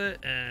fun with it,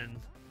 and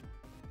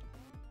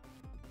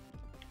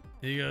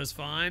he goes,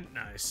 fine.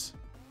 Nice.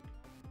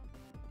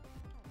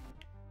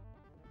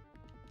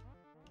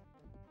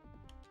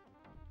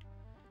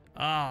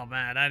 Oh,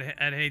 man,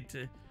 I'd hate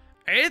to.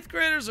 8th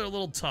graders are a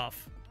little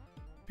tough,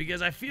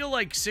 because I feel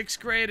like 6th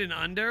grade and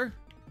under,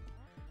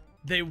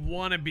 they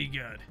want to be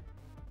good.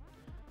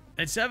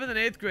 And 7th and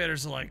 8th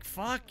graders are like,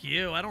 fuck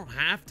you, I don't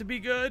have to be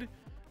good.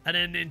 And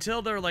then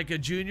until they're like a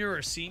junior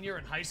or senior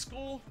in high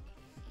school,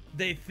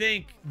 they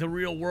think the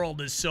real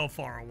world is so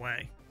far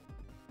away.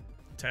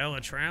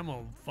 Taylor Tram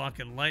will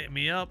fucking light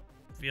me up.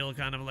 Feel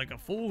kind of like a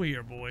fool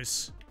here,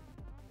 boys.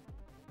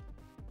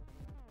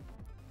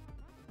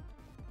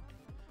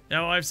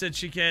 Yeah, my wife said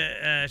she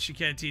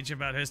can't teach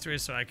about history,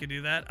 so I can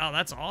do that. Oh,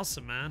 that's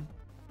awesome, man.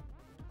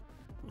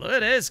 Look at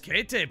this,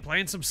 Kate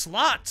playing some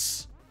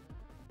slots.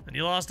 And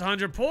you lost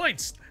 100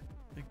 points.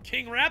 The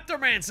King Raptor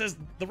Man says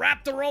the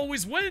Raptor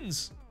always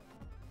wins.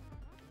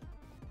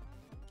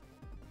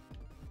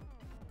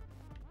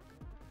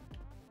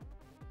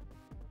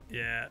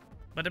 Yeah,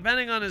 but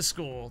depending on his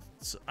school,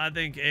 I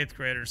think 8th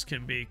graders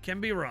can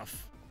be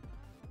rough.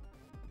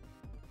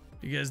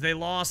 Because they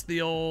lost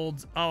the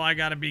old, oh, I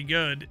gotta be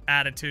good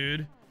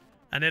attitude.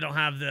 And they don't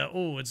have the,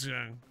 oh, it's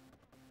the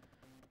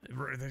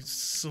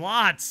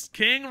slots.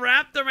 King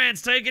Raptor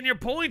Man's taking your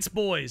points,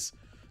 boys.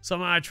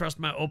 Somehow I trust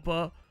my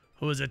Oppa,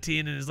 who was a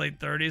teen in his late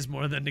 30s,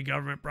 more than the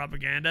government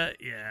propaganda.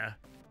 Yeah.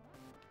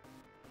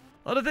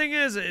 Well, the thing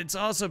is, it's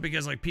also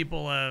because, like,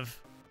 people have...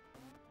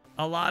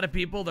 A lot of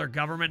people, their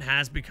government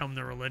has become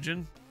their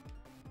religion.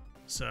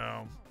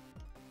 So,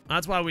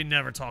 that's why we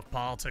never talk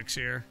politics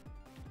here.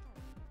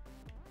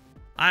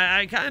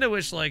 I kind of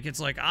wish, like, it's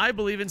like, I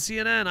believe in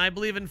CNN, I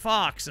believe in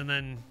Fox, and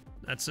then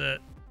that's it.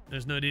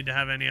 There's no need to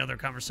have any other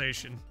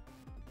conversation.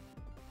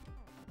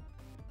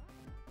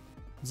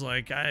 It's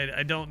like,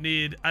 I don't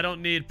need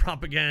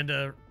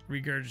propaganda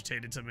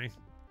regurgitated to me.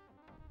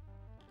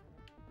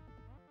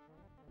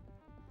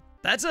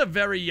 That's a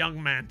very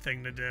young man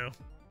thing to do.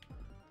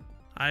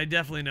 I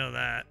definitely know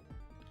that.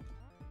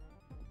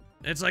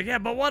 It's like, yeah,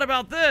 but what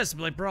about this? I'm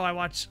like, bro, I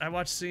watch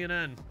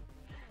CNN.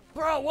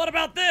 Bro, what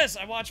about this?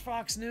 I watch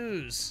Fox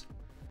News.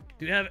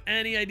 Do you have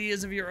any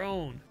ideas of your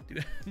own?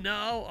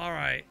 No? All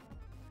right.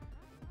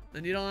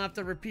 Then you don't have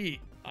to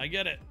repeat. I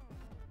get it.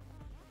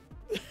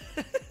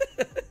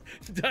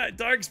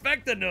 Dark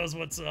Spectre knows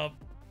what's up.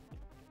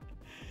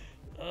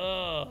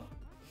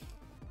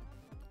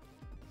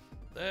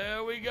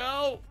 There we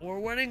go. We're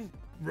winning.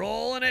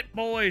 Rolling it,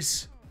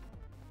 boys.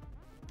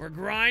 We're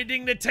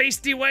grinding the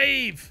tasty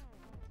wave.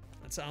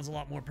 That sounds a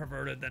lot more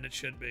perverted than it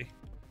should be.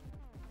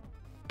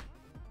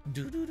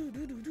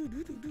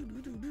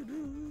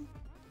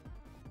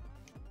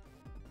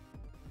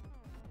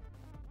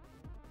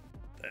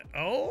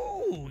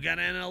 Oh, we got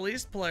an NL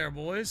East player,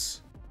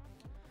 boys.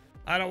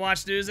 I don't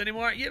watch news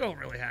anymore. You don't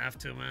really have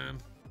to, man.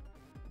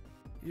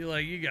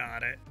 You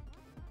got it.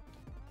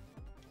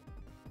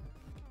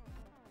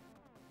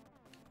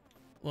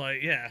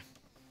 Like, yeah.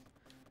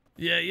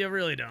 Yeah, you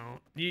really don't.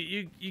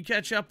 You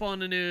catch up on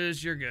the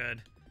news, you're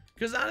good.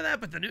 Because out of that,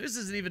 but the news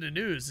isn't even the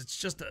news. It's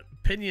just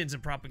opinions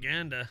and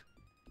propaganda.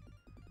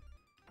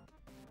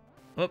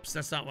 Oops,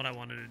 that's not what I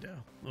wanted to do.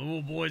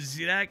 Oh, boys, you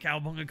see that?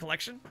 Cowabunga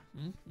collection?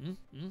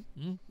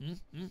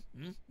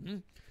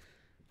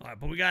 All right,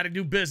 but we got to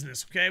do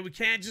business, okay? We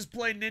can't just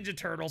play Ninja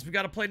Turtles. We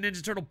got to play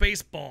Ninja Turtle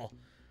baseball.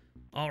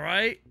 All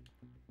right?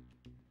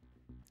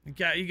 You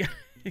got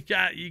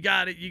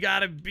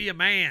to be a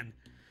man.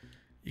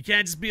 You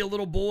can't just be a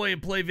little boy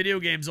and play video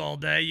games all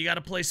day. You got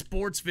to play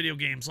sports video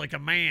games like a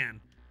man.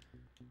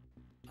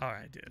 All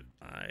right, dude.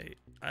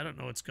 I don't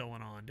know what's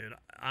going on, dude.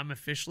 I'm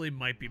officially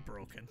might be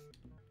broken.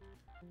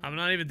 I'm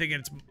not even thinking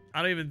it's...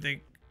 I don't even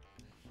think...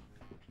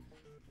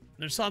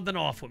 There's something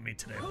off with me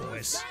today,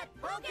 boys.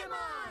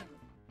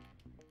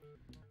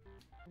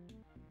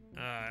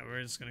 Alright,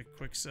 we're just gonna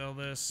quick sell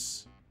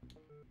this.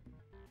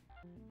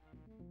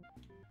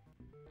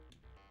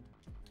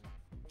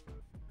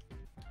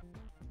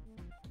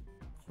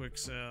 Quick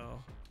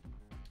sell.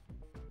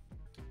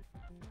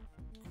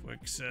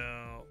 Quick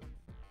sell.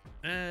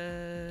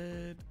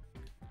 And...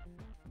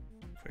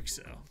 quick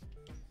sell.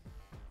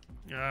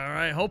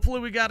 Alright, hopefully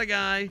we got a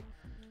guy.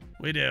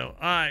 We do.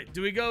 Alright,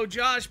 do we go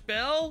Josh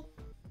Bell?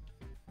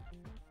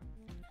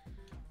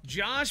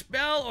 Josh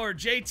Bell or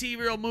JT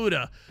Real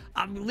Muda?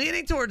 I'm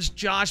leaning towards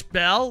Josh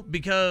Bell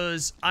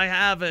because I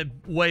have a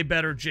way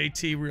better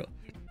JT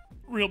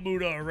Real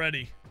Muda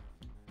already.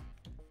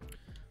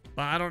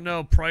 But I don't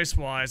know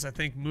price-wise. I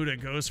think Muda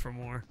goes for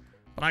more.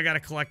 But I got to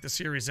collect the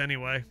series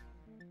anyway.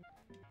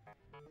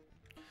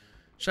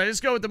 Should I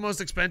just go with the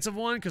most expensive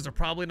one? Because they're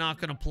probably not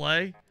going to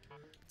play.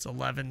 It's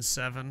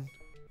 11-7.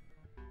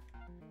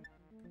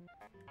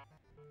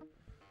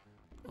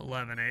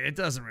 11-8. It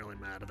doesn't really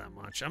matter that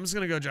much. I'm just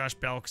going to go Josh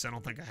Bell because I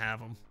don't think I have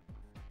him.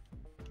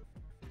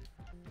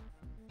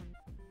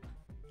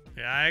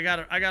 Yeah,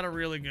 I got a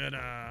really good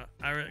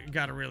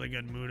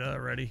Muda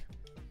already.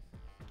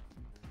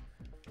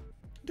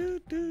 Do.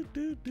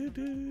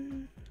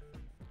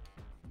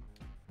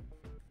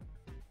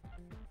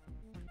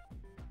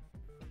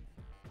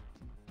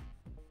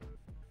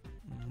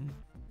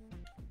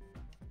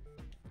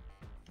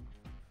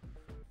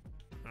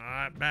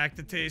 Alright, back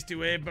to Tasty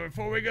Wave. But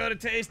before we go to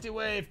Tasty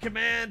Wave,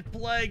 command,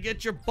 play,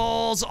 get your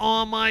balls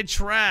on my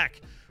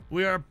track.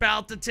 We are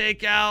about to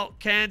take out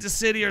Kansas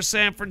City or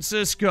San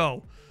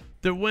Francisco.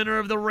 The winner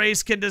of the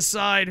race can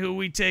decide who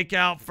we take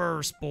out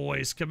first,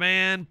 boys.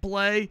 Command,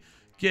 play,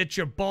 get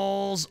your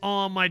balls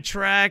on my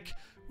track.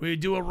 We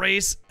do a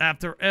race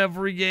after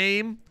every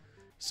game.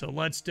 So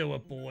let's do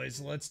it,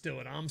 boys. Let's do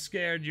it. I'm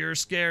scared. You're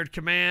scared.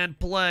 Command,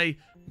 play.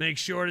 Make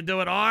sure to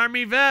do it.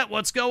 Army Vet,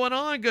 what's going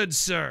on, good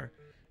sir?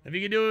 If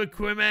you can do a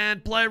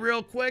command play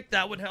real quick,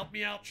 that would help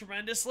me out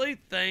tremendously.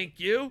 Thank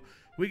you.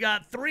 We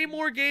got 3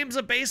 more games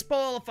of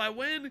baseball if I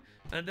win.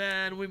 And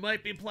then we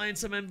might be playing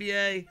some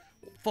NBA,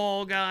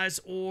 Fall Guys,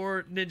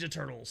 or Ninja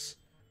Turtles.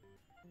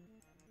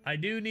 I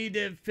do need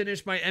to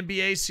finish my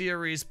NBA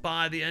series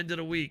by the end of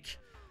the week.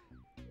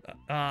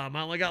 I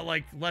only got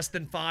like less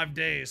than 5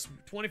 days.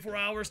 24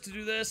 hours to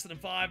do this and in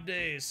 5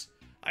 days.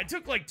 I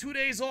took like 2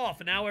 days off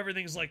and now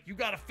everything's like, you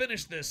gotta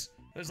finish this.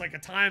 There's like a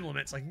time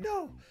limit. It's like,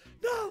 no,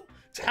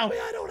 tell me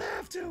I don't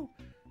have to.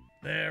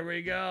 There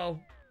we go.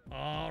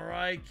 All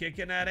right,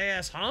 kicking that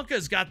ass.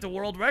 Honka's got the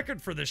world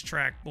record for this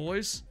track,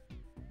 boys.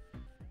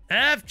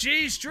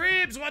 FG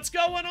Streams, what's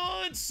going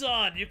on,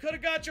 son? You could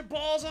have got your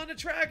balls on the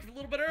track a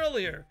little bit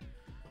earlier.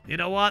 You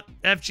know what?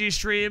 FG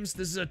Streams,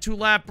 this is a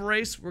 2-lap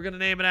race. We're going to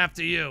name it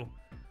after you.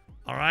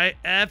 All right?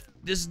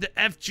 This is the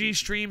FG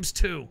Streams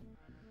 2.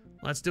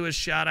 Let's do a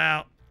shout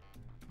out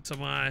to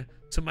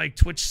my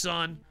Twitch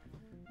son.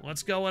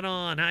 What's going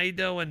on? How you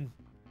doing?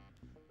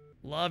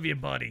 Love you,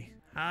 buddy.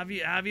 How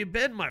have you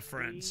been, my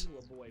friends?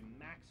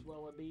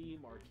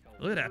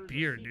 Look at that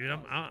beard, dude.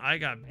 I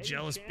got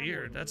jealous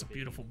beard. That's a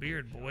beautiful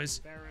beard,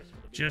 boys.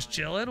 Just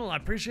chilling. Well, I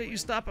appreciate you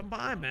stopping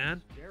by,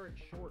 man.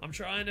 I'm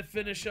trying to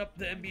finish up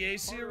the NBA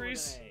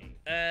series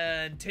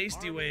and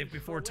Tasty Wave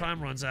before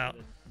time runs out.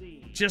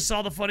 Just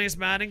saw the funniest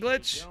Madden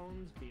glitch.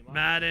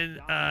 Madden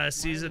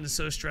season is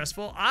so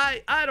stressful.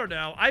 I don't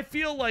know. I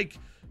feel like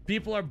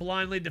people are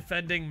blindly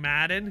defending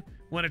Madden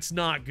when it's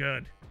not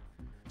good.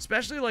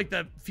 Especially like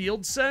the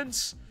field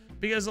sense.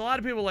 Because a lot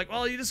of people are like,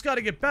 well, you just got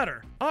to get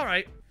better. All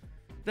right.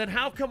 Then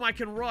how come I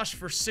can rush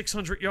for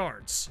 600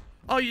 yards?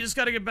 Oh, you just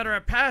got to get better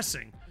at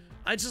passing.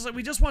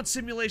 We just want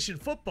simulation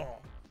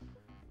football.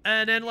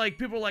 And then like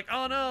people are like,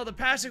 oh no, the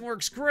passing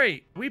works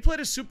great. We played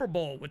a Super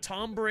Bowl with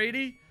Tom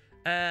Brady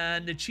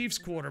and the Chiefs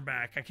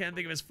quarterback. I can't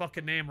think of his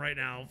fucking name right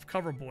now.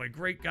 Cover boy,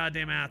 great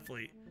goddamn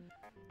athlete.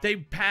 They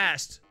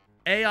passed.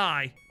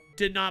 AI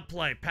did not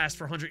play. Passed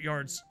for 100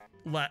 yards,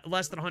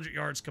 less than 100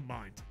 yards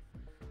combined.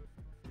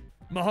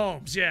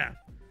 Mahomes, yeah.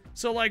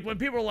 So like when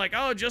people are like,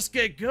 oh, just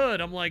get good.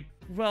 I'm like,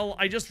 well,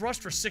 I just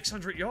rushed for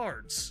 600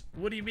 yards.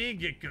 What do you mean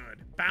get good?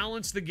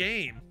 Balance the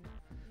game.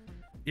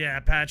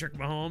 Yeah, Patrick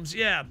Mahomes.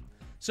 Yeah.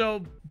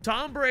 So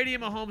Tom Brady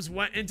and Mahomes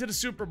went into the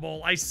Super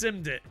Bowl. I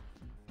simmed it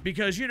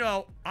because, you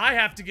know, I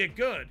have to get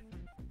good.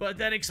 But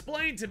then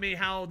explain to me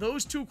how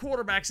those 2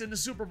 quarterbacks in the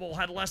Super Bowl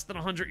had less than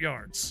 100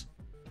 yards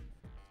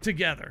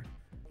together.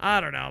 I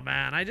don't know,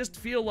 man. I just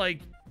feel like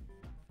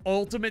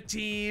Ultimate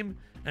Team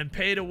and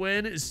Pay to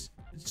Win is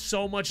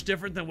so much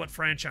different than what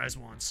franchise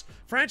wants.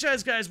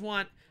 Franchise guys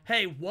want,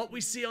 hey, what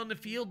we see on the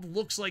field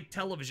looks like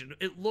television.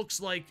 It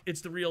looks like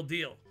it's the real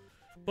deal.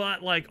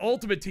 But, like,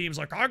 Ultimate Team's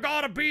like, I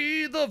gotta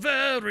be the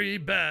very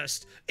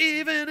best,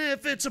 even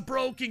if it's a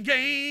broken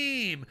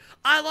game.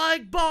 I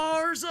like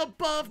bars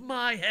above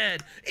my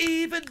head,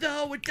 even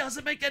though it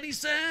doesn't make any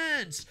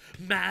sense.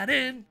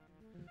 Madden.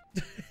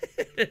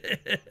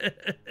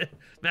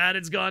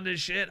 Madden's gone to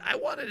shit. I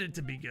wanted it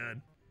to be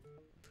good.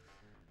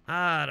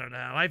 I don't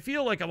know. I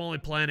feel like I'm only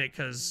playing it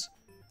because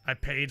I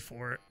paid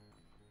for it.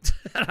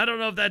 I don't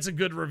know if that's a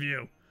good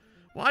review.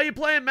 Why are you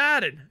playing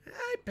Madden?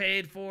 I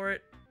paid for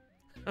it.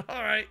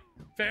 All right,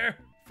 fair.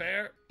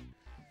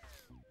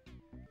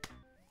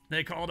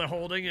 They called a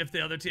holding if the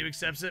other team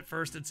accepts it,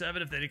 1st and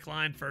 7. If they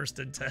decline, 1st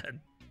and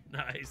 10.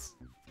 Nice.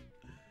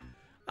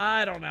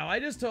 I don't know. I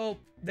just hope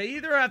they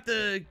either have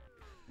to.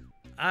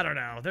 I don't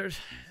know.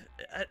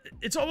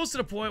 It's almost to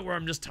the point where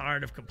I'm just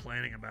tired of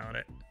complaining about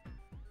it.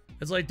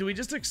 It's like, do we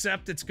just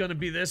accept it's gonna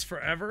be this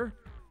forever,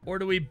 or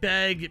do we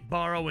beg,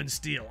 borrow, and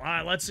steal? All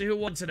right, let's see who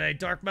won today.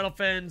 Dark Metal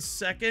Fans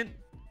 2nd.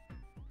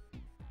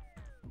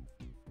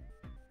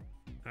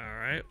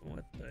 Alright,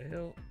 what the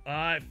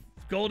hell?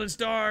 Golden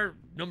Star,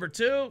 number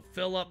 2.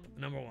 Philip,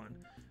 number 1.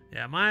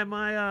 Yeah, my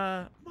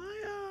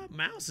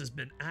mouse has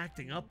been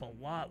acting up a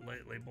lot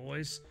lately,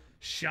 boys.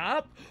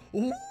 Shop?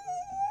 Ooh,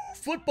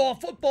 football.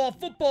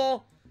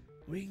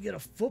 We can get a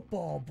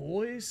football,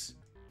 boys.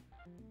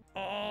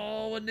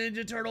 Oh, a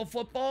Ninja Turtle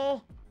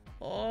football?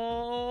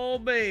 Oh,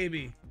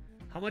 baby.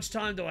 How much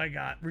time do I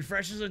got?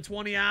 Refreshes in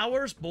 20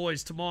 hours?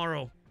 Boys,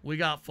 tomorrow, we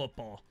got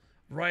football.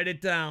 Write it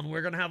down.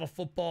 We're going to have a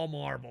football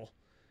marble.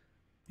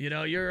 You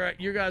know,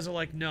 you guys are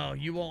like, no,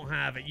 you won't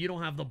have it. You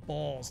don't have the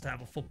balls to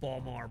have a football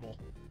marble.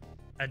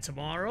 And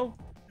tomorrow,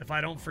 if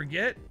I don't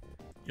forget,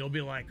 you'll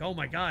be like, oh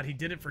my God, he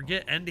didn't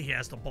forget and he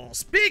has the ball.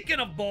 Speaking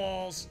of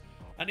balls,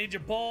 I need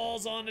your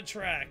balls on the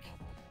track.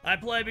 I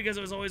play because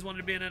I was always wanted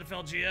to be an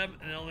NFL GM,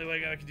 and the only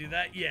way I could do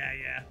that,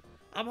 yeah.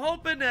 I'm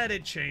hoping that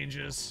it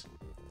changes.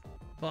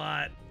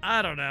 But,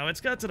 I don't know.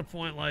 It's got to the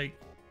point, like,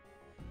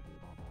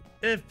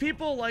 if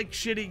people like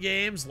shitty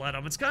games, let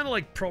them. It's kind of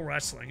like pro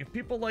wrestling. If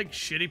people like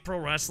shitty pro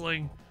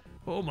wrestling,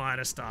 who am I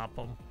to stop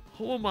them?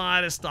 Who am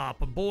I to stop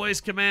them? Boys,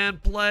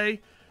 command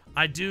play.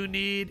 I do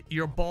need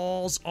your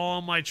balls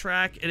on my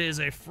track. It is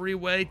a free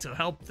way to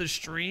help the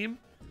stream.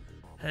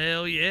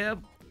 Hell yeah.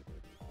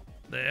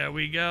 There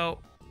we go.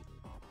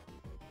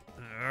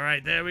 All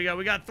right, there we go.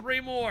 We got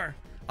 3 more.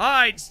 All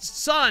right,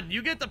 son,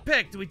 you get the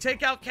pick. Do we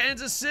take out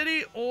Kansas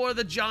City or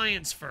the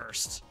Giants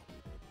first?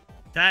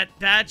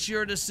 That's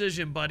your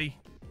decision, buddy.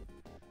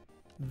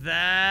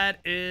 That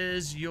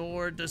is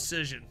your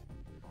decision.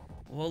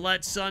 We'll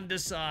let Son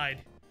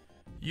decide.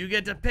 You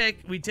get to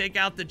pick. We take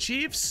out the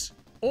Chiefs,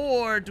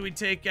 or do we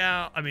take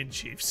out,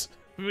 Chiefs.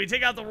 Do we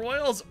take out the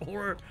Royals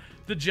or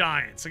the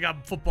Giants? I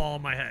got football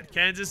in my head.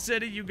 Kansas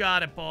City, you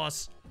got it,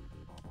 boss.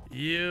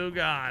 You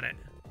got it.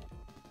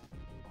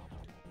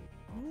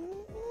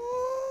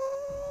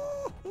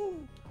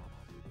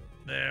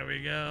 There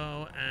we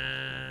go,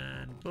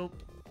 and boop.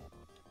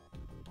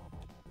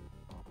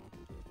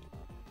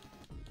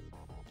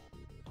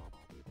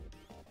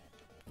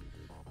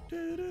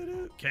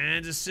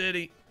 Kansas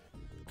City.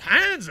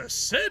 Kansas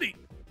City.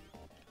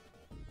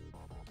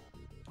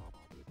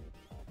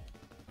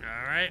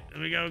 All right,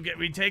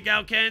 we take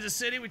out Kansas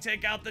City. We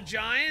take out the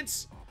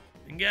Giants.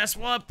 And guess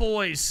what,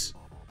 boys?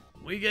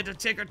 We get to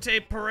ticker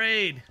tape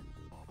parade.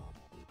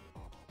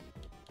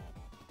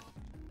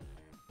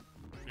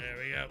 There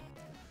we go.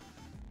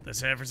 The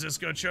San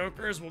Francisco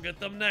Chokers, we'll get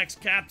them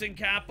next. Captain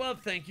Kappa,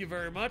 thank you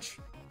very much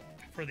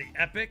for the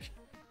epic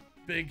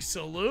big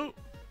salute.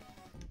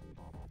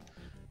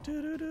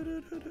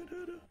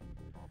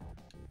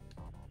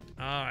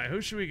 Alright,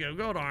 who should we go?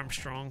 Go to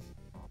Armstrong.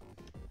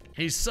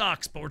 He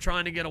sucks, but we're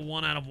trying to get a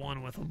 1 out of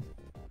 1 with him.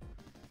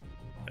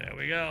 There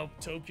we go.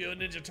 Tokyo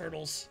Ninja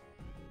Turtles.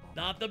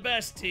 Not the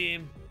best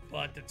team,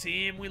 but the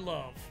team we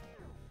love.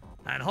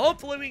 And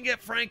hopefully we can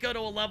get Franco to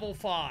a level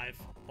 5.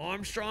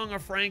 Armstrong or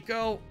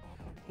Franco,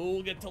 who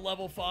will get to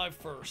level 5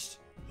 first?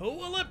 Who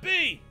will it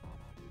be?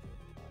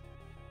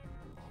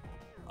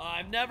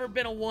 I've never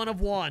been a 1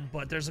 of 1,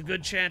 but there's a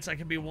good chance I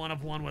can be 1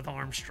 of 1 with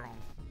Armstrong.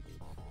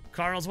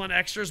 Cardinals went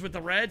extras with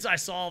the Reds. I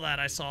saw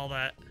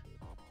that.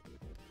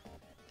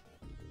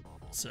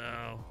 So,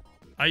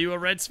 are you a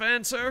Reds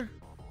fan, sir?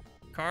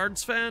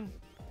 Cards fan?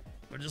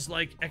 Or just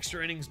like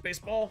extra innings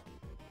baseball?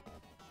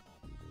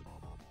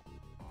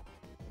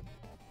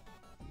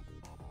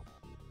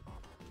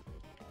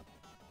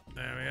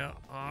 There we go.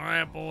 All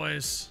right,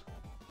 boys.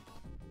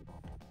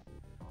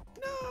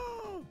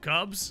 No!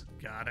 Cubs?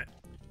 Got it.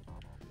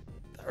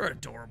 They're an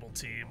adorable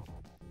team.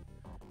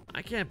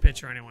 I can't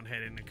picture anyone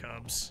hating the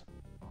Cubs.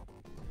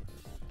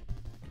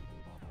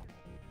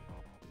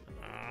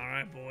 All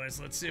right,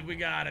 boys. Let's see if we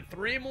got it.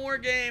 3 more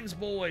games,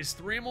 boys.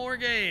 3 more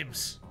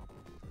games.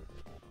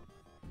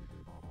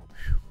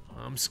 Whew.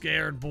 I'm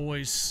scared,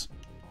 boys.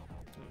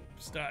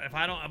 If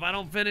I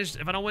don't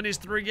win these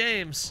 3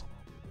 games,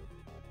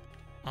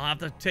 I'll have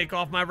to take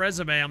off my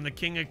resume. I'm the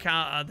king of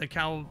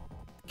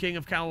King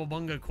of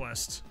Cowabunga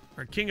quest.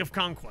 Or King of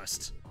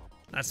Conquest.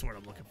 That's what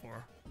I'm looking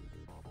for.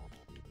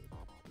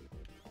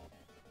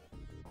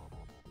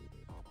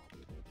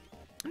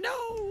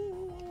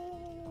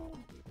 No!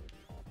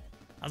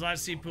 I was about to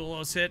see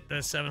Pujols hit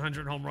the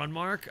 700 home run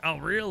mark. Oh,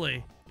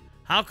 really?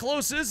 How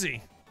close is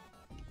he?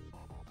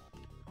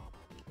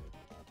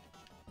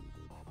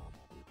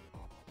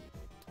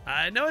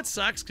 I know it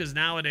sucks because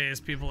nowadays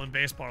people in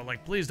baseball are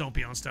like, please don't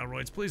be on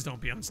steroids. Please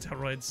don't be on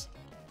steroids.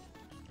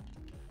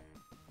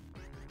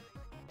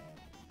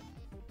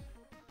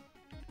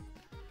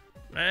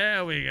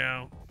 There we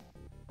go.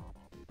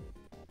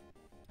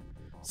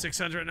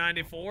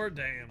 694,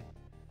 damn.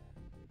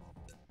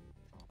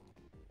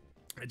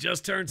 It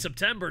just turned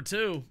September,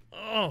 too.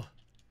 Oh.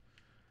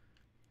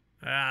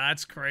 Ah,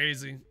 that's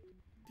crazy.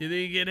 Do you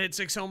think you can hit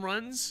 6 home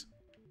runs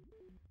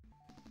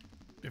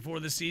before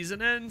the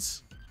season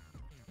ends?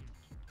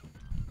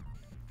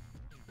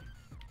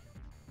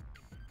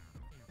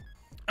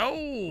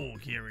 Oh,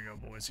 here we go,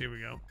 boys. Here we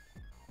go.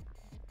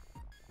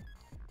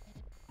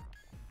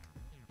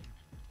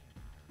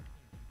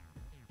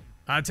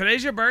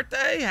 Today's your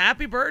birthday?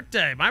 Happy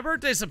birthday. My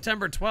birthday's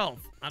September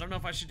 12th. I don't know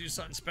if I should do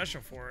something special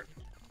for it.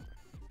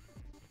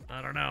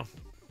 I don't know.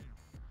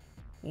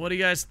 What do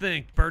you guys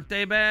think?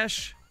 Birthday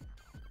bash?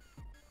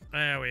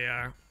 There we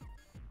are.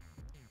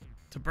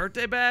 To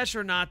birthday bash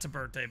or not to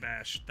birthday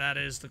bash? That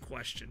is the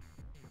question.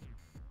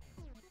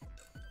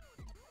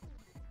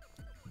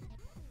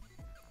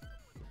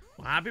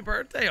 Well, happy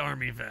birthday,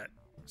 Army vet.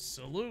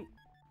 Salute.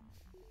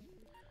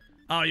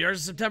 Oh, yours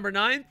is September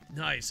 9th?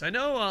 Nice. I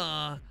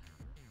know,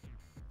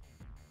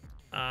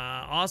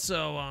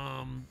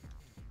 also,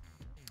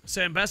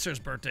 Sam Besser's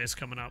birthday is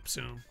coming up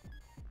soon.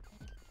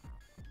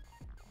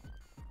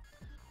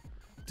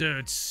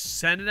 Dude,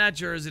 sending that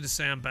jersey to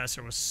Sam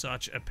Besser was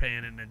such a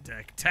pain in the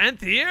dick.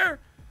 10th year?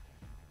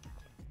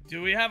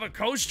 Do we have a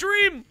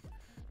co-stream?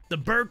 The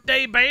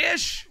birthday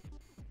bash?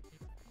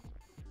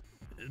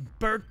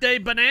 Birthday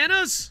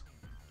bananas?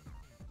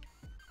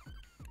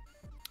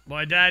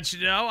 My dad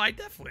should know. I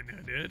definitely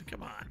knew, dude.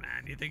 Come on,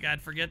 man. You think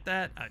I'd forget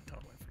that? I'd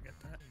totally forget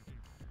that.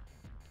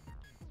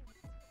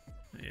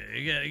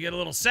 Yeah, you get a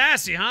little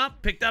sassy, huh?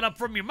 Pick that up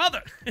from your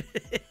mother.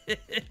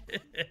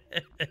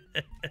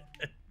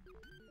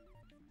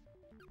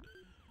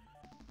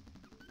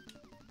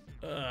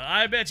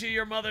 I bet you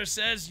your mother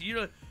says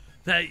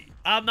that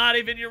I'm not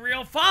even your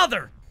real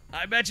father.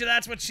 I bet you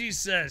that's what she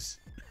says.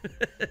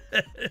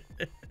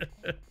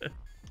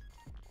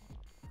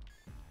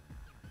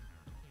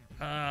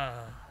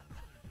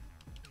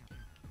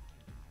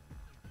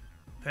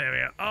 There we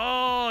go.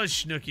 Oh,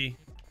 Schnooky.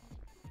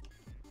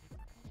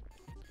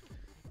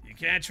 You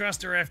can't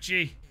trust her,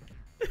 FG.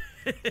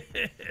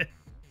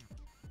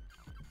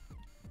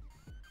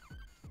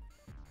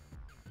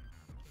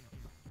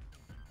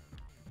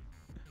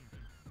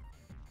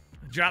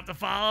 Drop the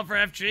follow for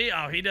FG.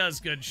 Oh, he does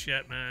good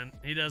shit, man.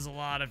 He does a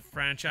lot of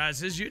franchise.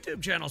 His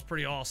YouTube channel's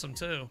pretty awesome,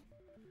 too.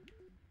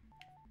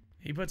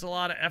 He puts a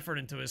lot of effort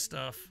into his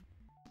stuff.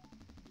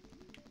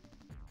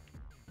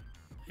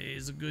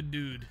 He's a good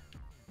dude.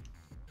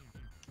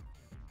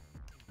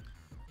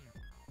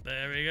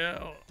 There we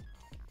go.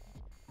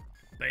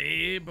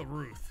 Babe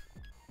Ruth.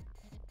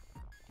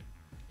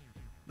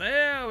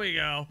 There we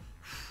go.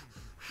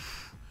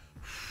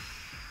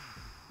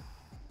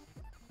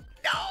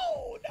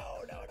 No,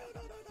 no, no, no,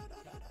 no, no, no,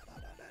 no, no,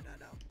 no, no,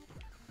 no.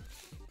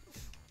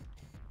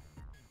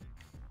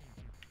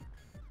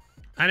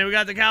 I know we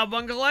got the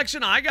Cowabunga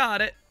collection. I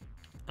got it.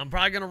 I'm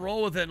probably going to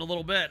roll with it in a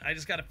little bit. I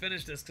just got to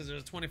finish this because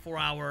there's a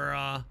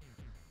 24-hour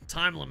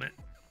time limit.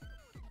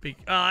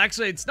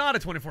 Actually, it's not a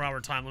 24-hour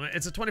time limit.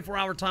 It's a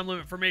 24-hour time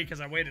limit for me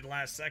because I waited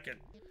last second.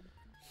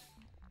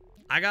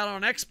 I got it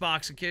on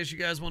Xbox in case you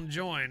guys want to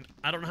join.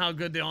 I don't know how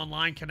good the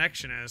online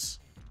connection is.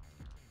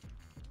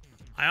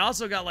 I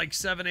also got like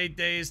 7-8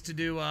 days to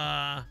do,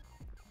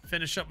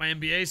 finish up my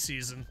NBA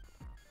season.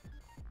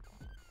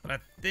 But I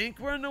think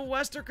we're in the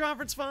Western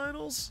Conference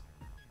Finals.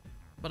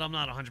 But I'm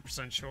not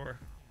 100% sure.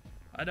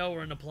 I know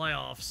we're in the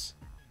playoffs.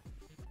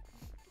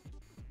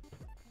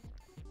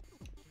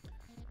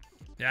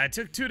 Yeah, I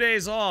took 2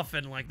 days off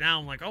and like now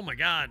I'm like, oh my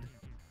god.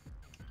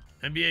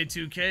 NBA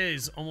 2K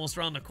is almost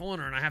around the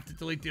corner and I have to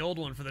delete the old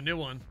one for the new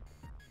one.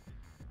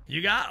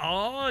 You got,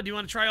 oh, do you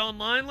want to try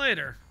online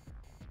later?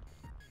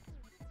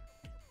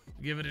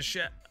 Give it a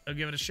shot. I'll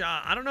give it a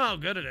shot. I don't know how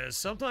good it is.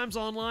 Sometimes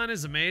online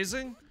is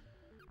amazing.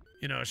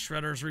 You know,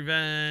 Shredder's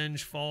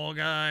Revenge, Fall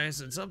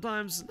Guys, and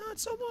sometimes not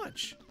so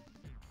much.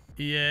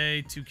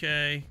 EA,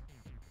 2K.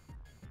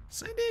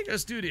 San Diego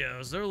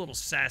Studios, they're a little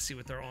sassy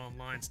with their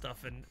online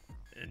stuff in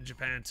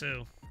Japan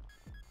too.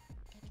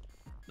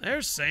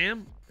 There's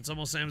Sam. It's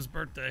almost Sam's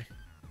birthday.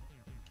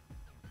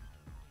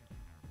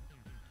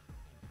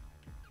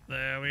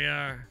 There we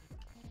are.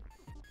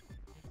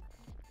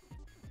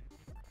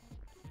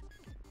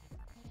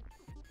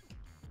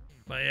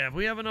 But yeah, if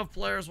we have enough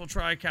players, we'll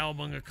try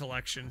Cowabunga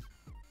collection.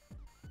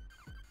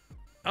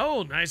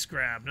 Oh, nice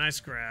grab. Nice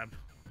grab.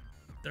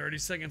 30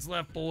 seconds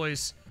left,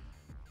 boys.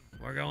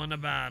 We're going to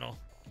battle.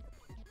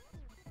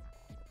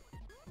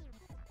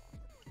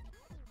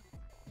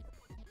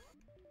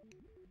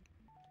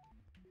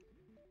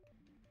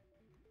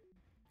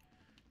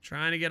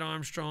 Trying to get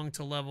Armstrong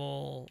to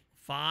level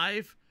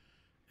 5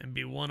 and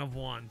be 1 of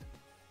 1.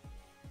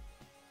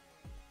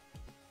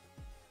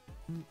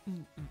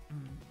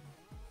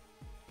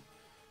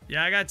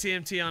 Yeah, I got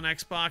TMT on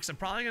Xbox. I'm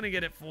probably going to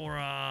get it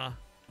for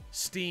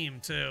Steam,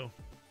 too.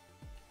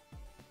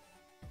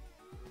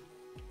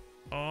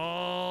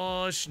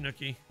 Oh,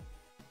 Schnooky.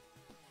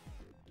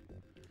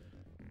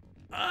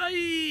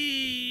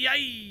 Ay,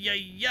 ay,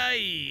 ay,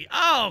 ay.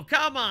 Oh,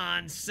 come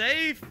on,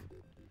 safe.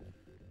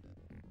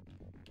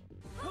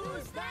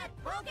 Who's that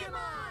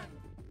Pokemon?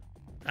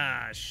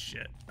 Ah,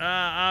 shit.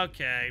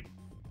 Okay.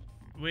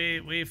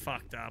 We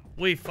fucked up.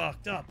 We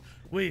fucked up.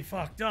 We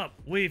fucked up.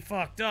 We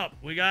fucked up.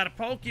 We got a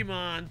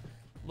Pokemon.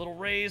 Little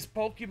raised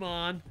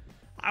Pokemon.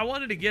 I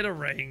wanted to get a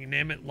ring.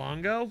 Name it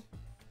Longo.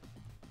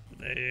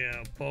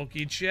 Yeah,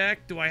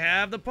 Pokecheck. Do I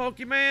have the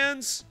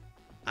Pokemans?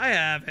 I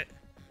have it.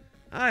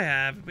 I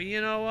have it. But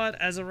you know what?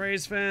 As a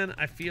Rays fan,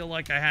 I feel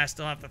like I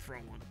still have to throw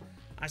one.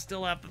 I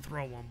still have to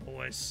throw one,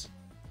 boys.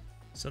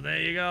 So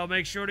there you go.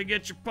 Make sure to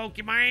get your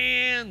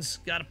Pokemans.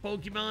 Got a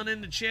Pokemon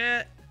in the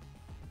chat.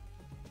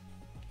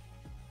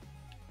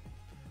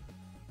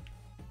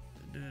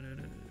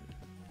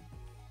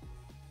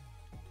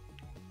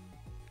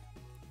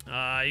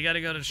 You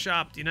gotta go to the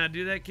shop. Do you know how to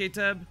do that,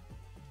 K-Tab?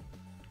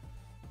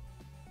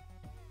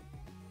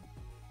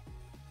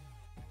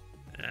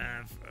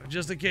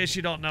 Just in case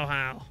you don't know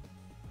how.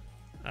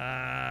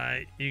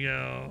 You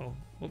go,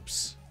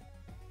 whoops.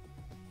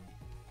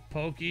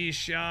 Poke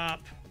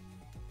Shop,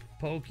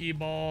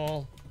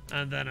 Pokeball,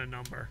 and then a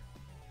number.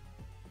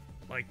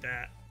 Like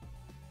that.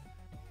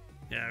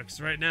 Yeah, because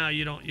right now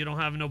you don't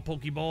have no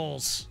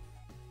Pokeballs.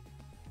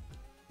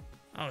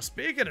 Oh,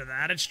 speaking of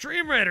that, it's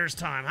Stream Raiders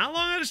time. How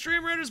long have the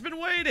Stream Raiders been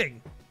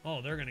waiting?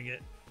 Oh, they're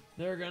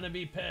gonna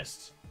be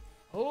pissed.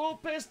 Who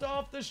pissed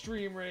off the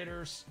Stream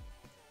Raiders?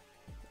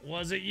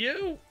 Was it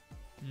you?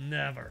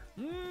 Never.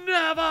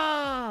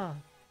 Never!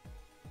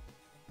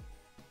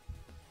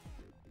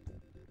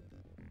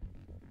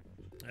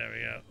 There we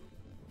go.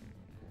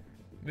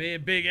 Me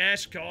and Big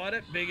Ash caught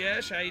it. Big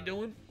Ash, how you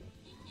doing?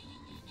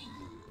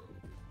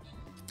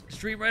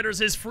 Stream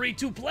Raiders is free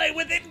to play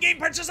with in-game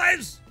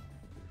purchases!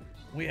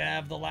 We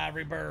have the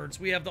Lowry Birds,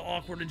 we have the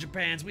Awkward in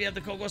Japans, we have the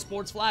Koco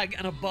Sports Flag,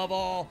 and above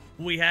all,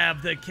 we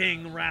have the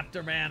King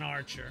Raptor Man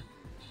Archer.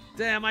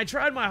 Damn, I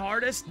tried my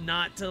hardest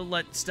not to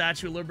let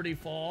Statue of Liberty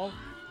fall,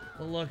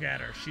 but look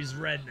at her, she's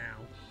red now.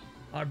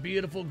 Our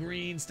beautiful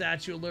green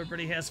Statue of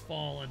Liberty has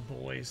fallen,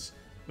 boys.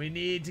 We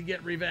need to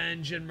get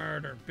revenge and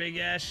murder. Big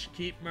Ash,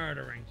 keep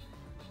murdering.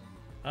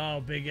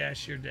 Oh, Big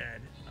Ash, you're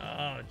dead.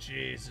 Oh,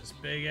 Jesus.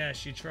 Big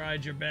Ash, you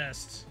tried your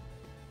best.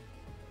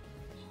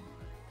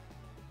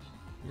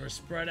 We're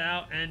spread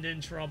out and in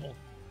trouble.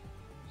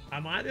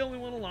 Am I the only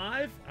one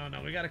alive? Oh,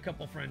 no, we got a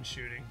couple friends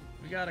shooting.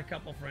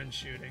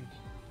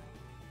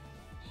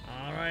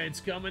 All right, it's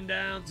coming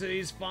down to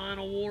these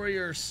final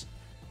warriors.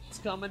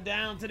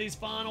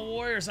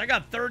 I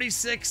got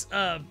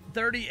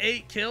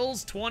 38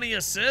 kills, 20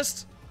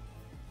 assists.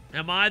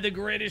 Am I the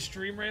greatest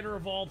Stream Raider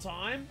of all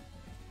time?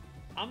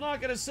 I'm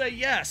not going to say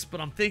yes, but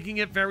I'm thinking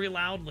it very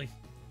loudly.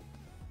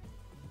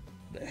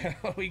 There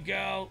we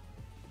go.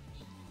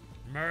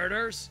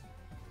 Murders.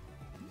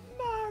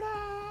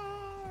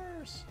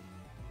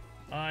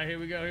 All right, here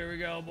we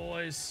go,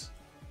 boys.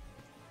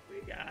 We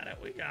got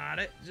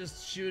it.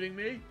 Just shooting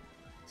me.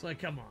 It's like,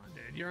 come on,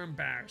 dude. You're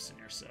embarrassing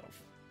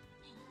yourself.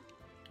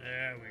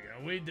 There we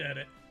go. We did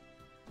it.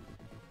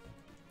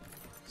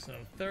 So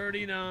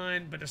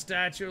 39, but the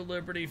Statue of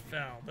Liberty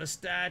fell.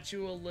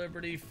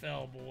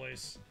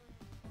 Boys.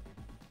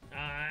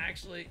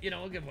 Actually, you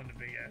know, we'll give one to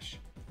Big Ash.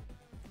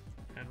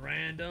 And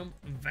random.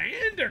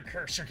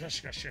 Vanderkirch.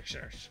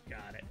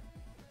 Got it.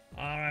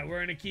 Alright, we're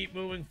going to keep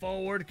moving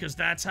forward because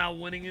that's how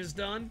winning is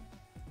done.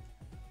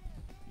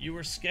 You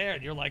were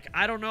scared. You're like,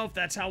 I don't know if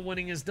that's how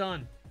winning is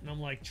done. And I'm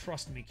like,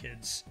 trust me,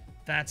 kids.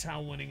 That's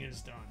how winning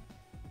is done.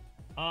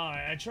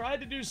 Alright, I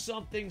tried to do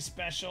something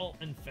special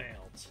and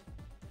failed.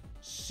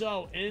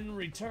 So, in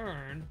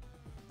return,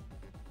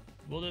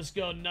 we'll just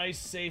go nice,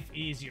 safe,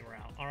 easy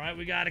route. Alright,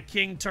 we got a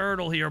King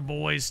Turtle here,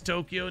 boys.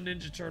 Tokyo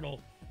Ninja Turtle.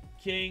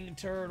 King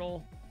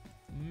Turtle.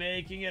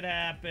 Making it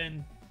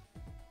happen.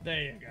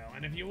 There you go.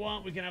 And if you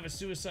want, we can have a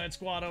Suicide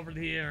Squad over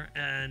here,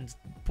 and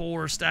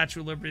poor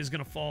Statue of Liberty is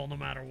going to fall no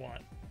matter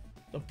what.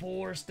 The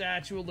poor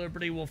Statue of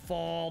Liberty will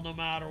fall no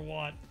matter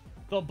what.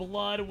 The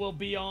blood will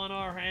be on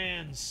our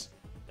hands.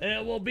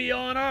 It will be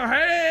on our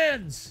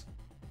hands!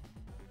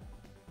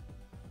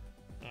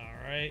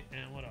 Alright,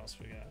 and what else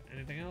we got?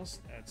 Anything else?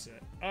 That's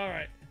it.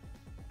 Alright.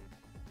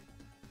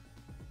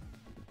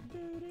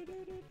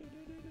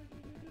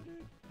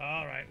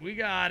 Alright, we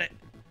got it.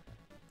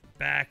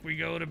 Back we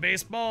go to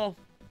baseball.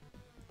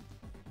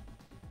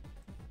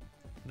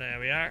 There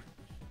we are.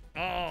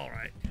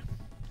 Alright.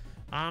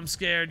 I'm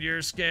scared,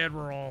 you're scared,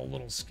 we're all a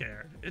little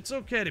scared. It's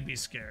okay to be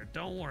scared.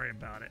 Don't worry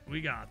about it.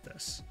 We got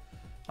this.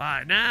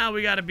 Alright, now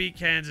we gotta beat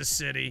Kansas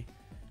City.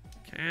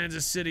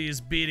 Kansas City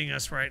is beating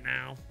us right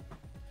now.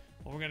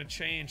 But we're gonna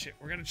change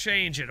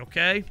it.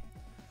 Okay?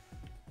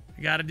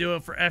 We gotta do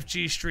it for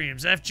FG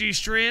Streams. FG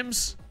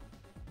Streams,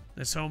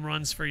 This home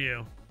run's for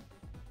you.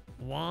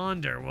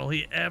 Wander, will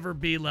he ever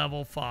be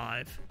level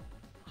 5?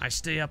 I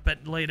stay up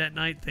late at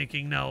night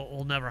thinking, no, it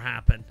will never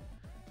happen.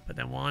 But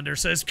then Wander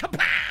says,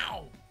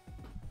 kapow!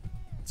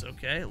 It's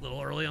okay, a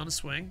little early on the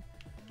swing.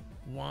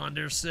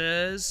 Wander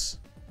says...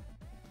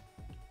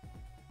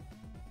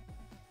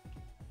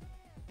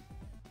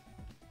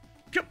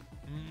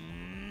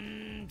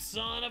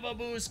 son of a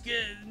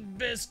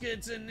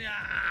biscuits and...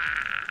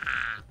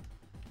 Ah!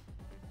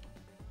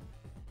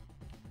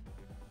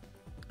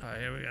 Alright,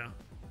 here we go.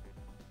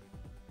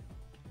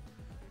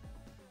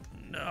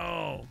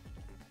 No.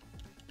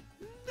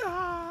 No.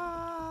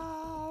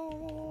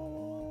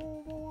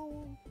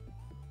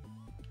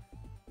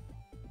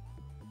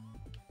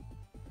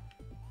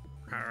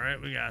 Alright,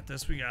 we got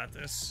this. We got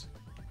this.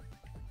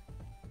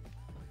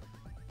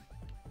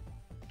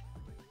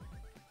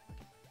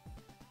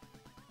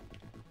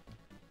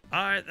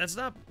 Alright, that's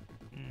not...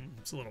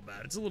 it's a little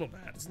bad. It's a little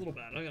bad. It's a little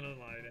bad. I'm gonna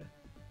lie to you.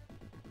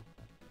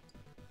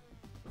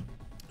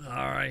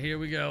 Alright, here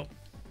we go.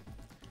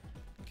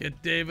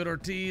 Get David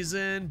Ortiz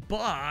in,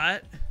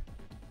 but...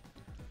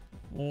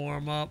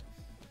 warm up.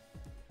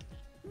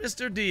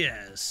 Mr.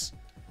 Diaz.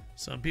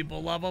 Some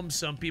people love him,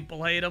 some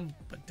people hate him,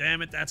 but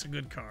damn it, that's a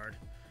good card.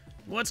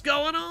 What's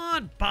going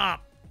on,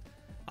 Pop?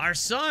 My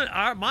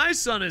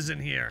son is in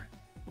here.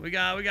 We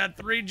got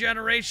 3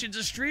 generations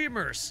of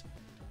streamers.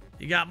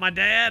 You got my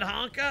dad,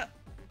 Honka,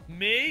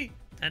 me,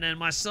 and then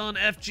my son,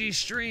 FG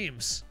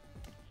Streams.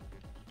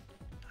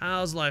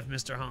 How's life,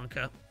 Mr.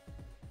 Honka?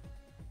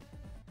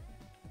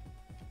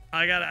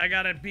 I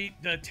gotta beat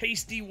the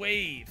Tasty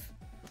Wave.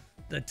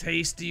 The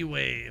Tasty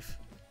Wave.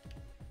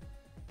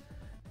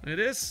 It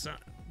is.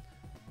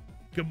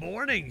 Good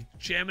morning.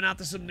 Jamming out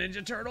to some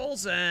Ninja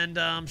Turtles and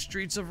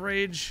Streets of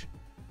Rage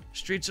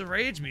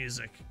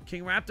music.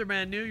 King Raptor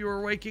Man knew you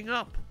were waking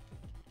up.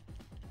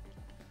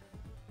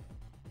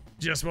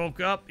 Just woke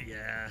up?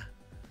 Yeah.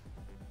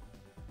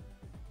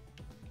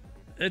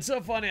 It's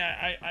so funny.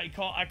 I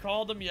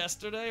called him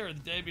yesterday or the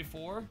day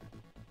before.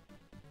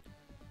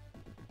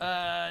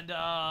 And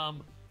I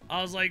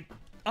was like,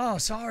 oh,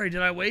 sorry,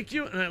 did I wake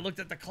you? And I looked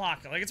at the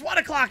clock. I'm like, it's 1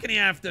 o'clock in the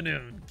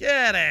afternoon.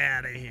 Get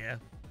out of here.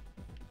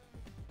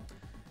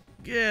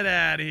 Get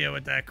out of here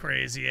with that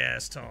crazy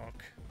ass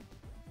talk.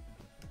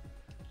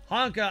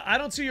 Honka, I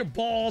don't see your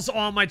balls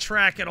on my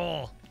track at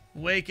all.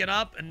 Waking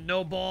up and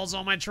no balls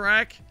on my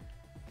track?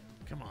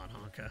 Come on,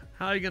 Honka.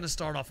 How are you going to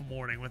start off a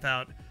morning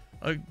without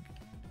a...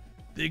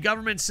 The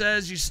government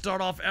says you start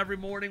off every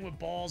morning with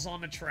balls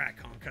on the track,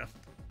 Honka.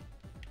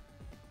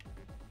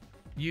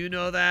 You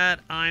know that.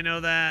 I know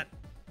that.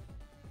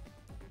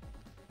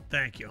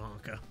 Thank you,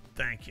 Honka.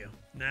 Thank you.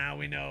 Now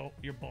we know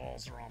your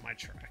balls are on my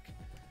track.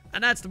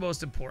 And that's the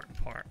most important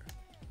part.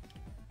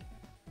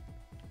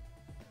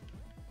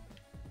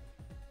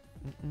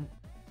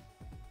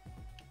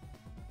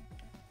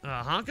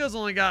 Honka's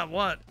only got,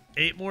 what,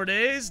 8 more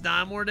days?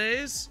 9 more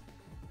days?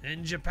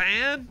 In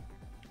Japan?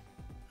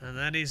 And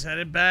then he's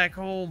headed back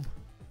home.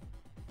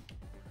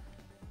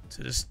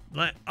 To this...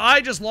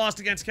 I just lost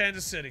against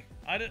Kansas City.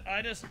 I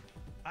just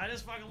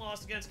fucking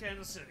lost against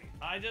Kansas City.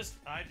 I just...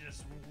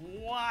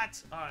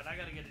 What? Alright, I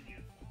gotta get a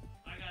uniform.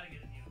 I gotta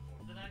get a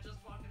uniform. Did that just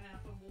fucking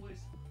happen, boys?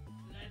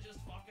 Did that just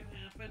fucking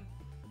happen?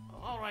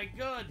 Alright,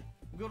 good.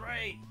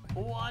 Great.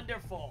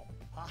 Wonderful.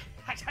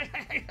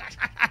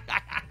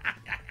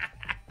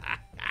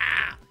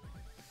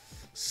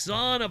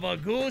 Son of a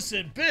goose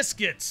and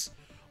biscuits.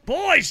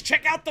 Boys,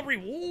 check out the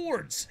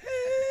rewards.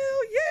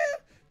 Hell yeah.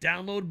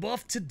 Download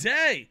buff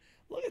today.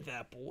 Look at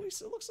that,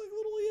 boys. It looks like a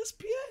little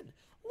ESPN.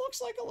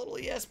 Looks like a little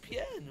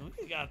ESPN.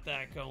 We got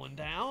that going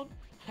down.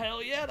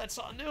 Hell yeah, that's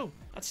something new.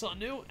 That's something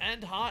new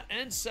and hot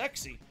and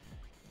sexy.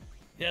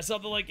 Yeah,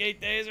 something like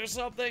 8 days or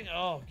something.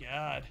 Oh,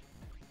 God.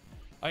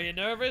 Are you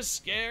nervous,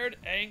 scared,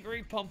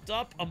 angry, pumped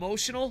up,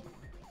 emotional?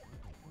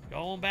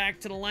 Going back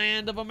to the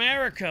land of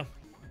America.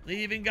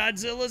 Leaving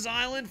Godzilla's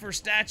island for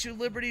Statue of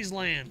Liberty's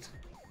land.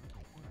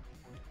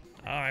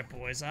 Alright,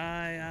 boys.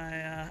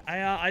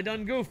 I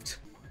done goofed.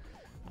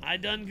 I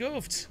done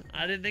goofed.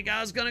 I didn't think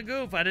I was gonna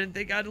goof. I didn't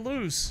think I'd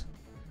lose.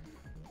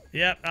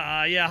 Yep,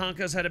 yeah,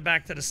 Honka's headed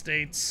back to the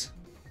States.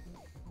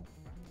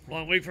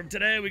 1 week from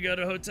today, we go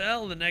to a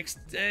hotel. The next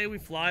day, we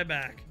fly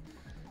back.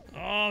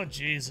 Oh,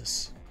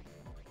 Jesus.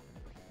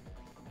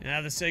 You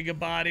have to say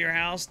goodbye to your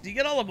house. Do you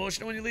get all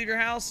emotional when you leave your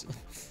house?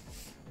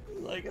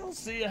 Like, I'll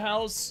see a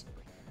house.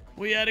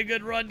 We had a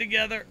good run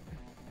together.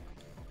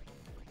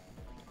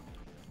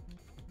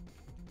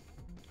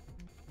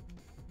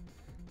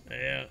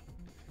 Yeah.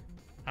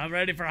 I'm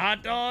ready for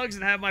hot dogs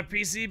and have my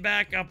PC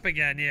back up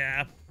again,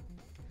 yeah.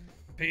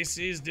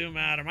 PCs do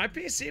matter. My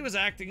PC was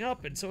acting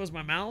up and so was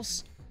my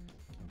mouse.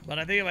 But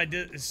I think if I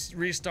did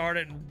restart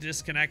it and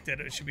disconnect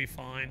it, it should be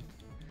fine.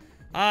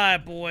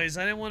 Alright, boys.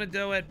 I didn't want to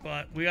do it,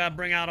 but we gotta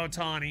bring out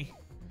Otani.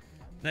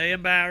 They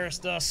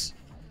embarrassed us.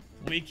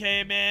 We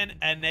came in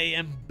and they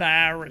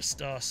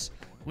embarrassed us.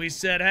 We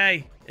said,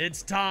 hey,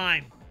 it's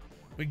time.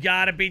 We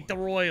gotta beat the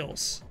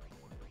Royals.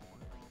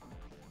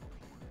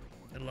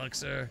 Good luck,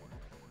 sir.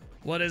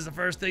 What is the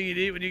first thing you'd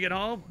eat when you get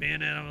home? Being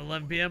in at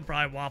 11 p.m.,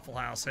 probably Waffle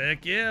House.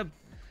 Heck yeah.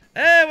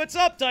 Hey, what's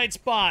up, Tight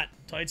Spot?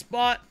 Tight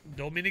Spot,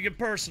 don't mean to get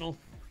personal,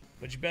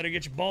 but you better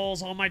get your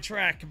balls on my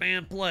track.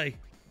 Command play.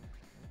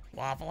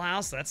 Waffle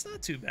House, that's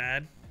not too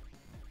bad.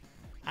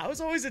 I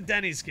was always a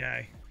Denny's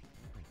guy.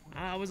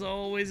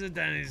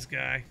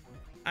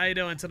 How you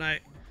doing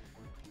tonight?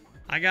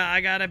 I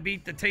gotta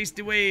beat the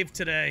Tasty Wave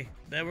today.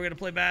 Then we're gonna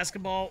play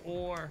basketball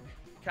or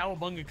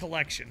Cowabunga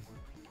Collection.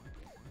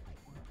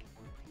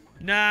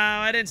 No,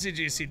 I didn't see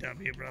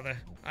GCW, brother.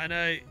 I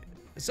know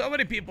so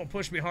many people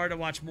push me hard to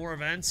watch more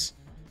events.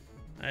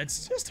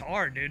 It's just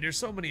hard, dude. There's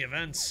so many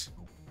events.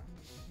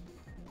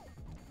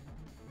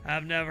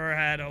 I've never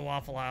had a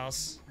Waffle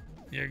House.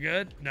 You're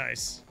good?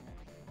 Nice.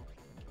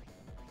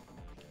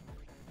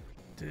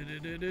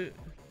 Do-do-do-do.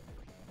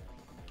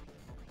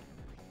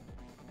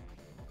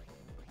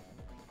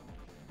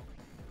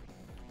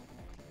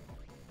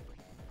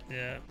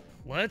 Yeah.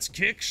 Let's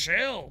kick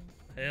shell.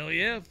 Hell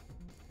yeah.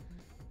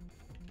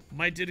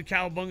 Might do the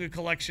Cowabunga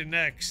Collection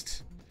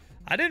next.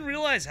 I didn't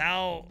realize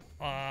how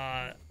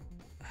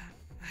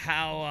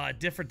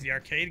different the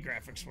arcade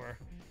graphics were.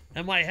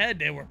 In my head,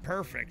 they were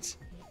perfect.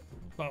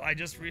 But I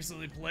just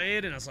recently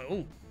played, and I was like,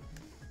 oh,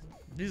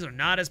 these are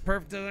not as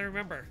perfect as I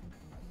remember.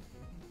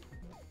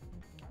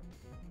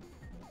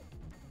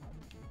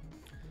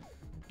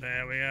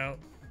 There we go.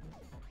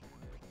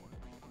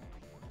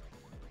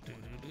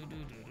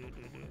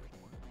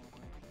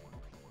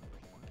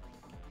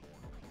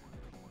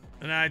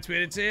 And I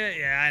tweeted to you?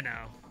 Yeah, I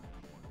know.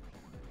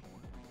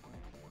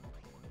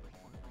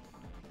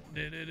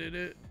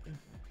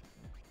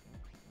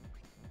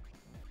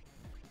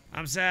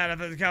 I'm sad. I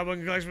thought the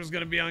Cowabunga Collection was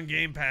going to be on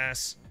Game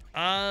Pass.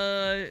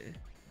 I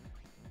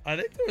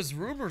think there was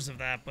rumors of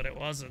that, but it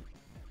wasn't.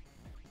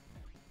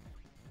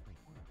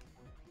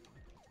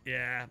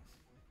 Yeah.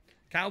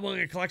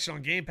 Cowabunga Collection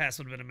on Game Pass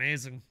would have been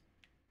amazing.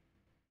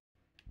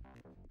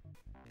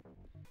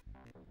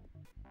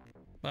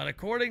 But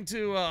according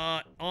to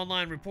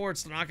online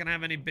reports, they're not going to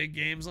have any big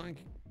games on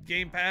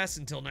Game Pass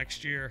until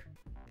next year.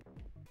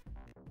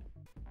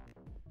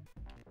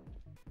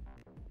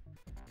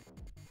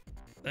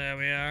 There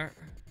we are.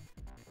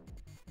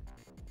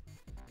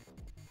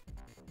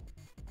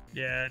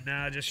 Yeah,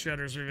 now just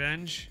Shredder's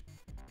Revenge.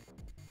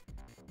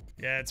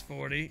 Yeah, it's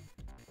 40.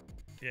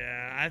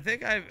 Yeah, I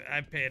think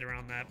I paid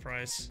around that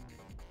price.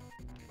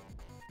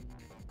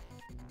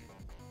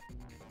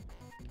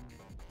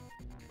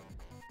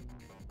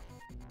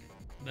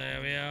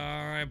 There we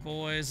are. All right,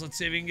 boys. Let's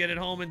see if we can get it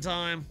home in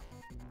time.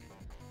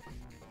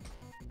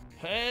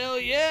 Hell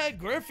yeah,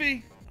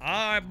 Griffey.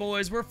 All right,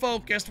 boys. We're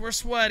focused. We're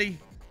sweaty.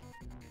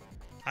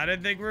 I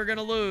didn't think we were going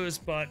to lose,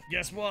 but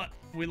guess what?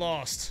 We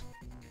lost.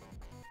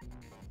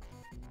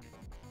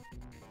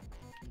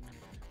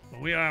 But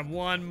we are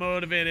one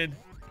motivated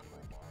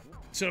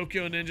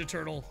Tokyo Ninja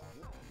Turtle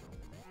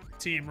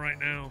team right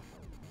now.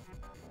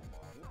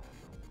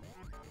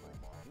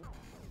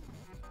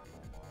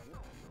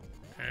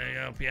 There you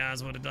go,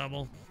 Piaz with a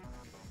double.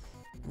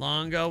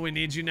 Longo, we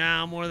need you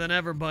now more than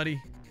ever,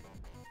 buddy.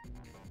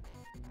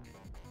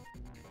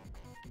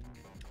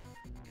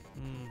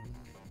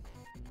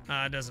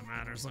 It doesn't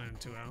matter, it's only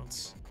 2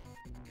 outs.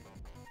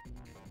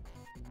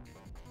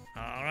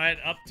 Alright,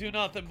 up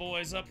 2-0,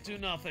 boys, up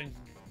 2-0.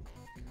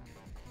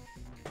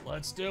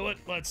 Let's do it,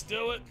 let's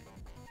do it.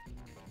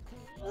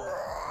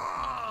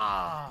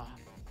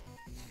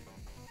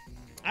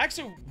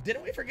 Actually,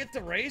 didn't we forget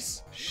to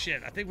race?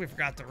 Shit, I think we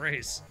forgot to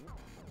race.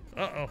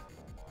 Uh-oh.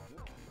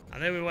 I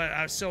think we went,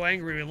 I was so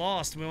angry we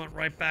lost, we went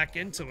right back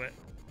into it.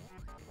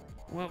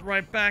 Went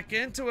right back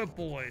into it,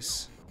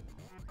 boys.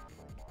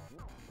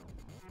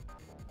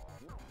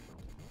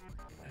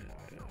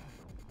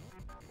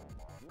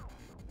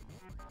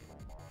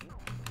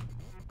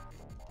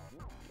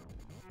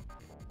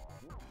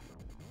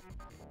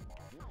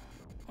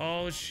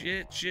 Oh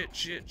shit, shit,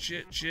 shit,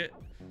 shit, shit.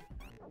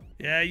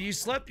 Yeah, you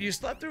slept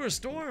through a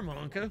storm,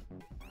 Honka.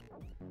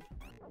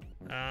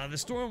 The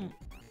storm,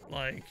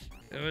 like,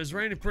 it was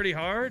raining pretty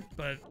hard,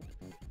 but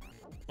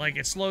like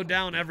it slowed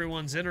down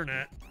everyone's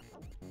internet.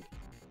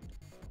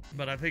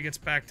 But I think it's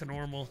back to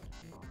normal.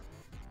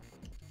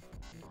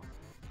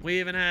 We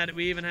even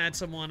had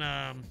someone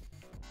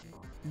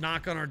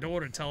knock on our door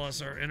to tell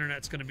us our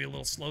internet's gonna be a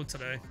little slow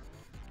today.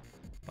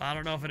 But I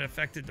don't know if it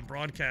affected the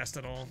broadcast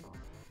at all.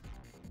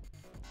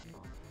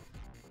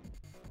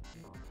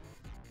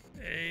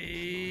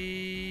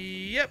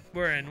 Yep,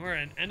 we're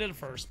in. End of the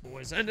first,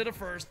 boys. End of the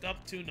first,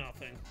 up 2-0.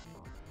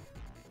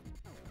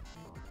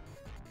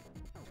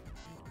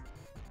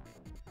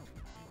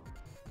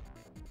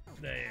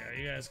 There,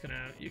 you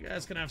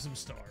guys can have some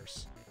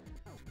stars.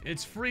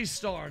 It's free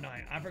star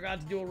night. I forgot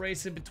to do a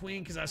race in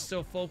between because I was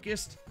so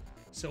focused.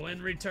 So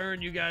in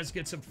return, you guys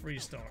get some free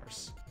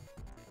stars.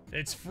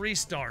 It's free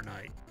star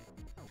night.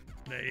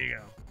 There you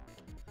go.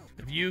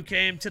 If you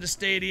came to the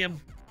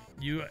stadium,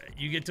 you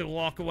get to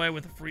walk away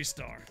with a free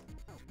star.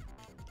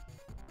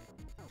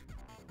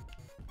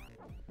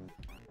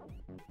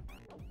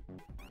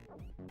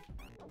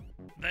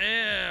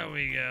 There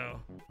we go.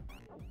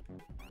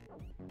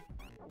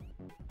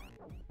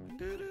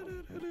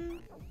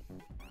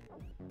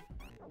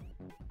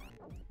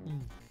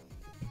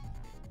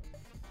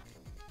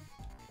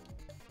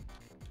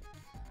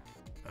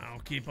 I'll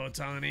keep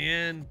Otani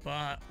in,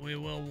 but we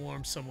will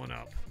warm someone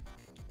up.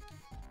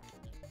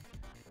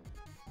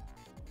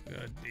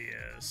 Good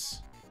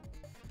Diaz.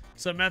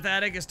 So Meth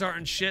Addict is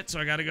starting shit, so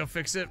I gotta go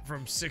fix it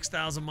from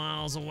 6,000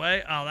 miles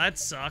away. Oh, that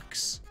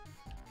sucks.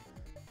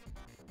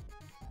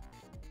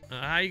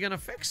 How you gonna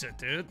fix it,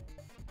 dude?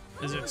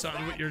 Is it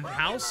something with your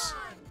house?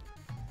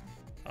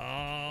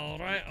 All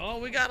right. Oh,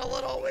 we got a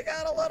little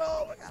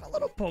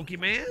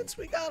Pokemans.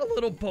 We got a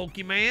little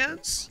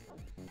Pokemans.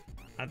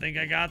 I think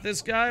I got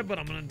this guy, but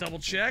I'm gonna double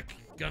check.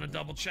 I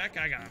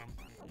got him.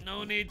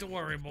 No need to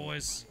worry,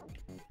 boys.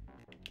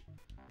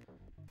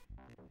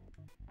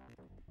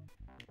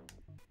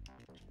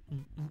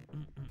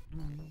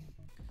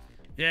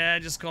 Yeah, I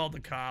just called the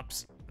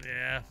cops.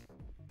 Yeah.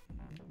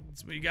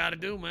 That's what you gotta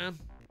do, man.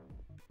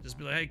 Just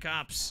be like, hey,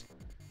 cops.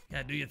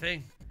 Yeah, do your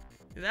thing.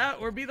 That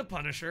or be the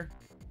Punisher.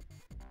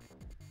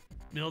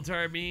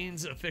 Military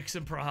means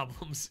fixing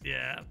problems.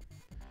 Yeah.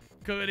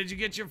 Koco, did you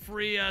get your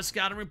free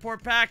scouting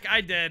report pack?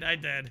 I did. I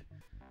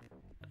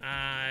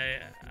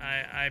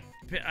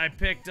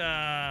picked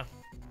the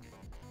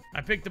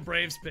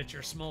Braves pitcher,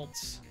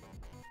 Smoltz.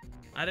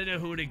 I didn't know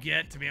who to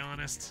get, to be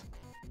honest.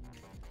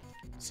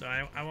 So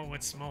I went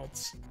with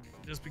Smoltz.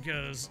 Just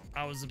because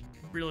I was a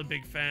really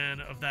big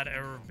fan of that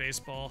era of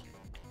baseball.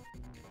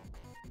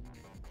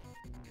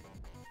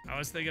 I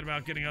was thinking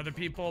about getting other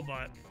people,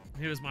 but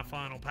he was my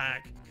final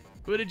pack.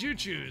 Who did you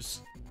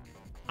choose?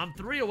 I'm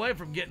 3 away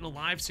from getting a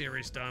live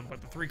series done,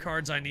 but the 3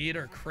 cards I need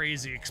are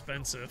crazy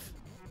expensive.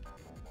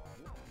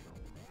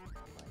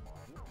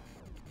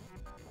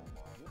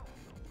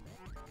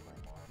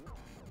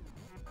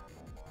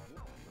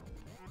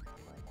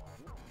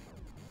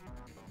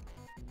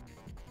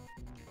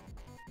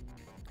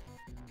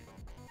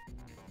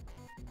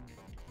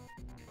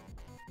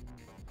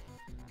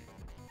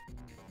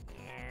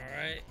 All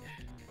right.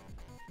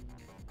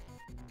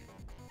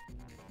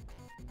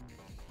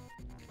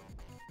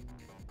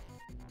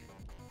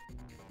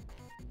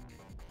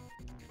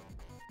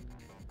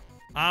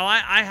 Oh,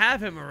 I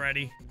have him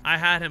already. I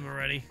had him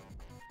already.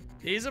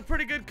 He's a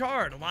pretty good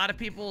card. A lot of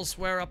people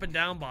swear up and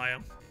down by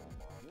him.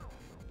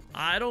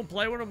 I don't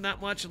play with him that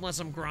much unless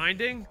I'm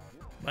grinding.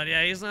 But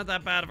yeah, he's not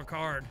that bad of a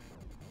card.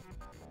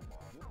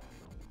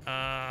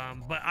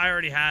 But I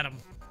already had him.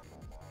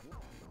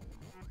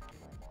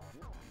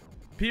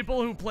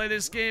 People who play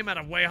this game at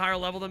a way higher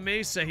level than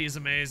me say he's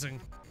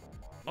amazing.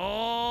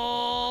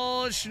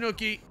 Oh,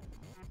 Schnooky.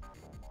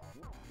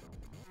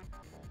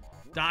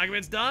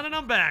 Document's done and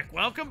I'm back.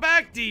 Welcome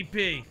back,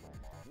 DP.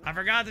 I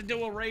forgot to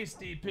do a race,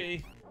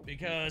 DP,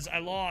 because I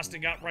lost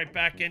and got right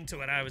back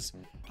into it. I was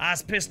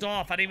pissed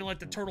off. I didn't even let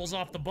the turtles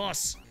off the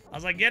bus. I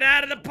was like, get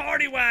out of the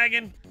party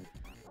wagon.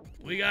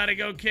 We gotta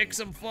go kick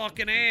some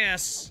fucking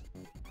ass.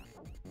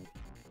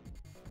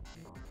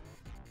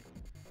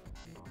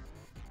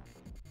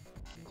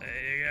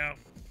 There you go.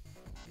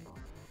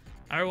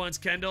 I wants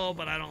Kendall,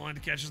 but I don't want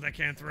the catches that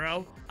can't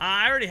throw.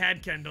 I already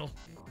had Kendall.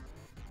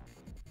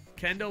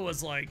 Kendall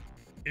was like,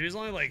 he was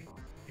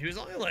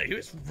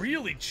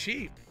really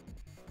cheap.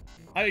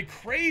 I mean,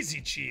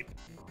 crazy cheap.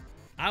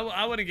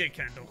 I wouldn't get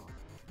Kendall.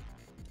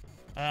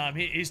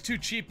 He's too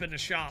cheap in the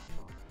shop.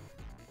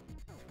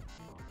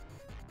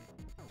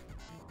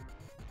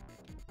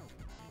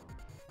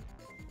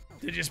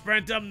 Did you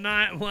sprint up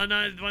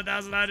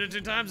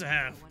 1,902 times? I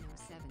have.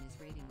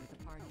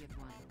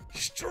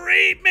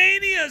 Street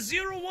Mania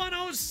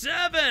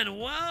 0107,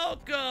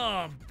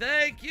 welcome.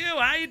 Thank you.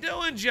 How you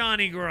doing,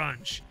 Johnny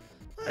Grunge?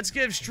 Let's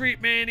give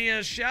Street Mania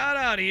a shout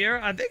out here.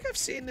 I think I've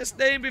seen this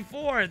name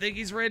before. I think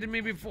he's rated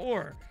me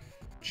before.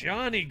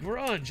 Johnny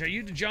Grunge. Are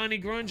you the Johnny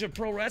Grunge of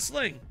pro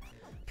wrestling?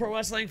 Pro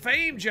wrestling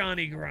fame,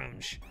 Johnny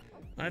Grunge.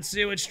 Let's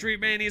see what Street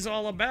Mania is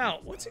all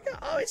about. What's he got?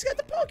 Oh, he's got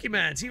the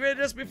Pokemans. He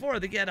rated us before.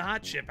 I think he had a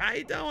hot chip. How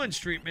you doing,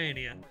 Street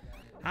Mania?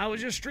 How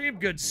was your stream,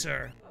 good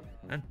sir?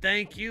 And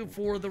thank you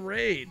for the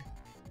raid.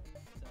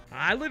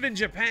 I live in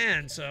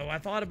Japan, so I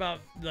thought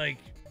about, like,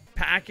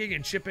 packing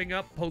and shipping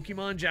up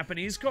Pokemon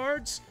Japanese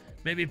cards.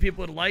 Maybe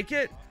people would like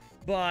it,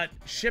 but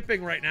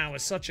shipping right now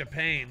is such a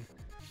pain.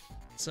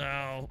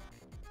 So,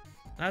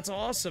 that's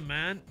awesome,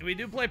 man. We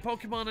do play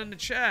Pokemon in the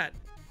chat.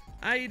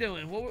 How you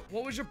doing? What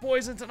was your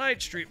poison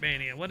tonight, Street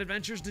Mania? What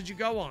adventures did you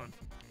go on?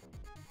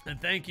 And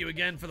thank you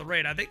again for the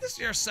raid. I think this is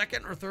your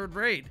 2nd or 3rd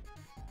raid.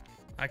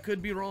 I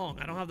could be wrong.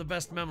 I don't have the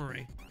best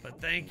memory, but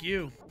thank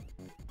you.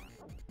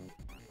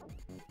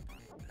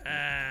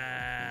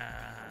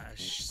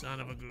 Son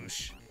of a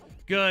goosh.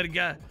 Good,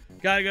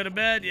 gotta go to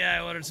bed.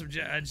 Yeah, I ordered some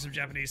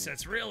Japanese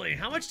sets. Really?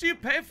 How much do you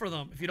pay for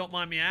them, if you don't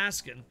mind me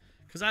asking?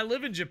 Because I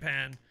live in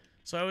Japan,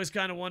 so I always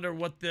kind of wonder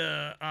what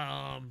the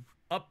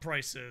up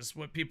price is,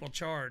 what people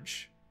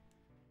charge.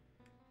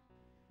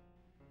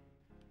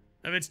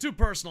 If it's too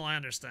personal, I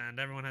understand.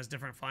 Everyone has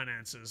different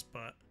finances,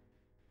 but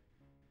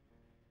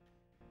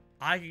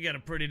I can get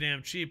it pretty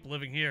damn cheap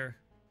living here.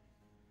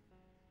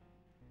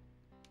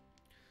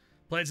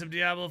 Played some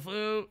Diablo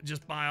Flu,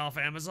 just buy off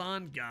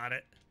Amazon. Got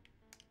it.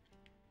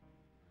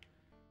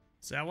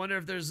 So I wonder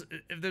if there's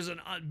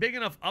a big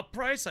enough up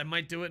price, I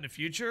might do it in the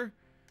future.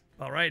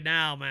 But right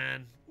now,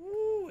 man,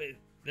 woo,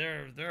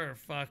 they're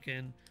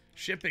fucking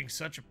shipping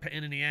such a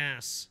pain in the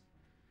ass.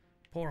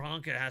 Poor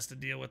Honka has to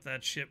deal with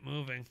that shit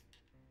moving.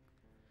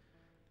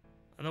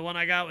 The one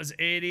I got was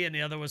 80 and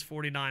the other was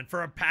 49.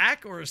 For a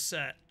pack or a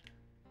set?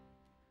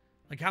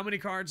 Like, how many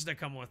cards did they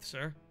come with,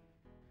 sir?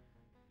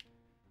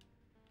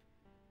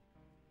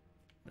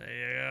 There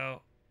you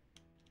go.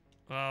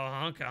 Oh,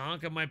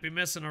 Honka might be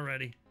missing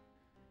already.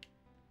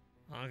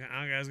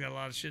 Honka's got a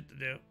lot of shit to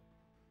do.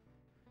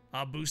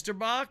 Booster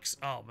box?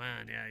 Oh,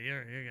 man, yeah,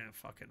 you're getting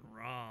fucking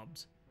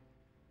robbed.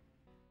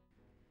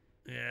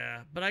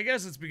 Yeah, but I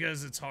guess it's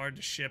because it's hard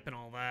to ship and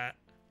all that.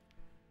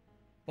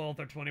 Both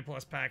are 20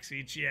 plus packs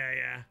each.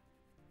 Yeah.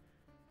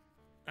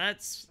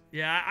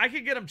 Yeah, I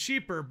could get them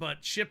cheaper,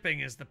 but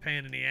shipping is the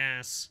pain in the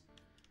ass.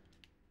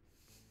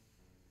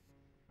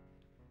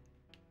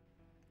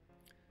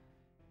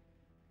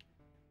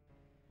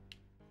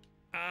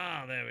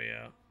 Ah, there we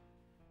go.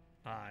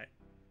 Alright.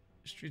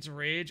 Streets of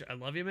Rage, I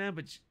love you, man,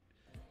 but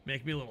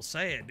make me a little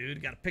sad,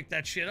 dude. Gotta pick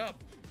that shit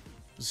up.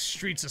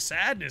 Streets of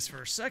Sadness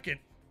for a second.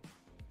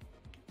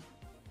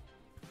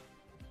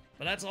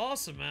 But that's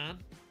awesome, man.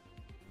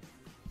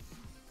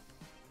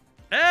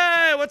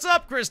 Hey, what's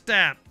up, Chris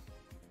Tapp?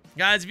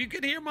 Guys, if you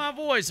can hear my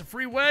voice, a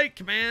free way,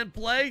 command,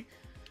 play.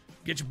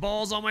 Get your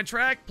balls on my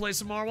track, play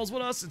some marbles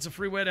with us. It's a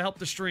free way to help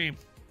the stream.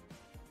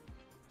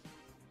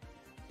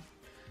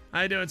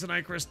 How you doing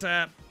tonight, Chris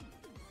Tapp?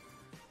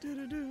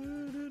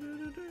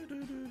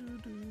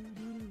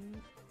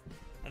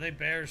 I think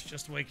Bear's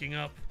just waking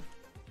up.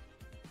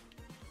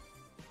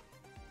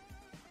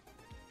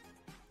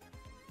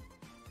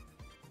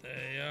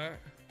 There you are.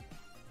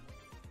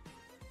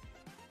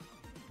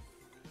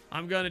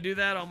 I'm going to do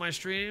that on my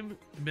stream.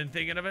 I've been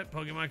thinking of it.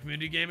 Pokemon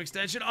Community Game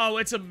Extension. Oh,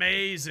 it's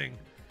amazing.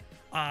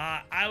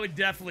 I would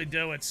definitely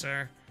do it,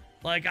 sir.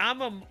 Like,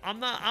 I'm a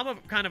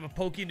kind of a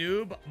Poke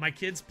noob. My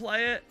kids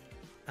play it.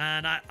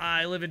 And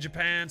I live in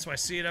Japan, so I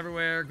see it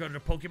everywhere. Go to the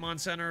Pokemon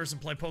centers and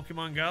play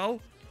Pokemon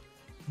Go.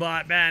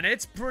 But, man,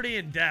 it's pretty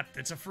in-depth.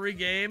 It's a free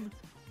game.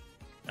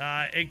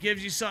 It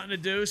gives you something to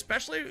do,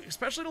 especially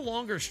the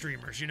longer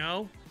streamers, you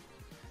know?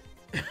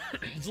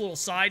 It's a little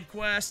side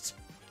quest.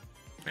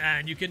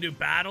 And you can do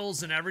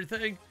battles and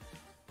everything.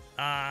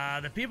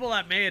 The people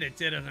that made it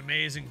did an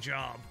amazing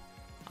job.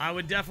 I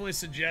would definitely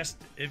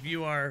suggest, if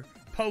you are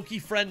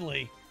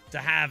Poke-friendly, to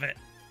have it.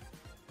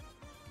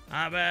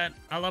 Man,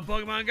 I love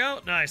Pokemon Go.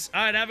 Nice.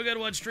 All right, have a good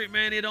one, Street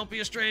Mania. Don't be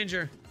a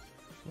stranger.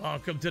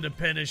 Welcome to the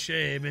Pen of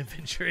Shame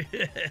Infantry.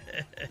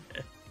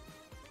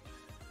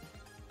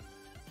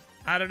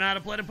 I don't know how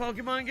to play the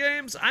Pokemon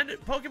games. I know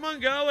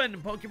Pokemon Go and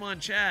Pokemon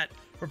Chat.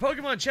 For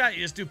Pokemon Chat,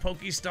 you just do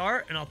Poke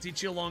Start, and I'll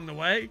teach you along the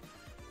way.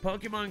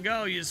 Pokemon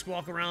Go, you just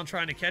walk around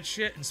trying to catch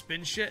shit and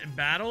spin shit and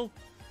battle.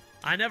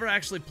 I never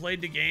actually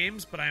played the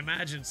games, but I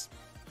imagine it's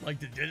like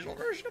the digital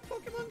version of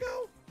Pokemon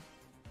Go.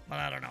 But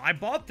I don't know. I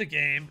bought the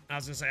game. I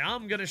was going to say,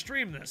 I'm going to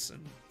stream this,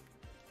 and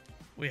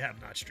we have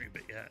not streamed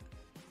it yet.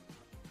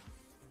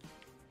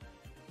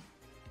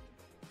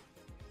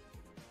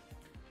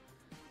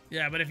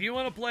 Yeah, but if you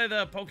want to play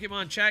the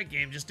Pokemon Chat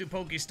game, just do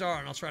Poke Star,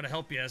 and I'll try to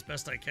help you as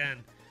best I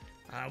can.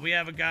 We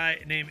have a guy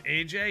named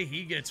AJ.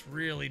 He gets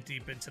really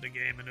deep into the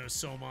game and knows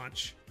so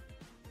much.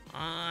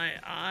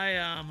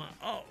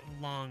 Oh,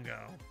 Longo.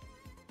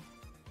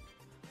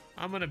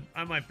 I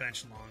might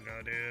bench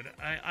Longo, dude.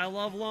 I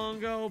love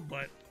Longo,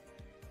 but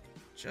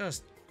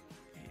just,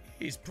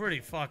 he's pretty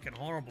fucking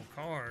horrible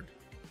card.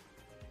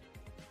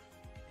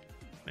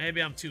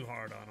 Maybe I'm too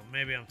hard on him.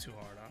 Maybe I'm too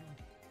hard on him.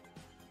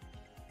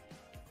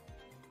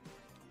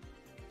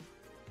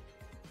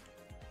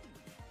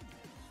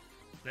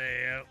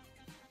 There you go.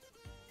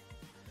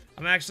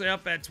 I'm actually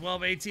up at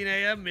 12:18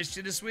 a.m. Missed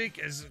you this week.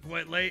 It's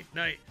quite late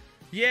night.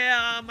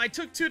 Yeah, I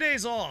took 2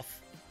 days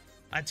off.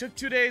 I took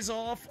 2 days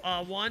off.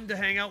 One, to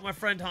hang out with my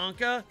friend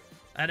Honka.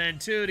 And then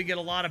two, to get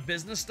a lot of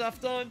business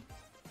stuff done.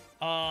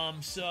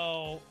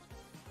 So,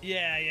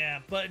 yeah.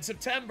 But in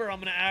September, I'm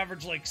going to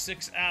average like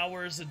 6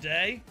 hours a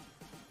day.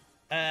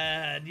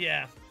 And,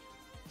 yeah.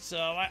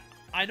 So,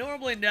 I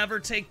normally never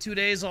take 2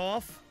 days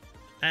off.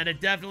 And it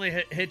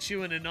definitely hits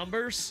you in the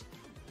numbers.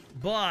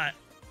 But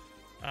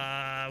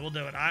we'll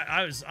do it.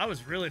 I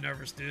was really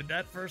nervous, dude.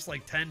 That first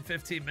like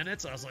 10-15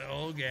 minutes, I was like,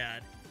 oh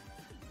god,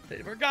 they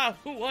forgot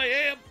who I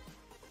am.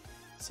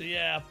 So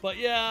yeah, but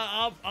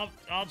yeah,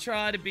 I'll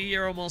try to be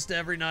here almost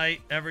every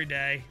night, every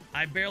day.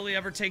 I barely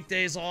ever take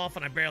days off,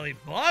 and I barely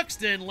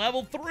boxed in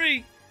level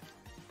 3.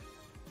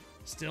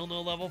 Still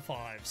no level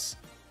 5s.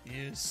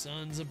 You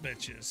sons of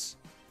bitches.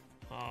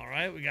 All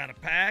right, we got a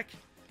pack.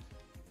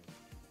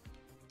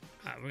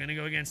 All right, we're gonna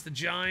go against the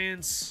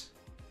Giants.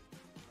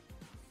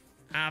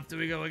 After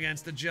we go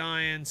against the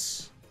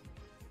Giants,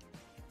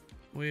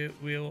 we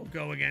will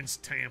go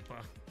against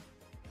Tampa.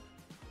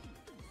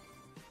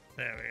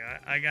 There we go.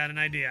 I got an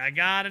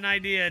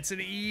idea. It's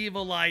an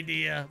evil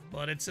idea,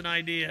 but it's an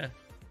idea.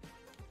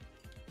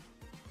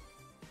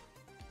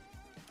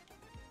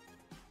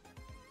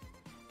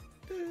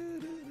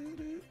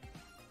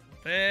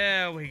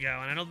 There There we go.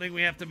 And I don't think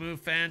we have to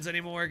move fans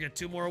anymore. Get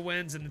 2 more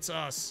wins, and it's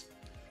us.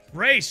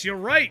 Race, you're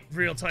right.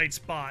 Real tight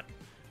spot.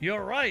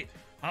 You're right.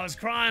 I was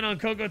crying on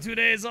Koco 2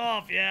 days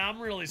off. Yeah,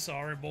 I'm really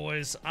sorry,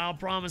 boys. I'll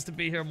promise to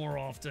be here more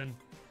often.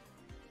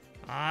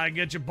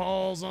 Get your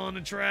balls on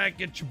the track.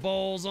 Get your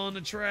balls on the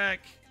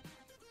track.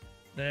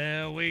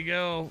 There we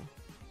go.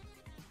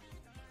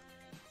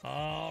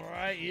 All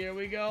right, here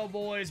we go,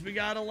 boys. We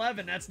got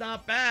 11. That's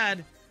not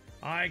bad.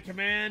 All right,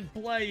 command,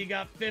 play. You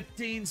got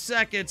 15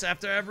 seconds.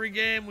 After every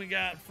game, we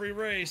got free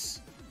race.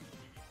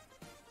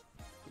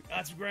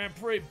 That's Grand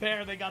Prix.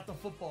 Bear, they got the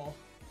football.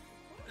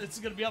 It's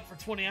going to be up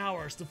for 20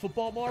 hours. The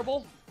football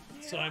marble?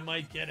 Yeah. So I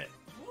might get it.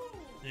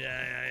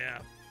 Yeah.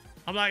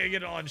 I'm not going to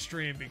get it on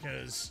stream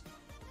because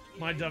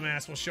my dumb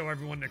ass will show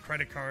everyone their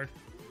credit card.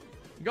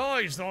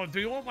 Guys, do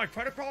you want my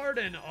credit card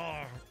and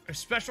a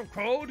special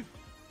code?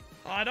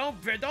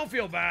 Don't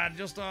feel bad.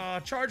 Just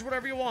charge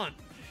whatever you want.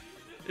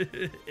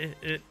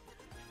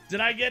 Did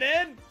I get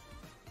in?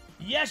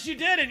 Yes, you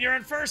did, and you're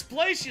in first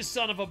place, you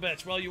son of a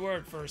bitch. Well, you were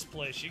in first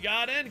place. You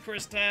got in,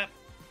 Chris Tapp.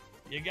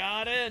 You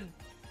got in.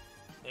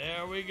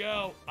 There we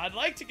go. I'd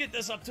like to get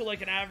this up to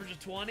like an average of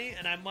 20,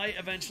 and I might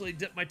eventually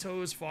dip my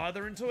toes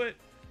farther into it.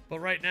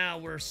 But right now,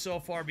 we're so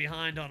far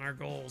behind on our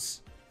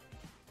goals.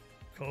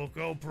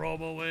 Koco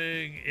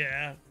promoing,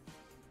 yeah.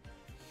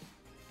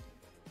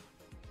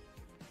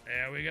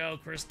 There we go.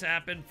 Chris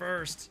Tapp in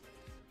first.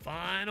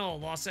 Final.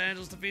 Los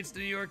Angeles defeats the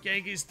New York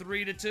Yankees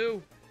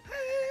 3-2.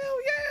 Hell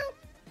yeah!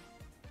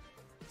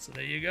 So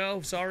there you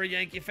go. Sorry,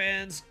 Yankee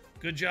fans.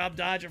 Good job,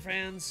 Dodger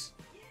fans.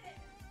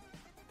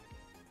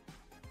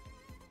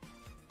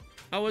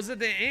 Oh, was it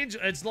the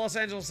Angels? It's Los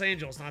Angeles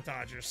Angels, not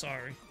Dodgers.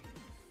 Sorry.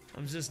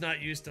 I'm just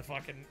not used to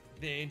fucking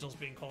the Angels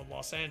being called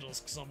Los Angeles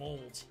because I'm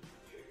old.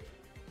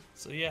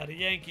 So yeah, the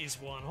Yankees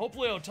won.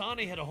 Hopefully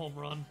Ohtani hit a home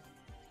run.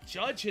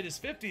 Judge hit his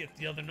 50th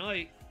the other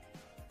night.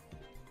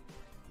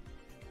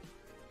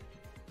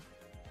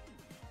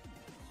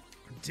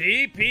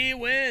 DP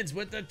wins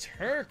with the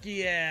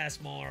turkey-ass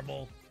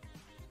marble.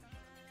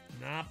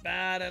 Not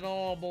bad at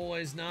all,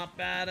 boys. Not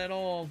bad at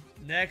all.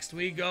 Next,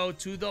 we go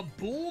to the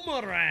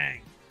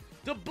boomerang.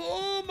 The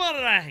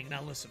boomerang.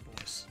 Now, listen,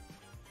 boys.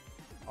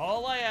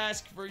 All I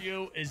ask for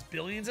you is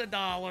billions of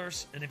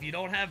dollars. And if you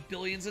don't have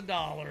billions of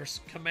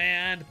dollars,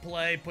 command,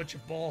 play, put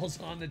your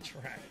balls on the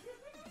track.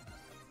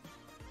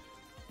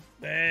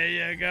 There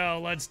you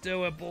go. Let's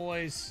do it,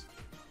 boys.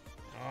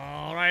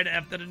 All right,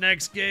 after the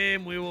next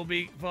game, we will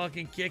be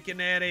fucking kicking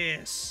that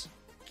ass.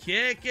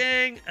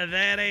 Kicking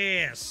that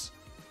ass.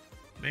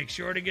 Make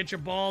sure to get your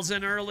balls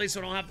in early so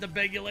I don't have to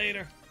beg you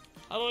later.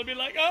 I don't want to be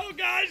like, oh,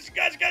 guys, you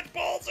guys got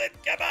balls in.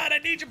 Come on, I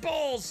need your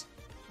balls.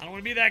 I don't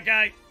want to be that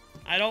guy.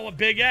 I don't want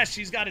Big Ash.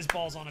 He's got his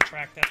balls on the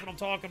track. That's what I'm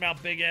talking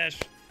about, Big Ash.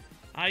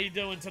 How you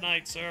doing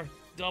tonight, sir?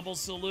 Double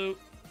salute.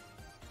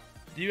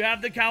 Do you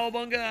have the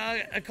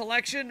Cowabunga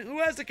collection? Who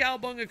has the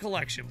Cowabunga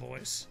collection,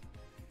 boys?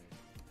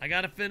 I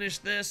got to finish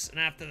this, and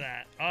after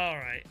that. All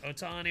right.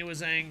 Ohtani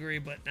was angry,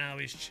 but now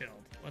he's chilled.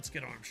 Let's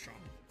get Armstrong.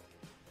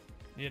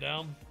 You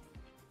know?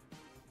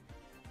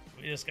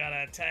 We just got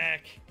to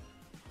attack,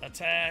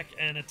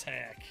 and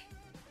attack.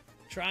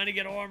 Trying to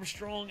get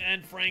Armstrong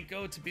and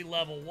Franco to be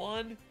level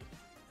 1.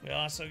 We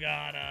also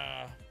got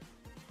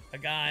a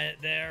guy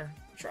there.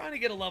 Trying to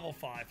get a level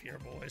 5 here,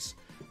 boys.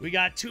 We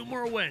got 2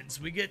 more wins.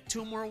 We get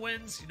 2 more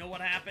wins. You know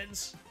what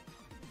happens?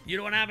 You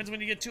know what happens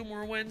when you get 2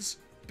 more wins?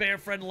 Bear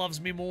Friend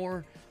loves me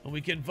more, and we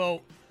can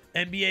vote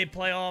NBA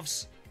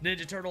playoffs,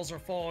 Ninja Turtles, or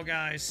Fall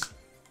Guys.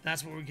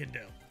 That's what we can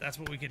do. That's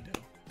what we can do.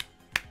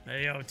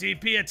 Hey, yo,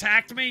 DP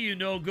attacked me, you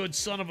no good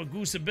son of a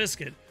goose and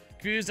biscuit.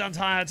 Confused on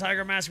how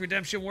Tiger Mask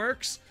Redemption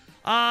works?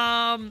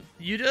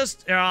 You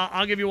just,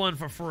 I'll give you one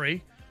for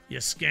free, you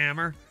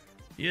scammer.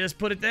 You just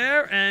put it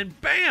there, and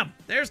bam,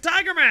 there's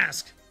Tiger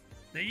Mask.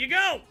 There you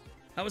go.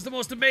 That was the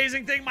most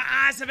amazing thing my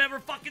eyes have ever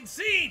fucking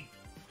seen.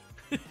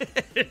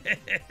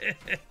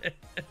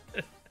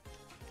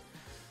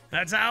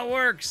 That's how it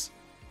works.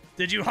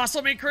 Did you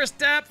hustle me, Chris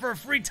Tapp, for a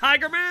free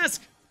Tiger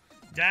Mask?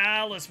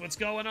 Dallas, what's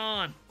going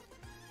on?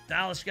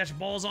 Dallas, you got your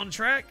balls on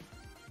track?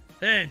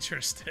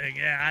 Interesting.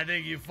 Yeah, I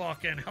think you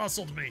fucking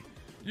hustled me.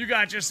 You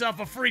got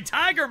yourself a free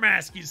Tiger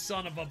Mask, you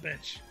son of a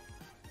bitch.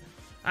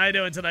 How you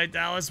doing tonight,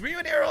 Dallas? Were you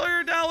in here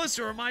earlier, Dallas,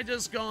 or am I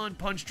just gone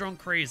punch drunk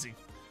crazy?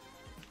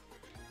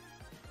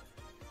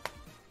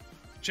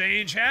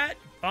 Change hat.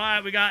 All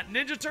right, we got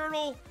Ninja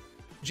Turtle,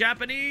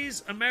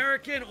 Japanese,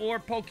 American, or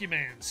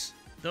Pokemans.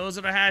 Those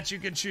are the hats you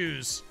can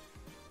choose.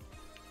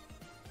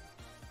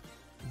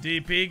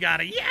 DP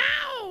got a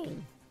yow!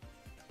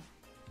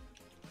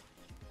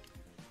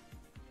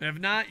 If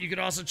not, you could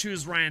also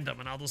choose random,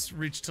 and I'll just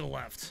reach to the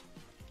left.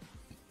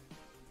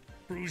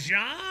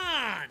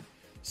 Brujan!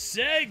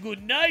 Say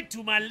goodnight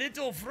to my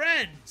little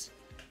friends.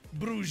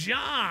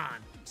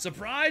 Brujan!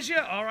 Surprise you?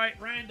 All right,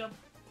 random.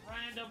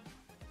 Random.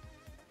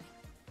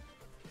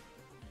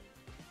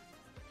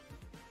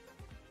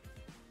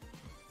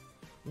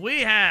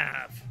 We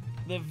have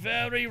the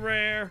very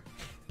rare,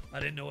 I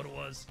didn't know what it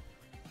was,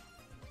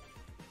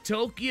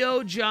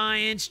 Tokyo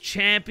Giants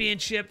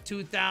Championship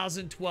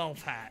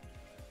 2012 hat.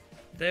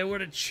 They were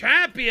the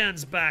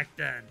champions back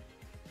then.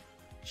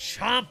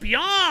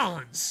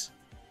 Champions!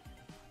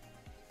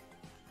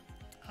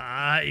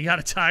 You got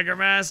a tiger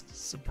mask?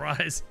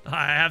 Surprise.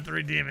 I have to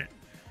redeem it.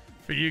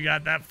 For you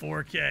got that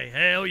 4K.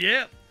 Hell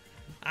yeah.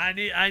 I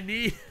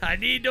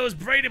need those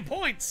Braden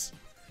points.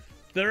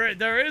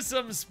 There is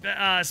some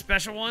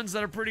special ones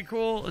that are pretty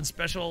cool and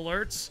special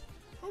alerts.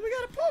 Oh, we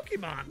got a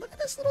Pokemon. Look at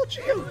this little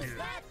Geo dude.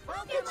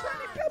 Little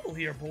tiny Pebble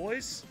here,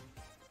 boys.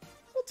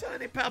 Little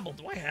tiny Pebble.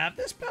 Do I have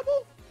this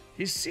Pebble?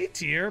 He's C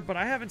tier, but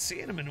I haven't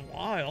seen him in a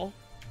while.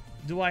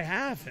 Do I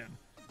have him?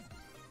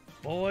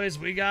 Boys,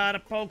 we got a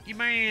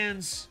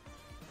Pokemans.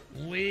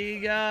 We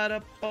got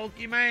a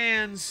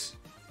Pokemans.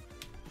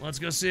 Let's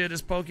go see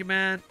this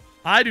Pokemon.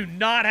 I do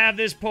not have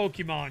this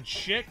Pokemon.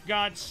 Shit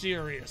got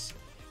serious.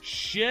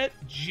 Shit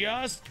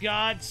just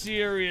got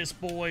serious,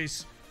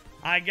 boys.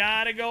 I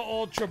gotta go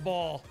Ultra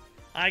Ball.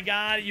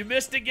 You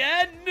missed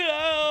again?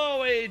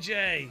 No,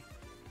 AJ.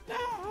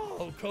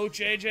 No, Coach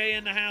AJ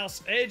in the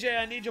house. AJ,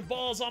 I need your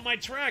balls on my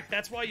track.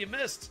 That's why you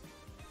missed.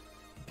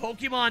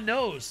 Pokemon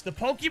knows. The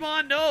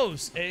Pokemon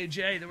knows.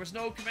 AJ, there was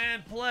no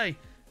command play.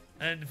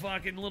 And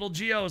fucking little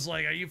Geo's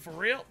like, are you for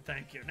real?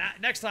 Thank you.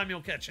 Next time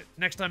you'll catch it.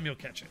 Next time you'll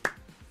catch it.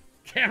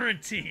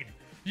 Guaranteed.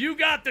 You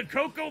got the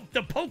Koco,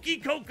 the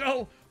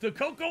Coco, the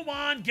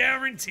Cocomon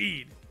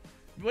guaranteed.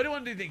 What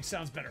do you think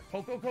sounds better?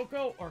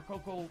 Coco or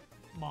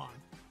Cocomon?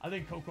 I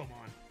think Cocomon.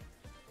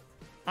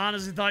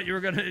 Honestly thought you were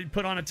going to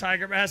put on a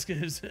tiger mask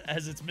as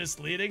it's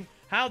misleading.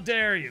 How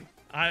dare you?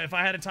 If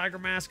I had a tiger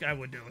mask, I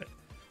would do it.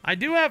 I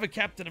do have a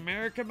Captain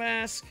America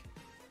mask,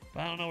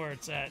 but I don't know where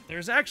it's at.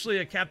 There's actually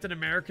a Captain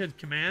America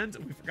command,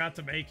 and we forgot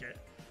to make it.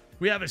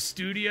 We have a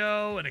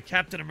studio and a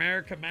Captain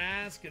America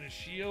mask and a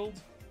shield.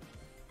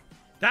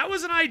 That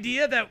was an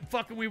idea that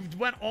fucking we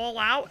went all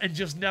out and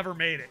just never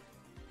made it.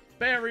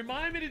 Bear,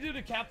 remind me to do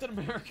the Captain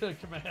America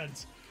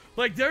commands.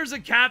 Like, there's a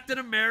Captain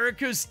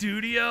America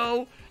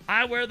studio.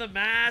 I wear the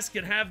mask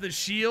and have the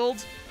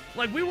shield.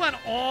 Like, we went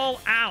all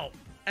out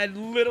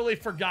and literally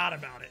forgot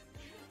about it.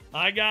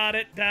 I got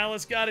it.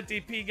 Dallas got it.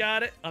 DP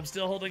got it. I'm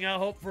still holding out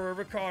hope for a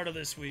Ricardo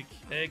this week.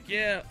 Heck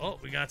yeah. Oh,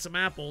 we got some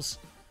apples.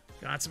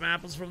 Got some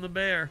apples from the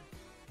bear.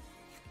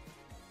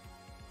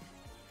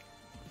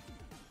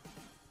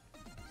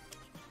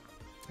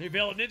 You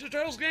feel a Ninja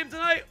Turtles game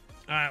tonight?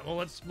 All right, well,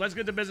 let's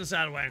get the business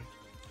out of the way.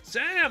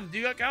 Sam, do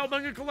you got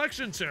Cowabunga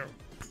collection, sir?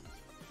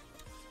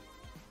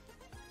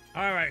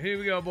 All right, here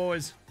we go,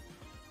 boys.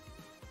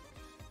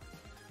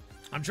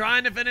 I'm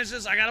trying to finish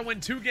this. I got to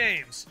win 2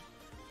 games.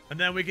 And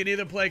then we can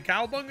either play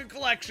Cowabunga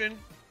Collection,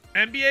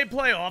 NBA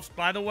Playoffs.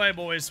 By the way,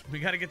 boys, we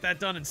got to get that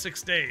done in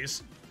 6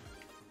 days.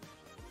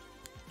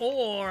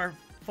 Or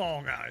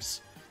Fall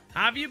Guys.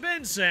 How have you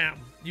been, Sam?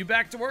 You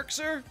back to work,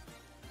 sir?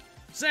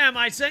 Sam,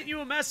 I sent you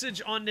a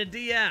message on the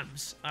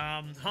DMs.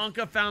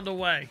 Honka found a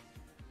way.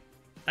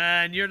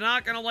 And you're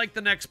not going to like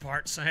the next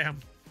part,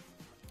 Sam.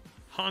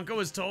 Honka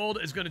was told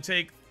it's going to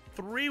take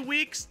 3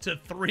 weeks to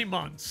 3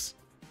 months.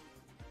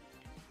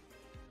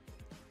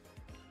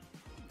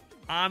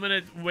 I'm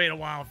going to wait a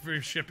while for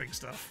shipping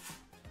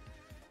stuff.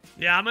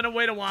 Yeah, I'm going to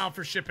wait a while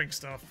for shipping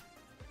stuff.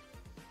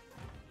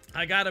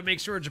 I got to make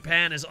sure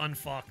Japan is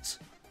unfucked.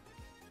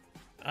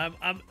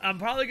 I'm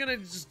probably going to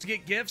just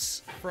get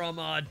gifts from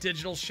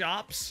digital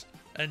shops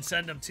and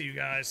send them to you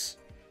guys.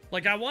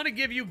 Like, I want to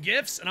give you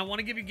gifts, and I want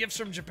to give you gifts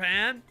from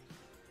Japan.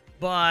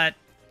 But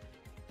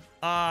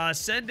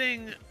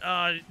sending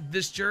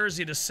this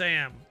jersey to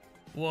Sam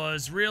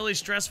was really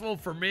stressful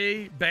for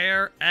me,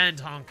 Bear, and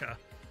Honka.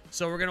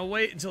 So we're going to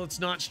wait until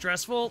it's not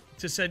stressful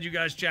to send you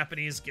guys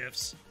Japanese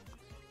gifts.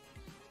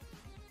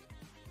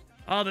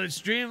 Oh, the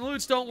stream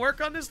loots don't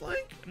work on this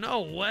link?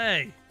 No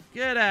way.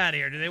 Get out of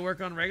here. Do they work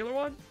on regular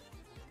one?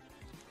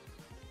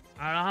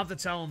 I'll have to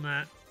tell them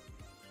that.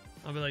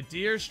 I'll be like,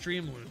 dear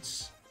stream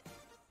loots.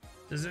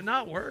 Does it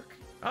not work?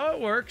 Oh,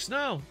 it works.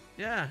 No.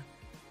 Yeah.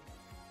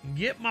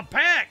 Get my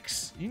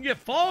packs. You can get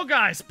Fall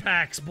Guys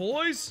packs,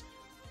 boys.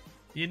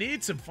 You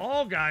need some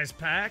Fall Guys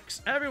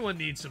packs. Everyone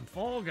needs some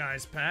Fall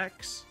Guys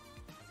packs.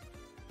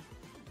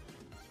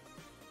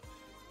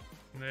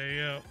 There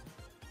you go.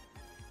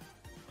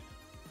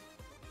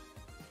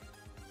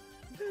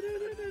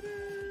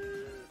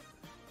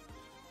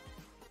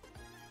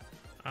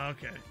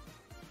 Okay.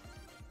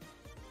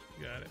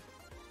 Got it.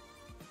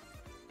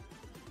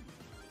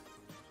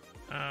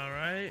 All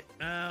right.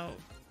 Now,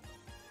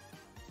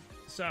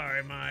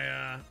 sorry,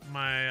 my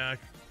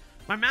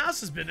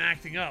mouse has been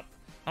acting up.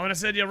 I want to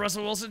send you a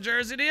Russell Wilson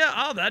jersey to you.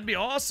 Oh, that'd be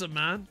awesome,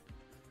 man.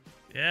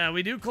 Yeah,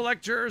 we do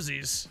collect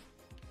jerseys.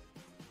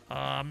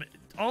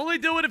 Only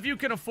do it if you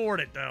can afford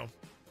it, though.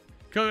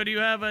 Koco, do you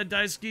have a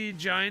Daisuke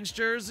Giants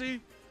jersey?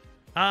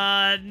 No,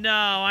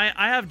 I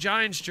have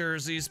Giants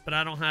jerseys, but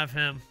I don't have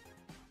him.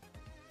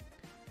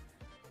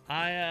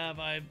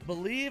 I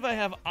believe I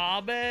have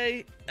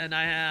Abe, and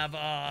I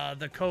have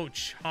the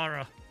coach,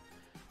 Hara.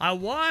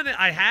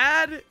 I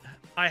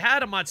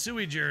had a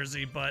Matsui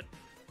jersey, but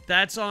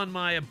that's on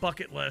my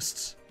bucket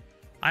list.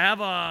 I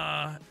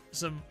have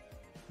some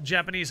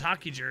Japanese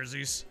hockey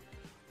jerseys.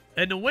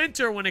 In the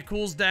winter, when it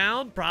cools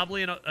down,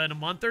 probably in a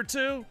month or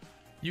two,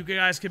 you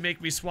guys can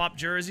make me swap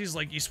jerseys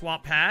like you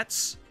swap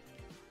hats.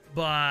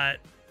 But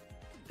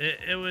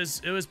it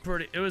was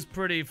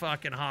pretty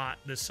fucking hot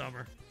this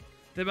summer.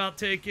 Think about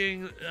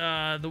taking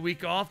the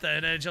week off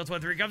that NHL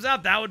 23 comes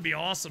out. That would be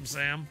awesome,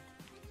 Sam.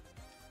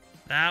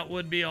 That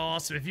would be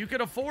awesome. If you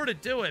can afford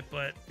it, do it.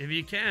 But if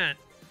you can't,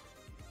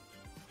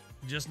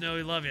 just know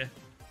we love you.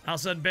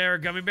 House on Bear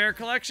Gummy Bear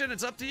Collection.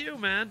 It's up to you,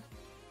 man.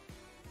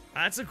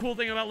 That's the cool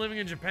thing about living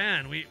in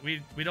Japan.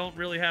 We don't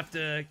really have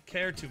to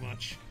care too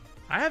much.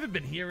 I haven't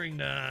been hearing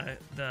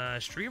the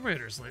Stream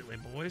Raiders lately,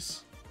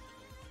 boys.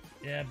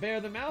 Yeah, Bear,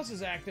 the mouse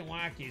is acting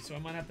wacky, so I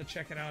might have to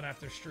check it out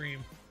after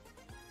stream.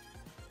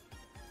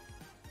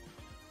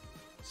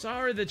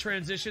 Sorry the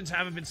transitions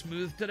haven't been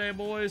smooth today,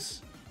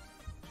 boys.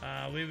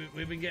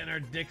 We've been getting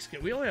our dicks...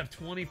 We only have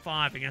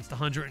 25 against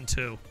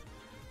 102.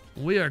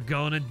 We are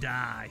gonna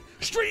die.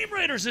 Stream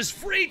Raiders is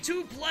free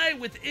to play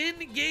with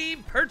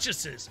in-game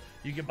purchases.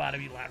 You can buy to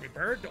be Larry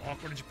Bird, to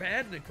Awkward in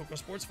Japan, and Koco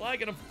Sports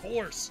Flag, and of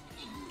course,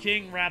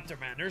 King Raptor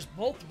Man. There's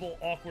multiple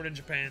Awkward in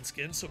Japan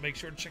skins, so make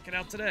sure to check it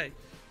out today.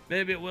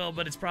 Maybe it will,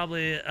 but it's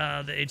probably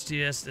the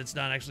HTS that's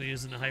not actually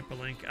using the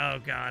hyperlink. Oh,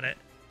 got it.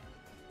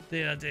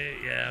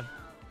 Yeah.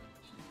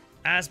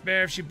 Ask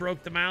Bear if she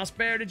broke the mouse.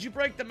 Bear, did you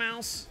break the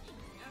mouse?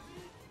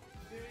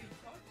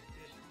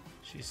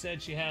 She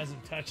said she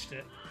hasn't touched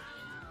it.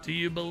 Do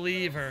you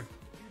believe her?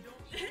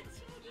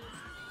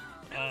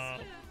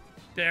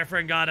 Bear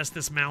friend got us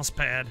this mouse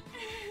pad.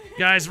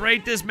 Guys,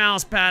 rate this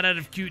mouse pad out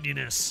of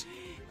cuteness.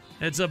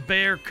 It's a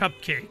bear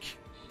cupcake.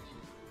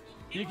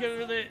 You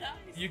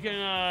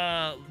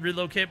can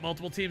relocate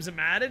multiple teams in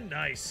Madden?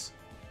 Nice.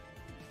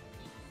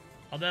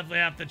 I'll definitely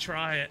have to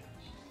try it.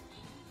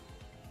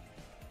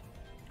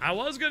 I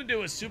was going to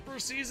do a super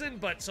season,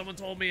 but someone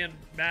told me in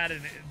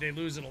Madden they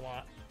lose it a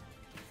lot.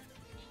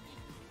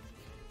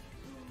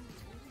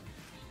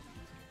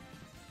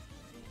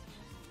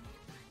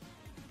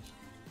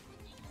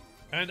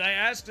 And I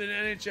asked in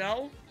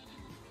NHL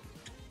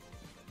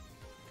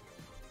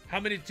how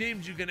many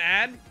teams you can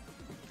add,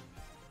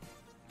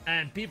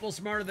 and people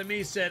smarter than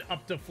me said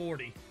up to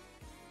 40.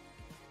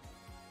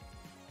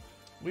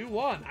 We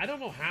won. I don't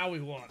know how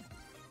we won.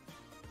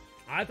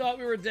 I thought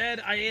we were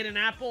dead. I ate an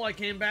apple. I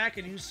came back,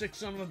 and you sick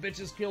son of a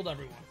bitches killed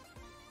everyone.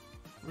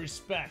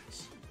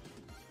 Respect.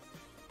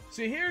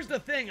 See, here's the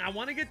thing. I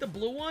want to get the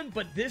blue one,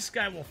 but this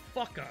guy will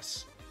fuck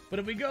us. But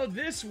if we go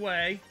this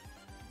way,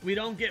 we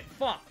don't get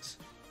fucked.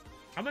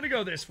 I'm going to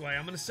go this way.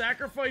 I'm going to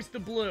sacrifice the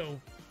blue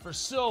for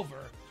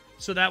silver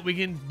so that we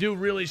can do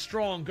really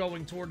strong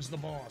going towards the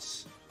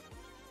boss.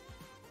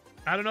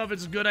 I don't know if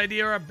it's a good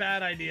idea or a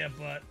bad idea,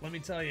 but let me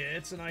tell you,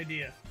 it's an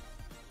idea.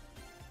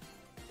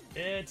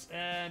 It's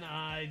an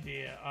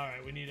idea. All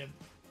right, we need a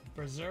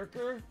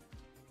Berserker.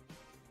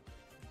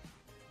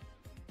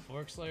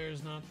 Orc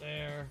Slayer's not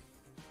there.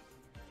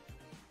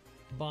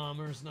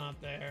 Bomber's not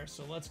there,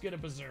 so let's get a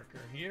Berserker.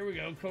 Here we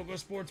go. Koco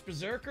Sports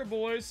Berserker,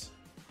 boys.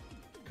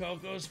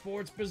 Koco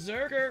Sports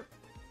Berserker.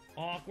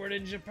 Awkward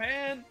in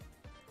Japan.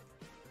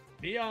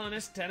 Be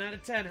honest, 10 out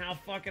of 10. How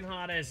fucking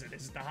hot is it?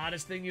 Is it the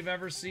hottest thing you've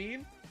ever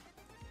seen?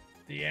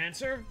 The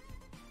answer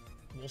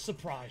will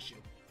surprise you.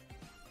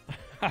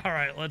 All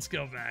right, let's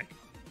go back.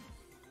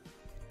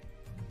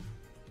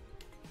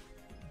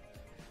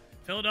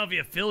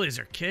 Philadelphia Phillies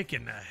are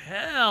kicking the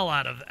hell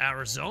out of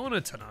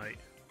Arizona tonight.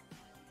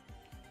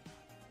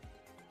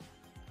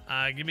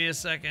 Give me a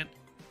second.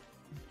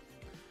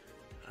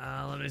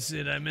 Let me see.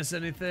 Did I miss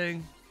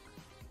anything?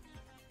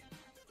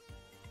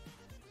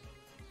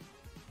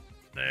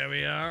 There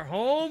we are.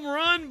 Home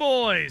run,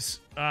 boys.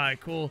 All right,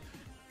 cool.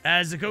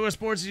 As the Koco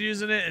Sports is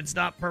using it, it's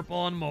not purple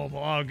on mobile.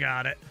 Oh,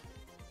 got it.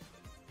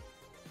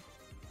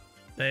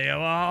 There you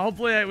go. Well,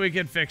 hopefully we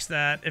can fix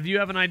that. If you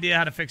have an idea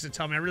how to fix it,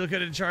 tell me. I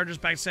relocated the Chargers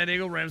back to San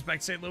Diego, Rams back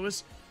to St.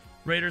 Louis,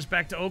 Raiders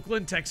back to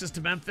Oakland, Texas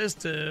to Memphis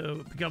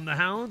to become the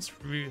Hounds,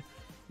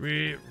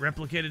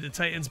 replicated the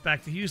Titans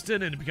back to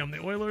Houston and to become the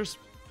Oilers,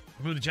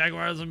 moved the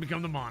Jaguars and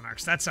become the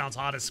Monarchs. That sounds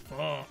hot as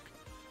fuck.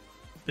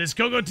 This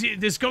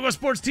Koco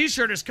Sports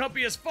t-shirt is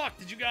comfy as fuck.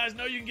 Did you guys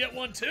know you can get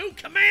one too?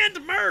 Command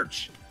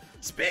merch.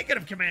 Speaking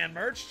of Command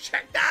merch,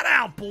 check that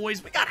out,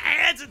 boys. We got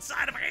hands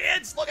inside of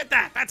hands. Look at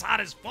that. That's hot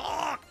as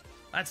fuck.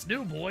 That's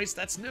new, boys.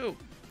 That's new.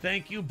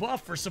 Thank you,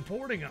 Buff, for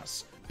supporting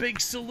us.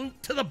 Big salute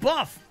to the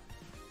Buff.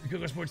 The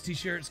Koco Sports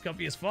t-shirt is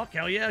comfy as fuck.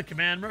 Hell yeah.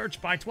 Command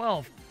merch. Buy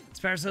 12. As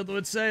Paris Hilton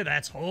would say,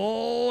 that's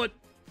hot.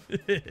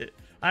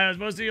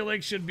 Most of your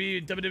links should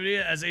be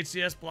WWE as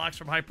HCS blocks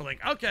from hyperlink.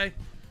 Okay.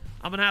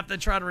 I'm going to have to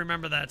try to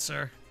remember that,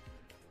 sir.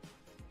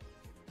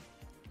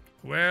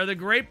 Where are the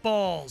Great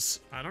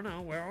Balls? I don't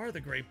know. Where are the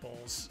Great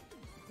Balls?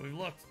 We've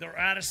looked. They're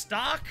out of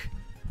stock?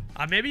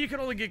 Maybe you can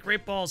only get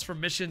Great Balls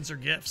from missions or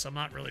gifts. I'm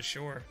not really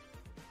sure.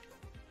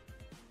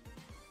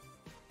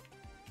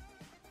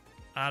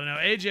 I don't know.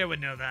 AJ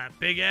would know that.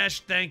 Big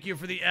Ash, thank you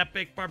for the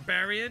Epic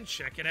Barbarian.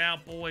 Check it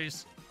out,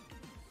 boys.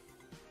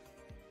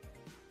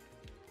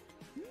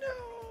 No.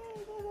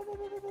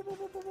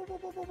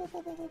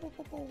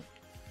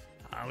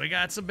 We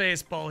got some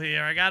baseball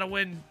here. I got to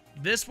win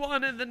this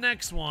one and the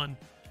next one.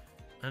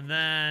 And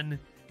then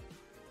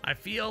I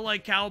feel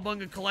like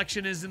Cowabunga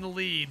Collection is in the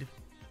lead.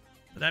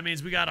 But that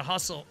means we got to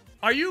hustle.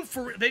 Are you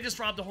for... They just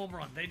robbed a home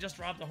run. They just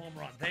robbed a home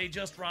run. They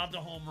just robbed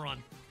a home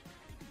run.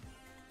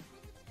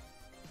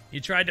 You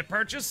tried to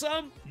purchase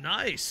some?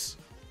 Nice.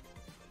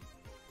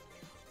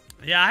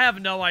 Yeah, I have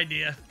no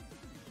idea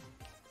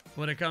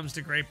when it comes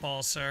to great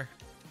balls, sir.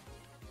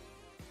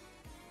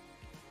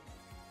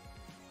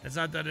 It's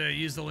not that I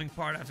use the link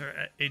part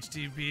after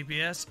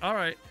HTTPS. All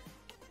right.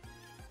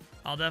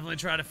 I'll definitely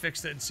try to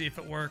fix it and see if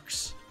it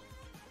works.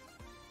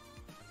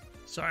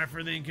 Sorry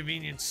for the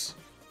inconvenience.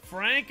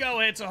 Franco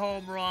hits a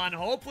home run.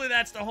 Hopefully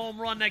that's the home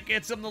run that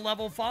gets him to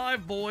level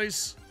 5,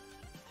 boys.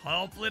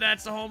 Hopefully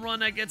that's the home run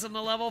that gets him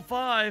to level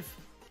 5.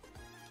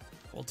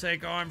 We'll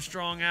take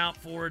Armstrong out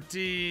for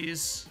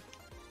Ortiz.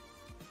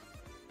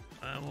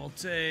 And we'll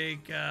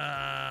take,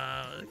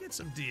 get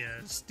some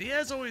Diaz.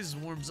 Diaz always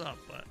warms up,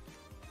 but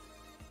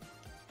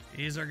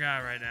he's our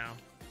guy right now.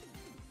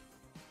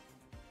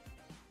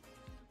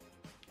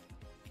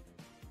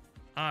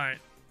 All right.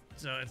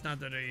 So it's not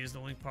that I use the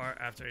link part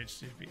after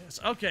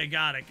HTTPS. Okay,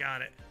 got it.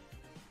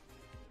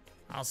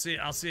 I'll see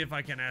if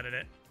I can edit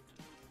it.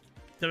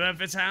 The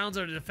Memphis Hounds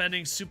are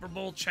defending Super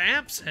Bowl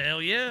champs.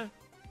 Hell yeah.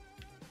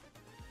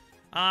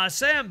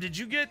 Sam, did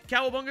you get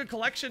Cowabunga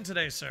Collection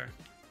today, sir?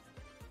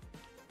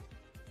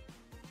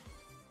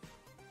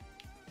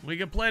 We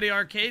could play the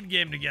arcade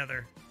game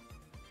together.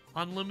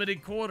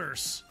 Unlimited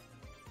quarters.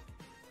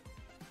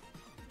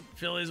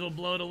 Phillies will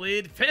blow the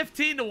lead.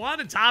 15-1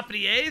 in top of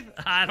the 8th?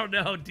 I don't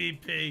know,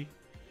 DP.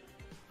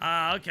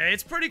 Okay,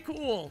 it's pretty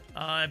cool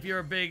if you're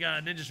a big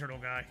Ninja Turtle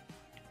guy.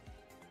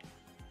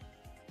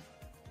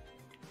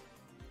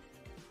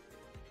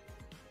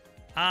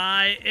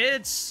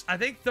 It's, I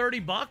think,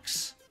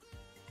 $30.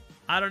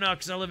 I don't know,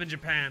 because I live in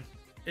Japan.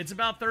 It's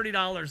about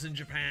 $30 in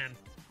Japan.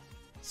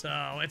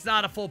 So, it's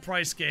not a full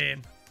price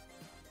game.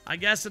 I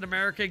guess in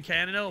America and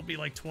Canada, it'll be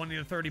like 20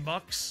 to 30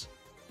 bucks.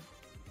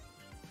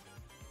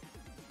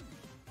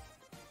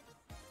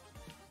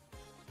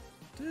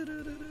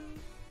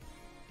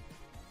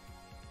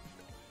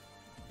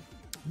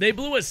 They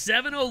blew a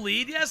 7-0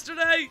 lead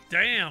yesterday?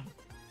 Damn.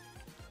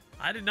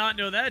 I did not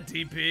know that,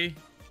 DP.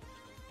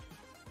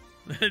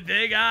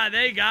 They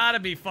gotta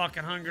be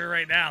fucking hungry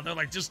right now. They're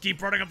like, just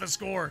keep running up the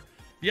score.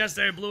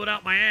 Yesterday, blew it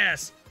out my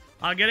ass.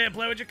 I'll get in and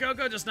play with you,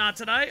 Coco, just not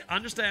tonight.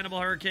 Understandable,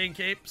 Hurricane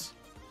Capes.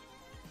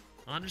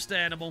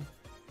 Understandable.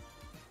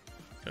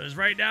 Because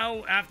right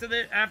now,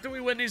 after we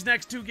win these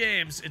next 2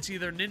 games, it's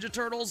either Ninja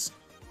Turtles,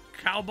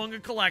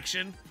 Cowabunga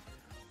Collection,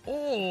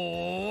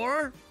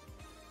 or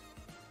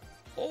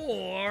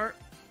Ninja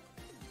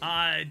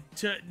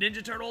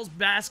Turtles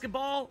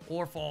basketball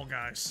or Fall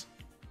Guys.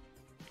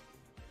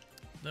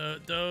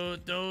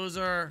 Those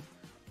are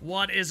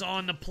what is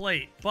on the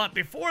plate. But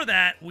before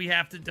that, we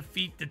have to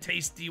defeat the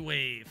Tasty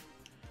Wave.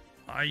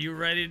 Are you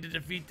ready to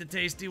defeat the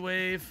Tasty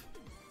Wave?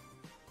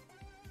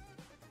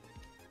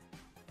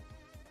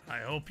 I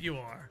hope you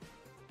are.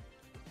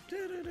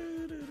 There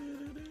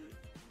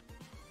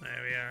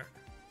we are.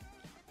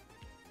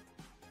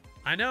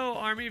 I know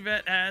Army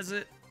Vet has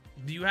it.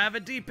 Do you have a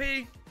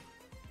DP?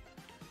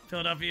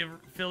 Philadelphia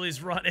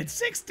Phillies run.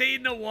 It's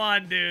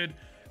 16-1, dude.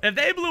 If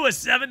they blew a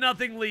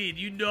 7-0 lead,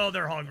 you know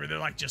they're hungry. They're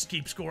like, just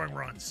keep scoring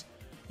runs.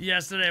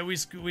 Yesterday, we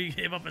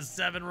gave up a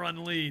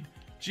 7-run lead.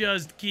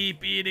 Just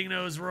keep eating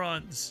those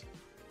runs.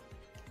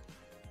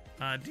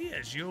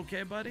 Diaz, you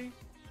okay, buddy?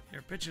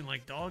 You're pitching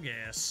like dog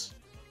ass.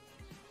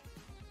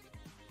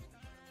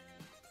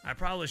 I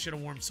probably should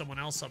have warmed someone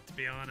else up, to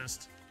be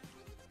honest.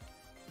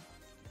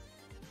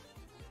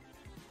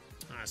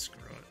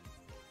 Screw it.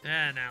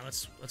 Nah,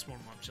 let's warm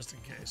him up just in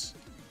case.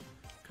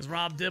 Because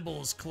Rob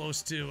Dibble is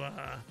close to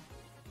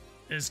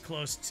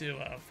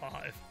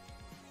 5.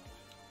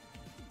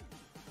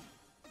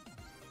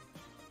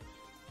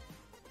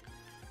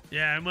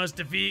 Yeah, I must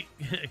defeat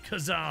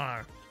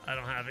Kazar. I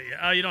don't have it yet.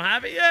 Oh, you don't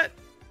have it yet?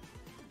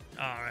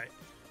 All right.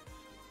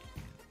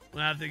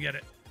 We'll have to get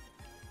it.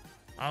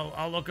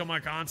 I'll look on my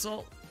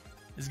console.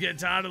 He's getting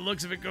tired of the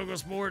looks of it, Koco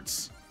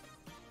Sports.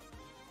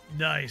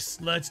 Nice.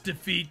 Let's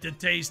defeat the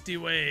Tasty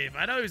Wave.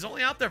 I know he was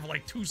only out there for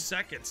like 2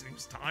 seconds and he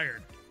was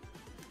tired.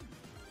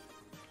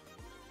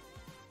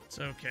 It's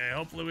okay.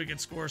 Hopefully we can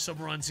score some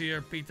runs here.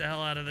 Beat the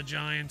hell out of the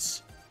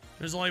Giants.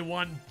 There's only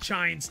one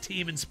Giants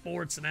team in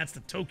sports, and that's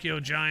the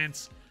Tokyo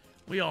Giants.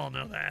 We all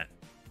know that.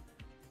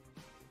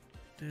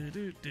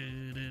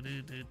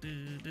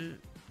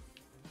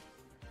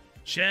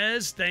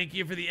 Chez, thank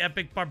you for the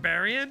epic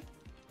barbarian.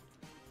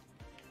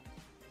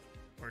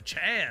 Or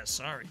Chaz,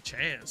 sorry,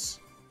 Chaz.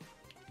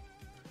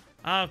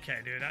 Okay,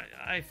 dude,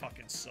 I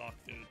fucking suck,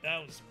 dude.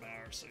 That was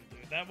embarrassing,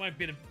 dude. That might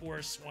be the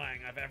worst swang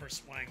I've ever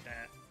swanged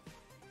at.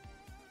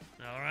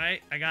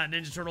 Alright, I got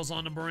Ninja Turtles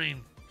on the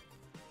brain.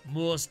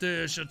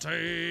 Mustache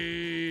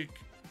attack.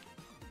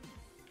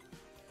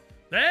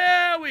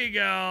 There we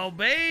go,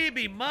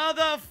 baby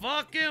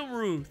motherfucking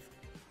Ruth.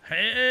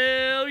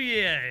 Hell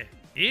yeah.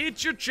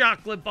 Eat your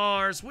chocolate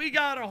bars. We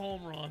got a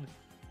home run.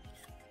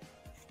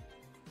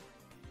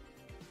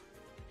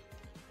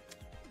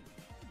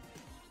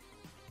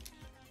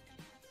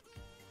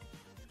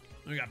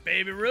 We got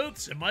Baby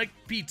Ruths and Mike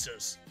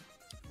Pizzas.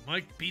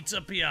 Mike Pizza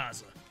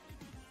Piazza.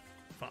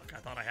 Fuck, I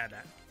thought I had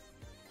that.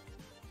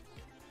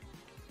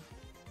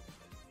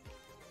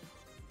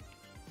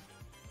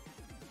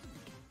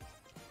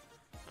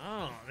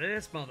 Oh,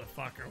 this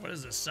motherfucker. What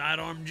is this,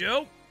 Sidearm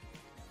Joe?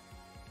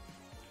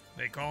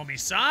 They call me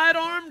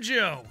Sidearm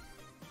Joe.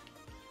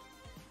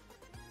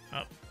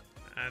 Oh,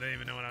 I didn't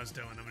even know what I was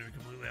doing. I'm going to be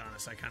completely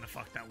honest. I kind of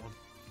fucked that one.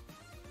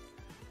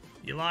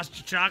 You lost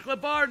your chocolate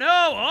bar? No!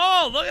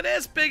 Oh, look at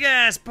this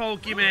big-ass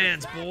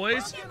Pokemans,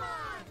 boys.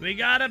 We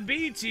got a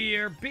B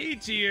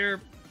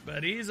tier,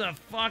 but he's a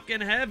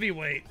fucking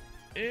heavyweight.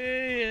 He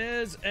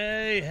is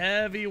a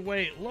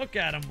heavyweight. Look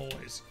at him,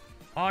 boys.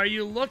 Are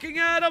you looking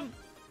at him?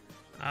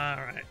 All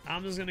right,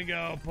 I'm just going to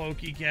go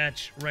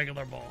Catch,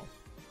 regular ball.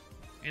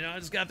 You know, I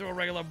just got to throw a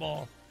regular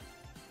ball.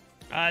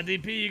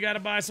 DP, you got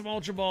to buy some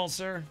Ultra Balls,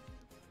 sir.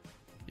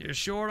 You're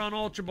short on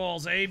Ultra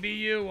Balls.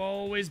 ABU,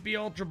 always be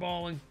Ultra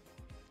Balling.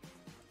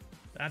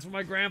 That's what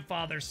my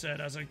grandfather said.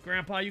 I was like,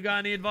 Grandpa, you got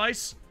any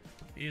advice?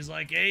 He's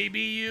like,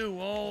 ABU,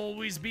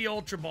 always be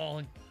Ultra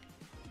Balling.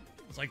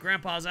 I was like,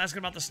 Grandpa, I was asking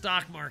about the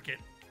stock market.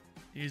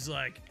 He's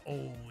like,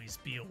 always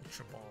be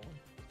Ultra Balling.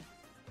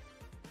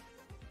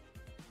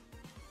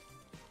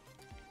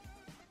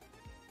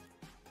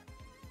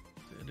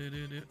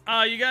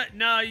 Oh,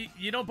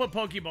 you don't put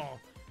Pokeball.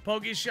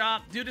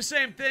 Pokeshop, do the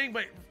same thing,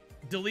 but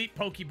delete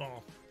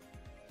Pokeball.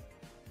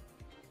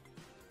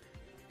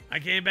 I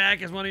came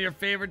back as one of your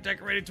favorite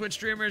decorated Twitch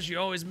streamers. You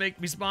always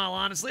make me smile,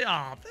 honestly.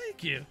 Aw,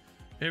 thank you.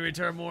 Maybe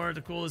return more of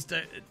the coolest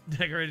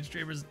decorated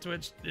streamers at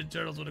Twitch.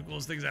 Turtles one of the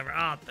coolest things ever.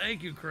 Ah,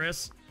 thank you,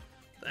 Chris.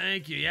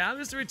 Thank you. Yeah, I'm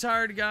just a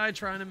retired guy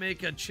trying to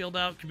make a chilled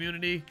out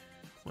community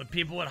with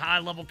people with high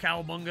level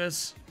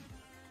Cowabungas.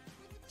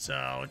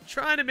 So,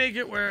 trying to make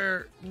it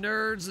where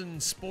nerds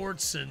and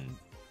sports and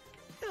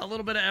a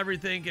little bit of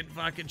everything can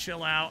fucking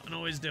chill out and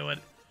always do it.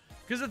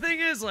 Because the thing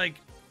is, like,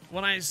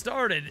 when I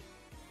started,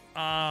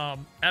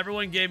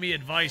 everyone gave me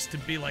advice to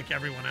be like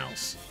everyone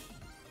else.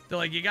 They're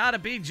like, you gotta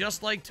be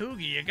just like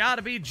Toogie. You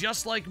gotta be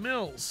just like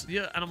Mills.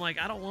 Yeah, and I'm like,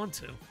 I don't want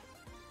to.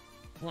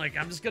 I'm like,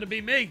 I'm just gonna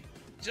be me.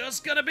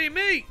 Just gonna be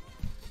me.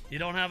 You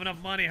don't have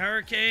enough money.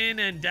 Hurricane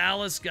and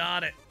Dallas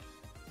got it.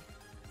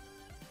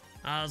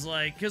 I was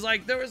like, because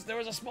like there was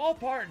a small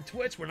part in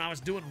Twitch when I was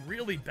doing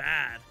really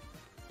bad,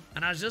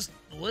 and I was just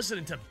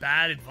listening to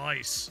bad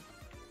advice.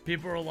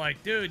 People were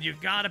like, dude, you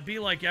gotta be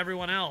like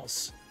everyone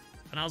else.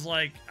 And I was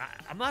like,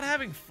 I'm not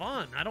having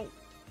fun.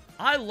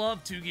 I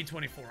love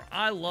Toogie24.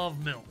 I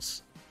love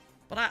Mills.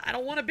 But I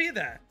don't want to be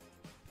that.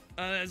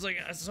 It's like,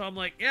 so I'm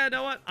like, yeah, you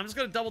know what? I'm just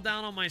going to double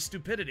down on my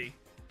stupidity.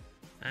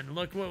 And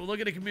look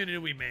at the community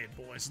we made,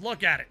 boys.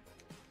 Look at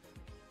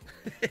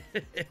it.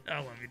 I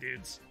love you,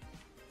 dudes.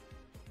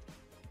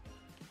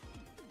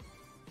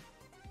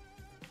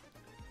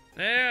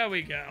 There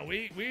we go.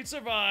 We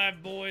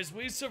survived, boys.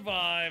 We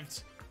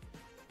survived.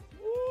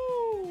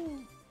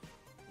 Woo!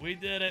 We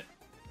did it.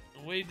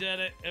 We did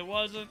it. It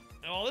wasn't...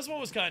 Well, this one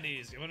was kind of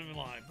easy. I wouldn't even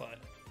lie, but...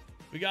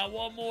 We got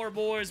one more,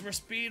 boys. We're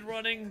speed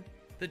running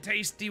the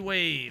Tasty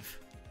Wave.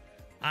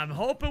 I'm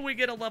hoping we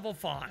get a level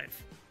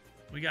 5.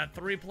 We got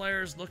 3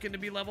 players looking to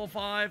be level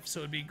 5, so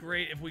it'd be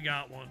great if we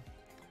got one.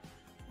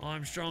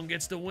 Armstrong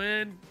gets the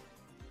win.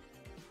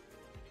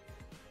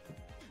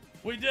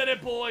 We did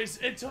it, boys.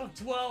 It took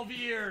 12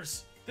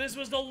 years. This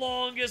was the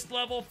longest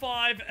level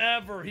 5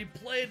 ever. He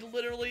played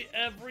literally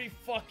every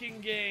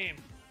fucking game.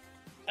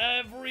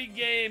 Every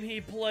game he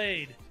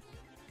played.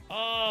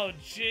 Oh,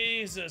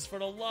 Jesus. For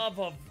the love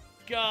of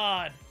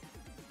God.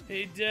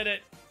 He did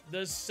it.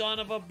 The son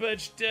of a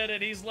bitch did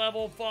it. He's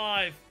level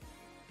 5.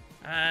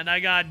 And I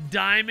got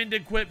diamond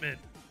equipment.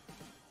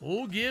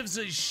 Who gives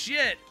a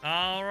shit?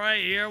 All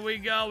right, here we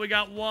go. We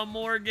got one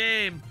more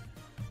game.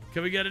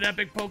 Can we get an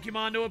epic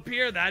Pokemon to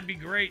appear? That'd be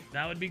great.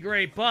 That would be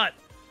great. But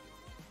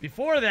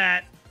before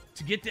that,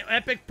 to get the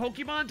epic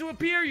Pokemon to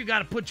appear, you got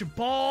to put your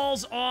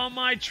balls on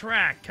my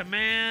track.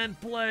 Command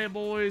play,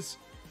 boys.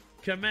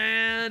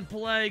 Command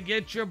play.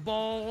 Get your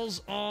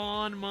balls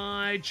on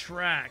my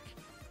track.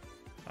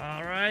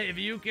 All right, if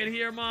you can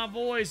hear my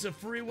voice, a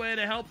free way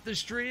to help the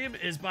stream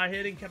is by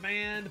hitting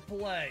command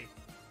play.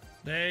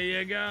 There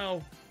you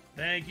go.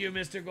 Thank you,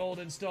 Mr.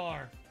 Golden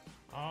Star.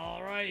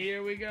 All right,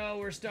 here we go.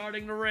 We're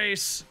starting the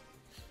race.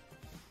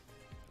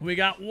 We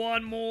got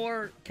one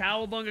more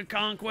Cowabunga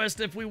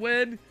Conquest if we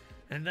win.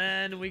 And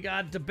then we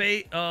got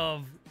debate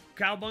of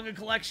Cowabunga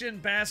Collection,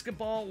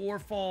 basketball, or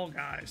Fall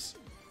Guys.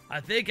 I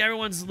think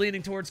everyone's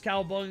leaning towards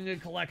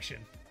Cowabunga Collection.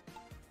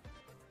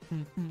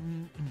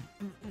 And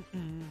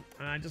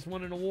I just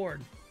won an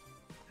award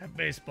at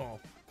baseball.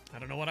 I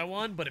don't know what I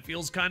won, but it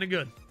feels kind of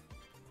good.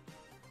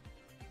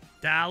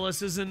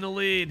 Dallas is in the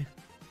lead.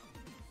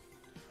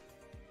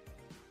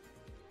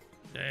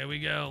 There we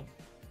go.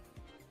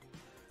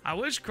 I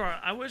wish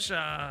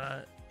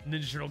Ninja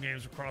Turtle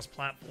games were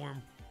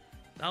cross-platform.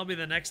 That'll be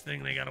the next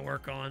thing they got to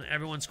work on.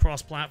 Everyone's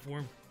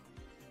cross-platform.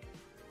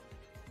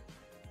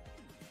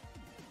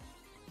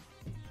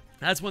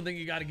 That's one thing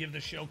you got to give the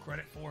show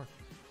credit for.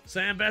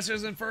 Sam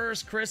Besser's in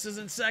first. Chris is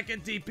in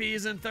second. DP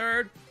is in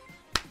third.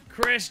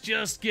 Chris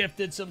just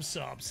gifted some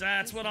subs.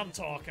 That's what I'm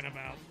talking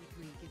about.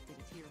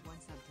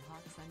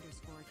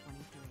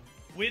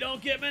 We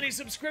don't get many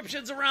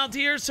subscriptions around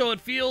here, so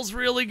it feels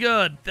really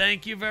good.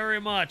 Thank you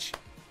very much.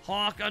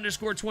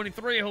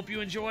 Hawk_23, I hope you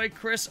enjoy.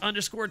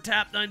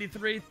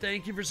 Chris_tap93,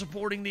 thank you for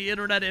supporting the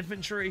internet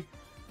infantry.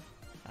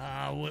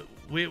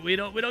 We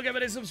don't get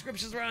many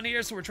subscriptions around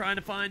here, so we're trying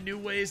to find new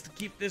ways to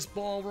keep this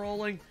ball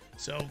rolling.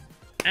 So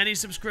any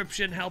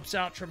subscription helps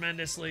out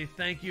tremendously.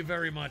 Thank you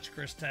very much,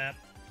 Chris Tap.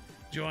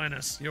 Join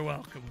us. You're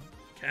welcome.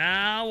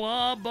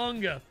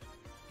 Cowabunga.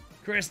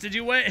 Chris, did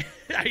you wait?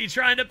 Are you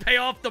trying to pay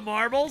off the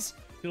marbles?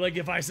 You're like,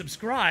 if I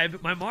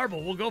subscribe, my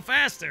marble will go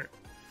faster.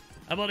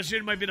 I bought a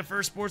shooting might be the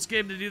first sports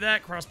game to do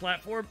that.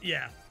 Cross-platform?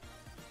 Yeah.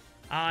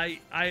 I'm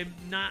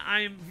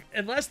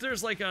unless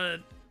there's like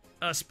a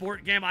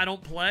sport game I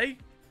don't play,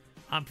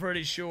 I'm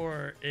pretty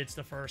sure it's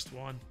the first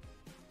one.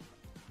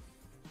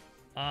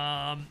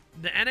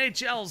 The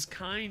NHL's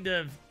kind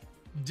of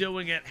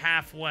doing it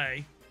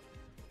halfway.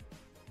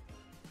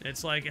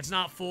 It's like, it's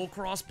not full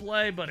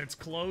cross-play, but it's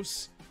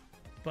close.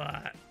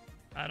 But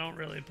I don't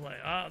really play.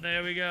 Oh,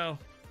 there we go.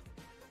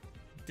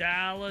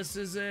 Dallas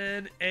is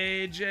in.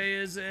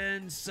 AJ is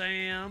in.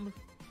 Sam.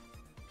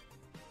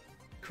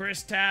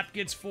 Chris Tapp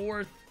gets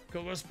 4th.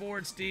 Koco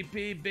Sports,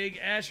 DP, Big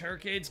Ash,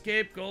 Hurricanes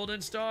Cape,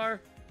 Golden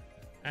Star,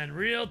 and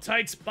real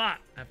tight spot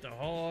after a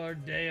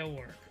hard day of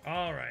work.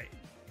 All right.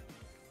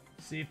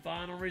 See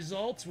final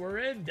results. We're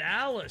in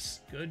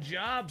Dallas. Good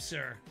job,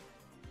 sir.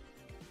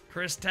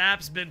 Chris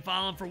Tapp's been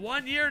following for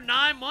 1 year,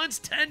 9 months,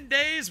 10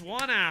 days,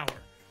 1 hour.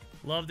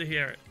 Love to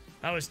hear it.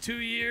 That was 2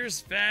 years,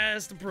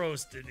 fast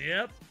approached.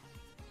 Yep.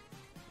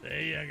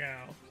 There you go.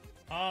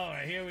 All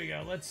right, here we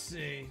go. Let's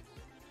see.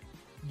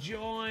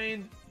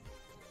 Join.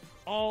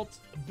 Alt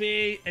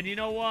B. And you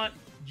know what?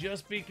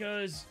 Just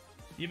because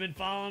you've been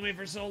following me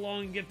for so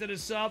long and gifted a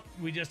sub,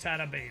 we just had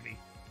a baby.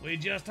 We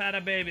just had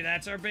a baby.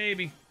 That's our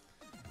baby.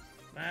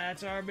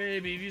 That's our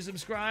baby. If you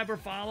subscribe or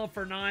follow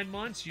for 9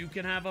 months, you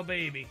can have a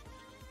baby.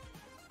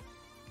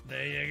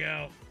 There you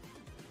go.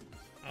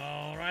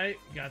 All right.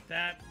 Got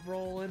that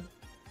rolling.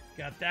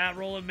 Got that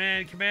rolling,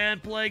 man.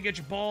 Command play. Get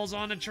your balls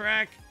on the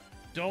track.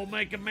 Don't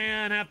make a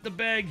man have to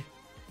beg.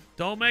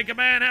 Don't make a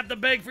man have to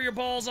beg for your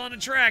balls on the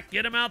track.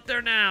 Get him out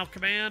there now.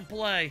 Command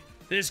play.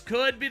 This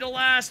could be the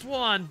last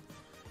one.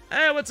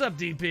 Hey, what's up,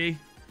 DP?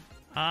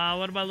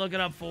 What am I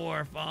looking up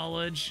for?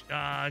 Foliage.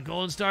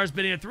 Golden Star's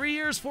been here 3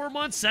 years, 4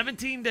 months,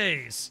 17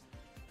 days.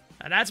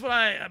 That's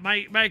what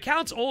my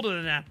account's older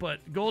than that,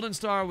 but Golden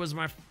Star was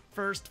my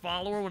first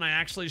follower when I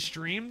actually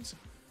streamed.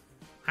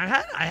 I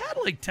had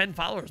like 10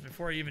 followers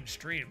before I even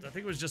streamed. I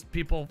think it was just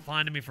people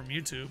finding me from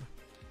YouTube.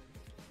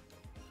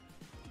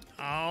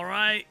 All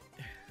right.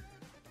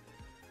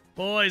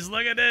 Boys,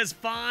 look at this.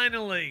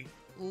 Finally.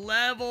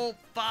 Level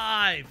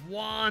 5.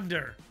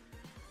 Wander.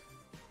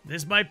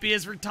 This might be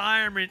his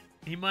retirement.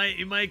 He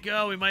might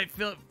go. We might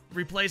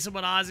replace him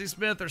with Ozzie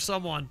Smith or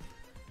someone.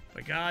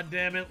 But god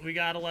damn it, we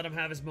gotta let him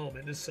have his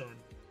moment, his son.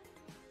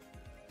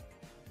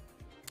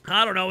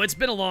 I don't know, it's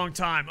been a long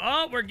time.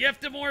 Oh, we're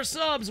gifting more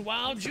subs.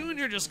 Wow,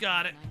 Junior just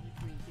got it.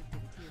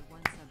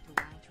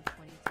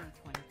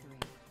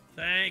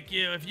 Thank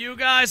you. If you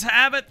guys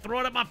have it,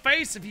 throw it at my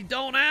face. If you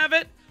don't have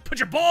it, put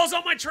your balls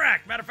on my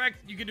track. Matter of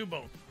fact, you can do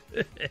both.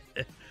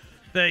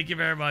 Thank you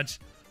very much.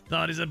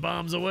 Thought he said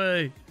bombs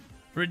away.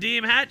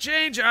 Redeem hat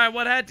change? All right,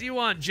 what hat do you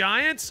want?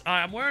 Giants? All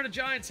right, I'm wearing a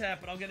Giants hat,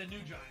 but I'll get a new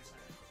Giants hat.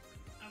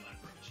 I went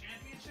from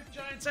championship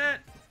Giants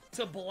hat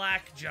to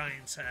black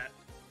Giants hat.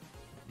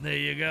 There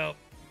you go.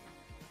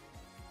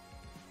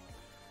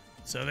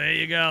 So there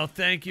you go.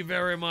 Thank you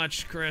very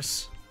much,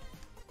 Chris.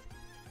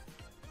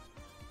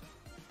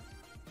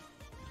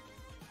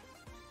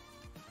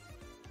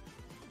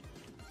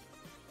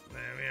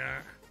 There we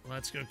are.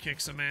 Let's go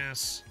kick some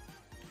ass.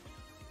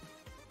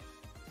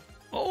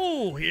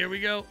 Oh, here we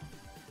go.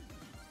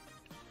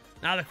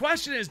 Now the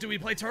question is, do we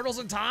play Turtles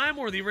in Time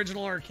or the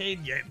original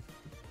arcade game?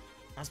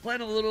 I was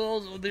playing a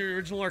little the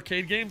original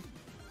arcade game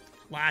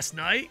last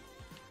night.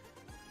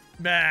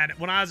 Man,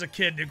 when I was a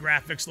kid, the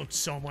graphics looked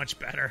so much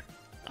better.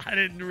 I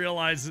didn't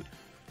realize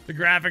the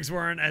graphics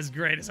weren't as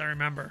great as I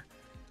remember.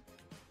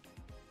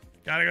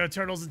 Gotta go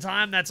Turtles in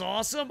Time. That's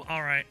awesome.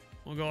 All right,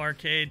 we'll go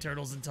arcade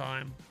Turtles in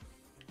Time.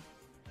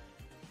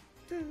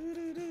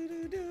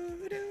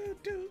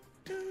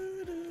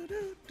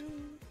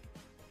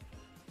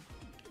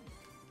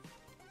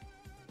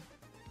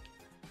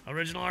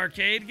 Original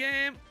arcade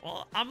game?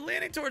 Well, I'm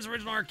leaning towards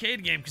original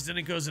arcade game because then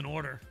it goes in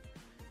order.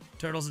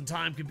 Turtles in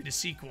Time could be the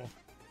sequel.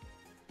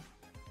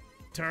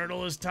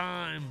 Turtle is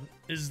Time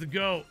is the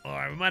GOAT. All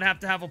right, we might have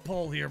to have a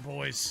poll here,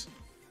 boys.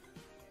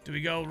 Do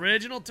we go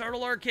original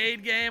Turtle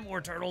arcade game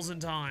or Turtles in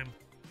Time?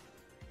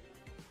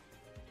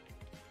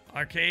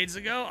 Arcades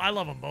a go? I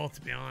love them both,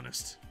 to be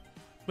honest.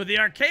 But the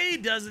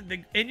arcade doesn't...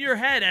 in your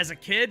head, as a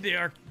kid, the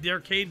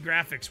arcade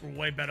graphics were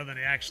way better than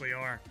they actually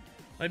are.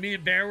 Like, me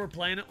and Bear were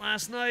playing it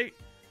last night,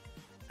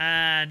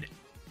 and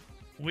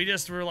we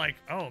just were like,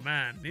 oh,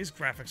 man, these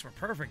graphics were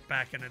perfect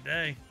back in the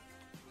day.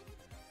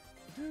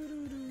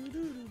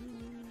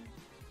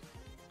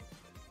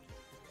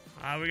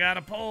 We got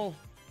a poll.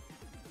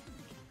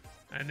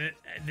 And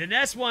the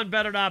next one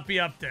better not be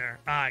up there.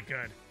 All right,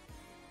 good.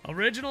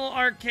 Original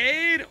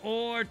arcade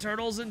or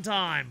Turtles in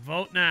Time?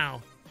 Vote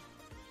now.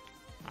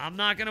 I'm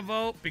not going to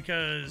vote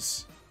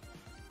because,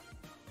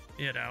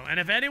 you know, and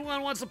if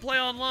anyone wants to play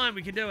online,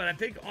 we can do it. I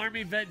think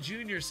Army Vet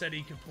Jr. said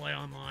he could play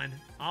online.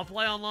 I'll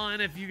play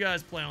online if you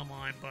guys play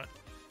online, but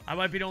I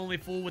might be the only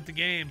fool with the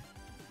game.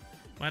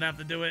 Might have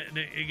to do it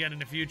again in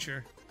the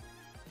future.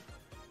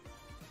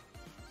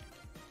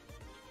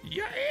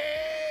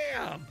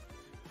 Yeah!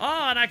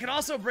 Oh, and I can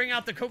also bring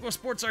out the Koco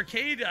Sports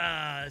Arcade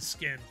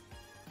skin.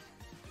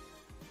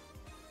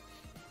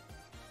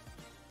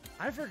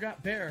 I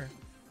forgot, Bear.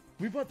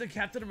 We bought the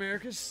Captain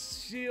America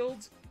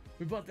shield.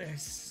 We bought the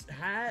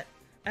hat.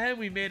 And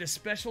we made a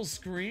special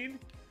screen.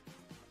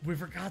 We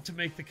forgot to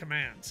make the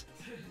commands.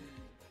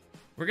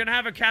 We're going to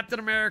have a Captain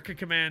America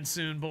command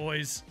soon,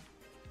 boys.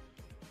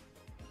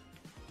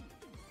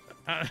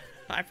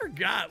 I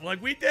forgot.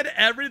 Like, we did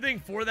everything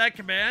for that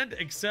command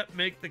except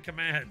make the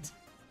command.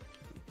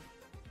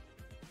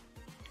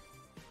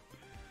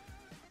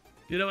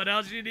 You know what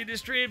else you need to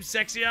stream?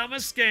 Sexy Alma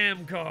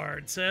scam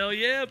cards. Hell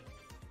yeah.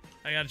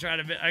 I gotta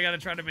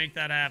try to make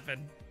that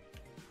happen.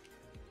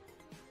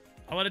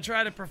 I want to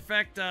try to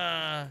perfect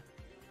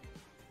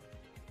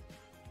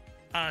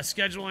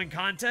scheduling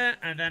content,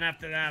 and then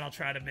after that, I'll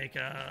try to make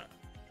the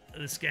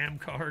scam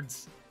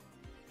cards.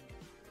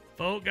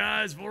 Vote,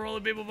 guys. 4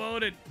 other people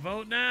voted.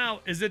 Vote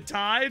now. Is it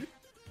tied?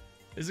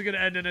 Is it gonna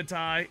end in a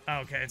tie?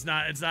 Okay, it's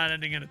not. It's not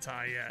ending in a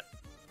tie yet.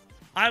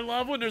 I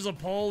love when there's a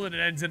poll and it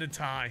ends in a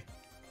tie.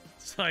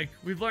 It's like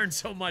we've learned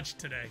so much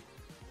today.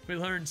 We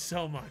learned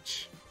so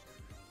much.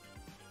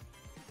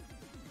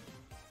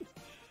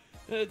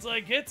 It's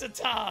like, it's a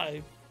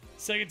tie.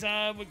 Second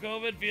time with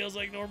COVID feels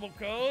like normal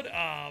code.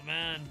 Oh,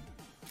 man.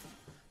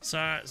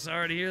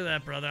 Sorry to hear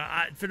that, brother.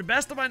 For the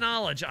best of my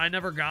knowledge, I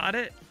never got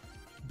it.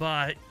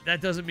 But that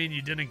doesn't mean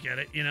you didn't get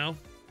it, you know?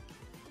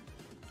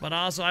 But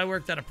also, I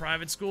worked at a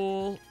private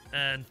school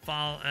and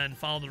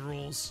followed the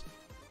rules.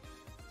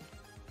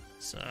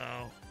 So,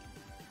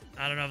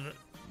 I don't know if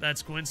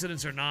that's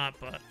coincidence or not,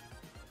 but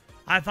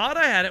I thought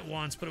I had it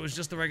once, but it was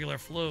just the regular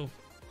flu.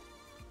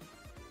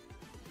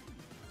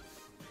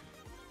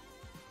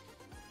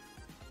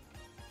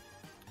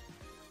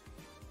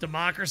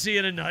 Democracy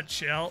in a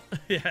nutshell.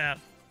 Yeah.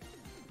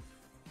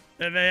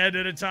 If they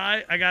ended a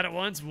tie, I got it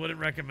once, wouldn't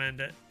recommend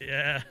it.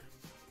 Yeah.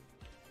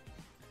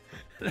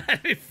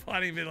 That'd be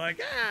funny, be like,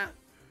 it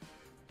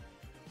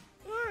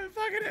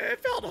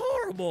felt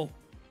horrible.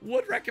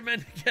 Would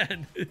recommend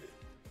again. There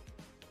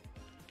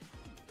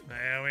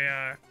we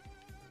are.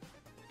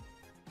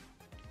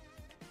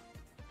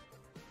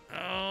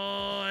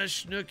 Oh,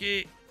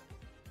 Snooky.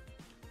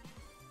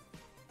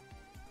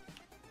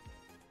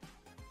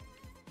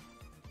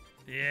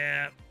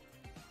 Yeah.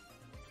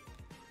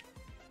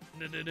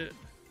 But it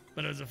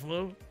was a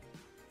flu.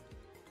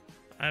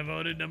 I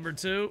voted number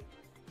 2.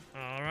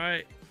 All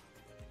right.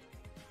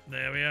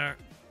 There we are.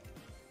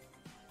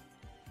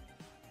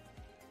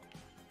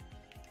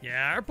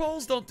 Yeah, our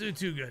polls don't do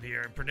too good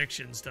here.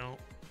 Predictions don't.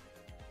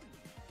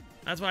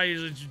 That's why I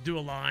usually do a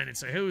line and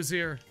say, who's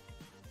here?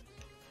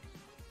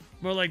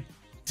 More like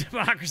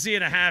democracy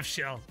in a half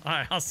shell. All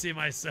right, I'll see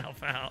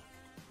myself out.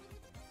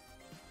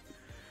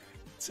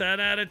 10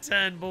 out of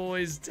 10,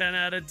 boys. 10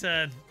 out of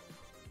 10.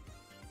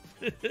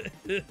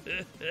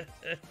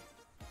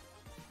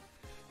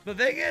 The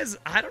thing is,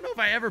 I don't know if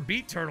I ever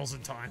beat Turtles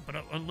in Time, but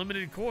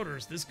unlimited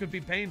quarters, this could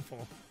be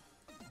painful.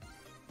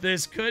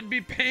 This could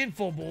be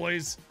painful,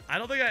 boys. I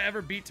don't think I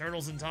ever beat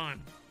Turtles in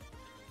Time.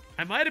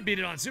 I might have beat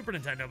it on Super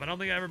Nintendo, but I don't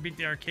think I ever beat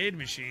the arcade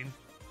machine.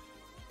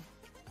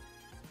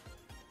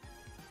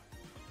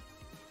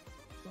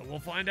 But we'll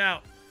find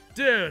out.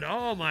 Dude,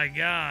 oh my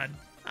god.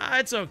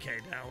 It's okay,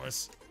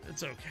 Dallas.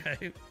 It's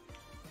okay.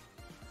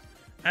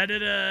 I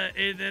did a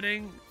 8th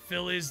inning.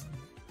 Phillies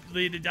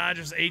lead the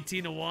Dodgers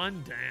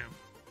 18-1. Damn.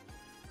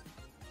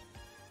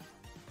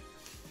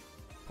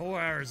 Poor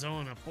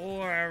Arizona.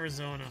 Poor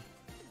Arizona.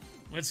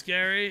 What's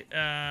scary?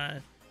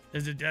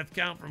 Is it death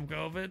count from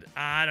COVID?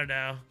 I don't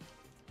know.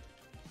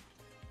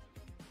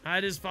 I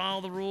just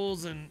follow the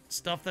rules, and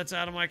stuff that's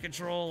out of my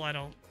control, I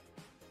don't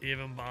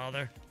even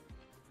bother.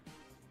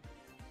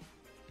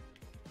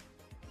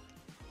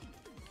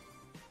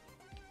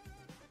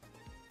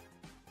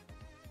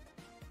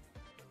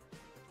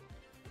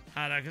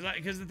 I don't know,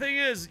 because the thing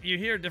is, you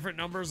hear different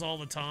numbers all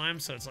the time,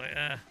 so it's like,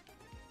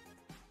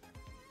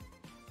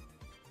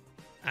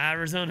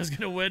 Arizona's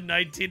gonna win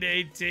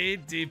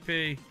 19-18,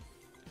 DP.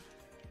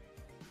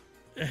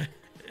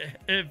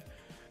 If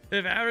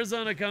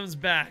Arizona comes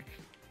back,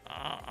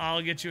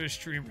 I'll get you a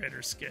Stream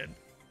Raider skin.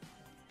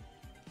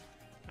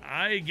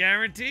 He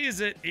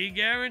guarantees it. He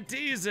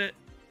guarantees it.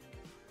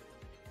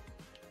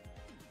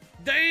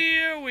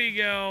 There we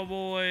go,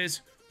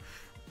 boys.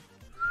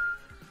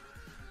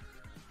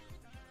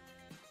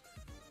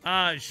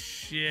 Oh,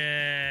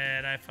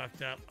 shit. I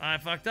fucked up. I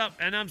fucked up,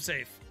 and I'm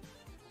safe.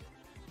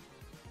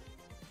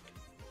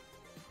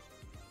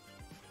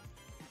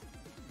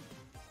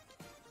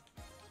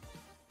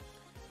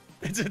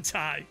 It's a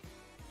tie.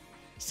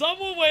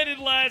 Someone waited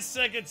last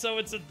second, so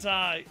it's a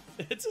tie.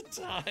 It's a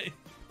tie.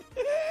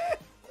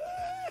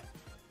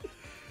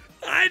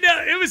 I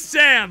know, it was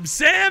Sam.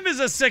 Sam is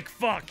a sick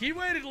fuck. He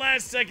waited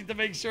last second to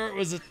make sure it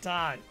was a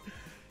tie.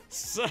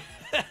 So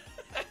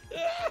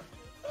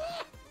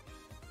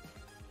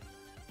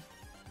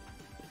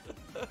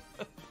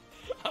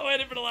I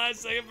waited for the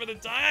last second for the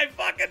tie. I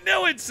fucking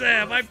knew it,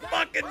 Sam. I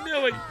fucking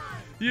knew it.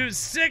 You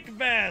sick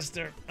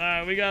bastard.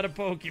 Alright, we got a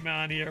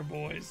Pokemon here,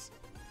 boys.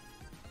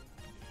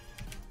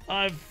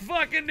 I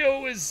fucking knew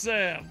it was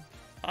Sam.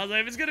 I was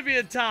like, if it's gonna be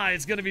a tie,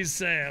 it's gonna be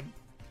Sam.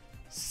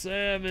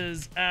 Sam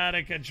is out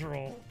of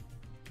control.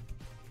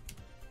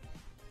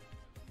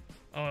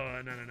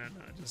 Oh, no.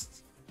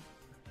 Just...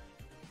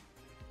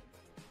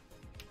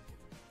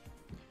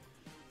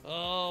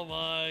 Oh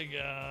my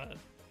god.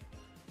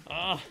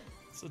 Ah,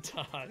 it's a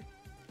tie.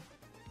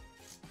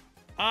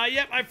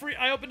 Yep,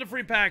 I opened a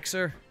free pack,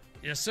 sir.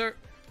 Yes, sir.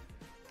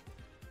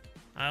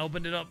 I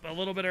opened it up a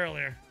little bit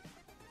earlier.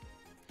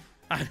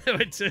 I knew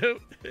it too.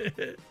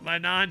 My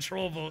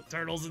non-troll vote,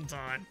 Turtles in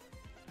Time.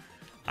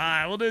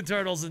 Alright, we'll do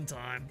Turtles in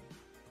Time.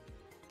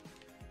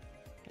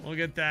 We'll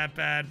get that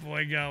bad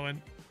boy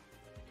going.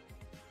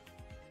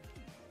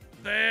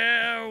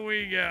 There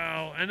we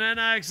go. And then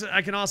I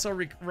can also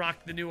rock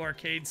the new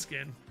arcade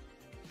skin.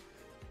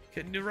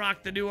 Can you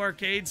rock the new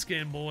arcade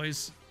skin,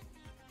 boys?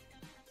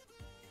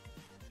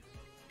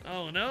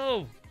 Oh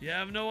no, you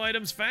have no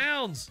items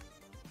found.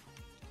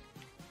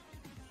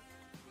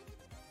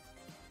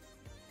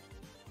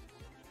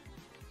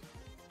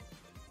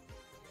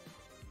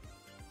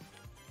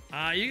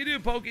 You can do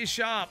Poke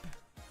Shop.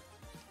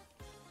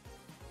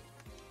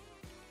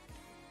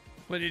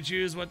 When you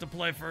choose what to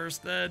play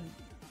first, then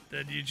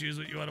you choose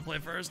what you want to play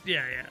first?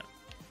 Yeah.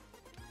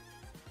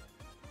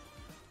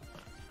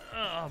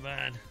 Oh,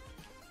 man.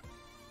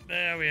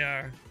 There we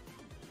are.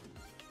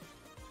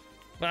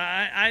 But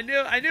I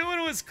knew when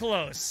it was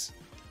close.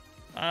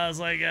 I was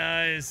like,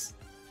 guys,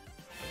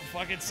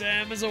 fucking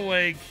Sam is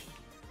awake.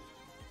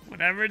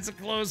 Whenever it's a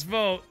close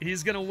vote,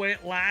 he's gonna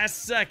wait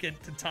last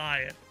second to tie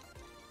it.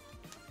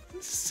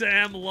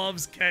 Sam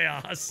loves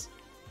chaos.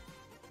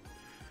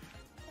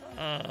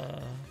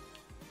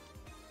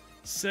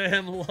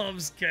 Sam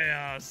loves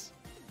chaos.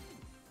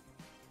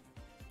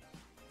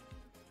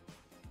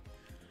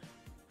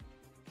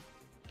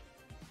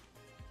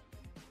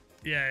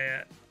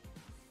 Yeah.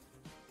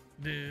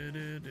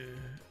 Do.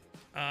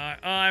 Oh,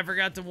 I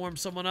forgot to warm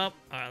someone up.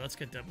 All right, let's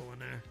get Dibble in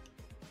there.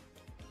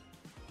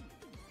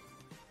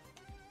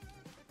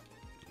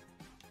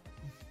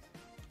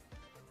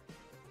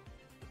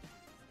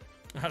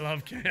 I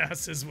love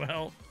chaos as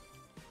well.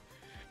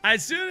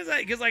 As soon as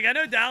because like I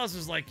know Dallas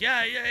was like,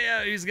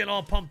 yeah, he's getting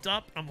all pumped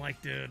up. I'm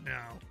like, dude, no.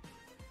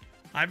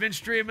 I've been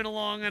streaming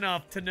long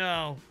enough to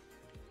know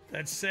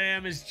that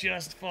Sam is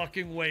just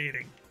fucking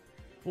waiting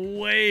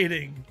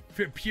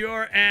for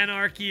pure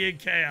anarchy and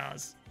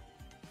chaos.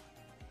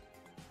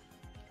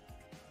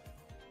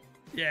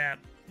 Yeah,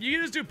 you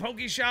can just do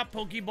Poke Shop,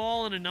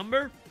 Pokeball, and a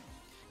number,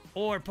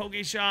 or Poke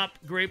Shop,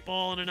 Great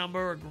Ball, and a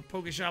number, or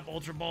Poke Shop,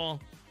 Ultra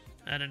Ball,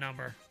 and a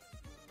number.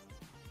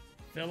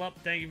 Fill up.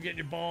 Thank you for getting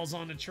your balls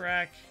on the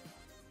track.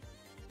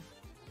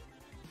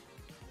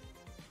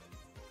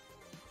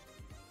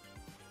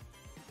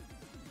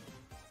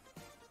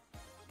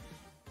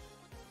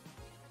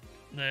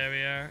 There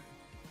we are.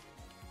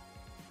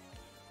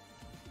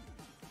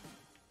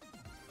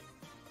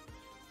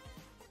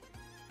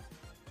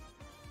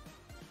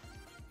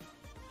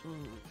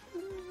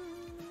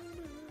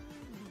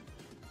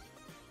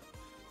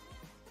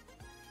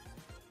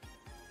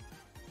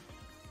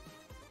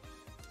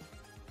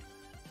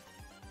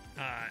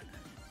 Alright.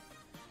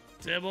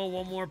 Dibble,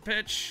 one more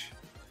pitch.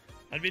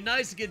 It'd be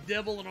nice to get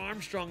Dibble and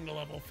Armstrong to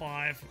level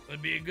 5.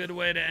 Would be a good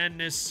way to end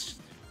this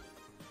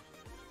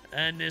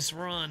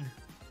run.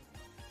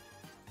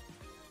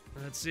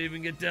 Let's see if we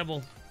can get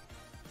Dibble.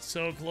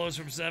 So close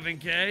from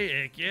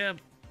 7K. Heck yeah.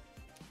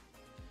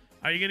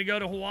 Are you going to go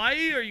to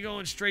Hawaii or are you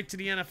going straight to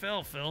the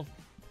NFL, Phil?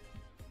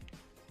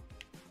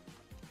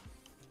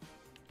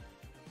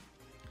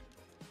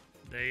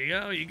 There you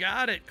go. You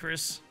got it,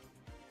 Chris.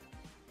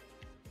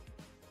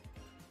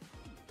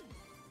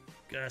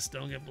 Gus,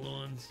 don't get blue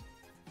ones.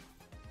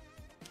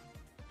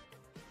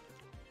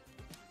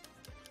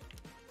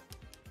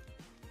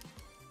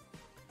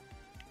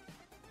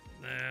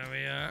 There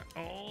we are.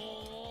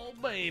 Oh,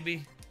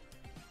 baby.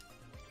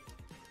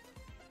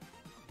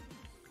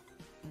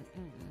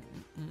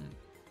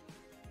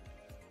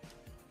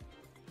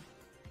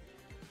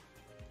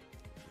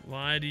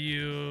 Why do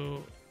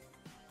you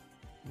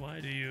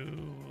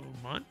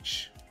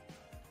munch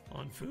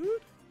on food?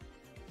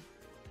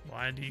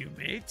 Why do you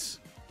mate?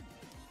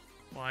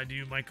 Why do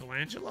you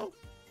Michelangelo?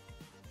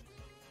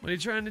 What are you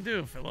trying to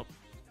do, Philip?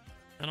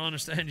 I don't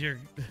understand your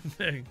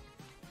thing.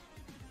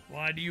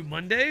 Why do you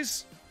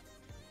Mondays?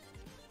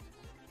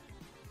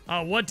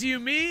 Oh, what do you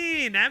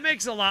mean? That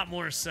makes a lot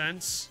more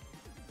sense.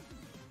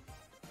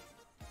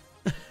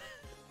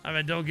 I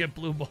mean, don't get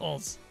blue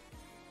balls.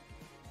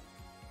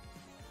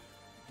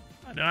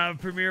 I do have a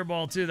Premier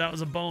Ball, too. That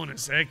was a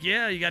bonus. Heck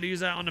yeah, you got to use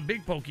that on the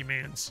big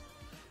Pokemans.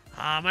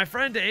 My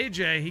friend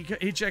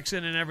AJ, he checks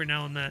in every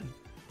now and then.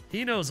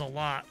 He knows a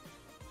lot.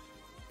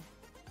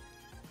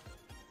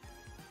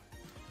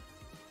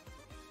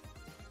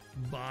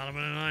 Bottom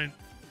of the ninth.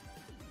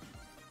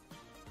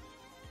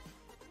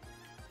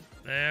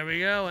 There we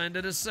go. End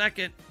of the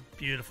second.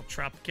 Beautiful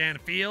Tropicana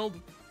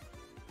Field.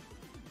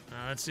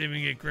 Let's see if we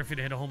can get Griffey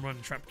to hit a home run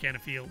in Tropicana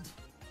Field.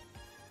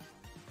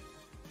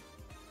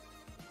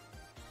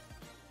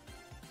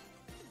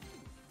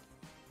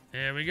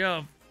 There we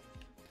go.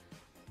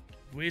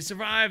 We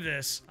survived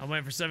this. I'm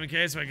waiting for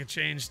 7K so I can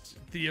change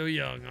Theo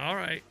Young. All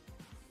right.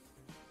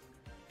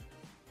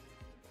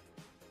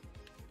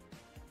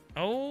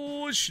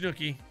 Oh,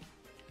 Schnooky.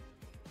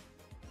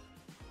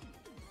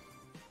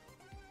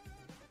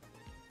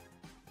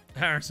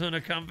 Arizona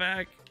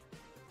comeback.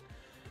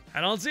 I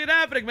don't see it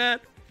happening, man.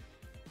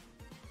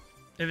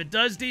 If it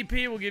does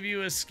DP, we'll give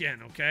you a skin,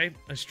 okay?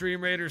 A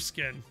Stream Raider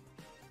skin.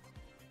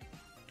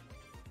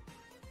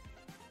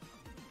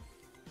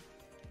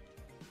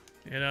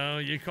 You know,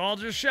 you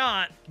called your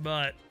shot,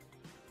 but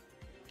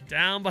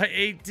down by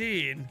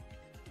 18.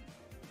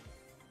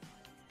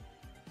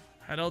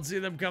 I don't see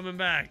them coming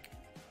back.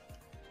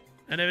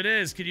 And if it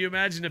is, can you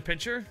imagine a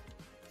pitcher?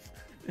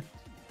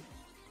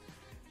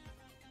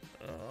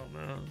 Oh,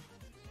 man.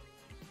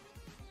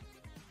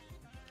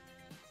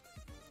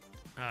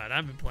 Alright,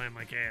 I've been playing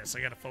like ass. I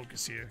gotta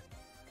focus here.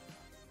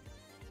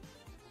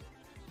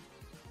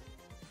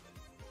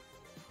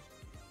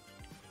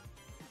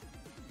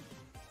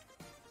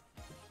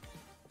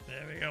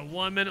 There we go.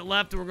 1 minute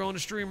left and we're going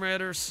to Stream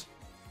Raiders.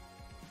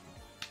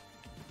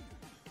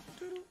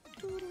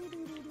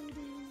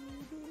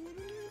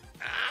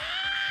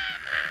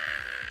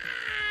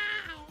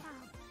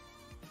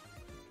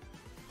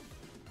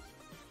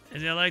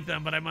 And I like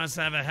them, but I must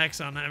have a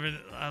hex on everything.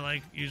 I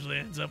like usually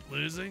ends up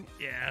losing.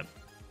 Yeah.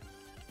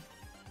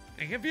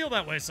 I can feel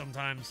that way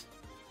sometimes.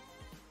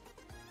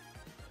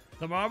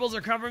 The marbles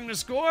are covering the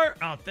score.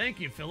 Oh,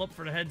 thank you, Philip,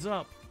 for the heads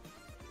up.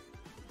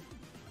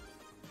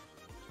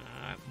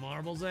 Alright,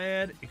 marbles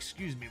ad.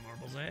 Excuse me,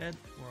 marbles ad.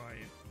 Where are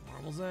you?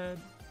 Marbles ad.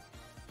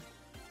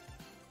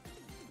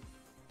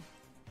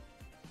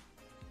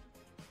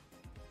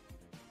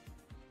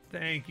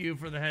 Thank you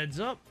for the heads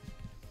up.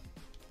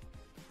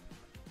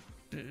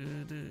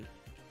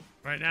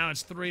 Right now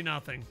it's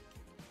 3-0.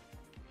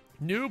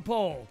 New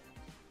poll.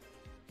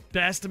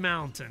 Best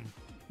mountain.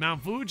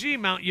 Mount Fuji,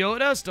 Mount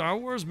Yoda, Star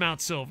Wars,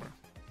 Mount Silver.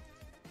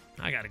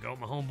 I gotta go with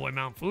my homeboy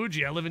Mount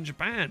Fuji. I live in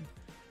Japan.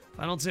 If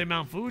I don't say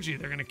Mount Fuji,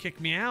 they're gonna kick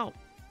me out.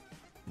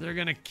 They're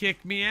gonna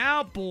kick me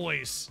out,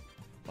 boys.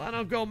 If I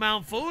don't go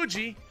Mount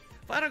Fuji,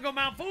 they're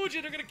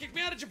gonna kick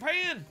me out of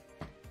Japan.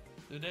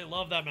 Dude, they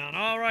love that mountain.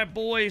 All right,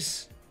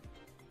 boys.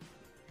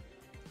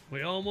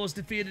 We almost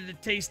defeated a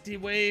Tasty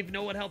Wave. You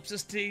know what helps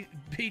us beat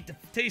the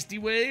Tasty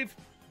Wave?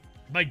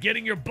 By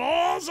getting your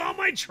balls on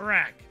my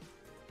track.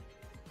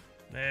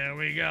 There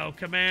we go.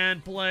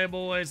 Command play,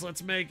 boys.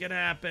 Let's make it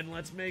happen.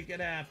 Let's make it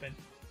happen.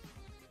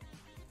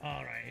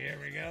 All right, here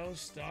we go.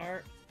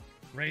 Start.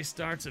 Race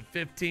starts at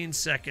 15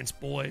 seconds,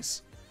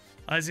 boys.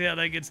 I see how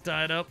that gets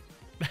tied up.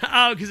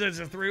 Oh, because it's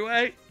a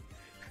three-way?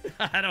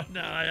 I don't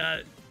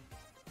know.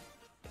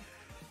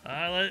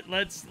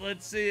 Let's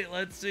see.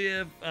 Let's see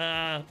if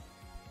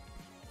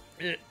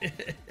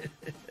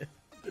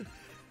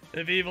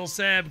if Evil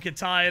Sam can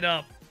tie it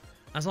up.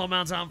 I saw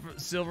Mount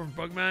Silver from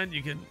Pokemon.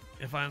 You can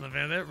find the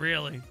video.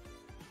 Really?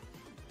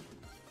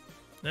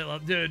 They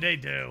love, dude. They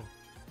do.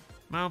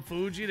 Mount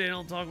Fuji. They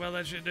don't talk about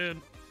that shit,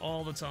 dude,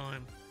 all the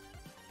time.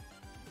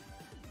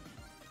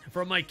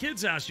 From my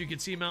kid's house, you can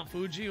see Mount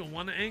Fuji on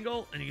one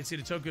angle, and you can see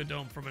the Tokyo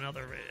Dome from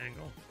another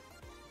angle.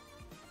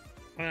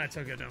 Oh, not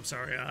Tokyo Dome.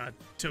 Sorry,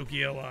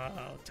 Tokyo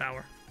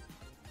Tower.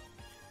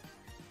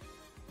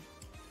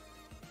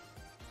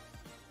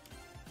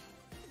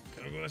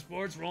 Koco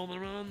Sports rolling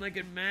around like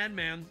a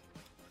madman.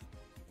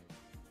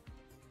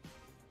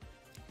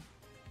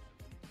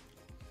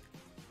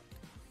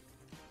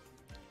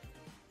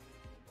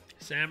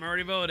 Sam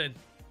already voted.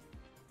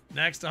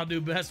 Next, I'll do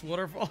best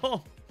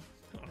waterfall.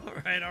 All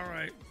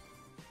right.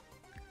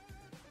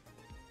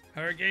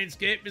 Hurricane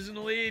Scape is in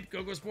the lead.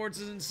 Koco Sports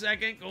is in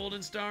second.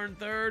 Golden Star in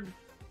third.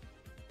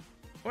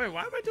 Wait,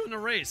 why am I doing the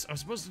race? I was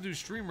supposed to do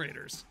Stream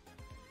Raiders.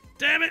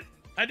 Damn it!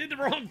 I did the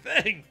wrong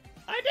thing!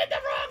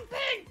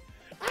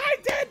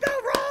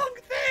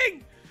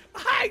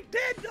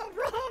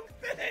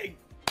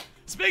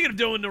 Speaking of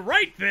doing the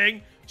right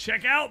thing,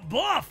 check out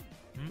Buff!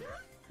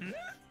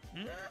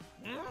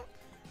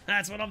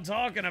 That's what I'm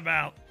talking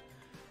about.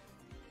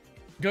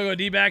 Koco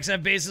D-backs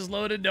have bases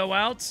loaded, no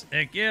outs.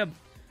 Heck yeah.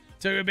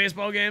 Tokyo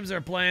baseball games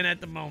are playing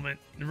at the moment.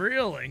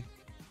 Really?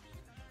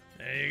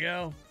 There you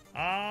go.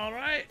 All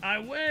right, I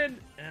win,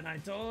 and I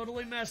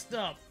totally messed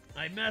up.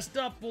 I messed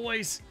up,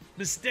 boys.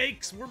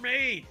 Mistakes were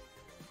made.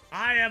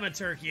 I am a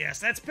turkey ass.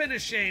 That's pin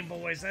of shame,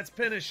 boys. That's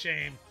pin of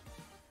shame.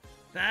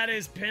 That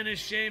is pin of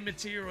shame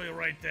material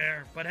right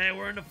there. But hey,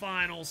 we're in the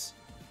finals.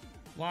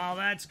 While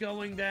that's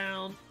going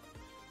down,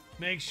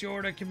 Make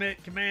sure to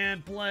commit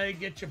command play.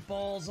 Get your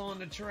balls on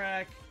the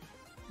track.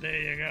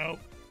 There you go.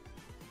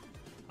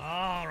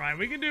 All right,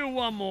 we can do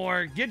one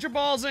more. Get your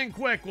balls in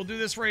quick. We'll do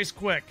this race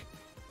quick.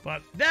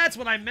 But that's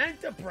what I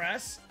meant to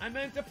press. I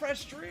meant to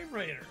press Stream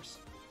Raiders.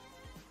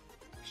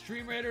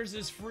 Stream Raiders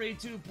is free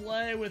to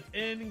play with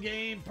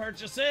in-game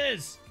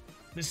purchases.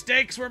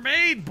 Mistakes were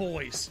made,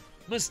 boys.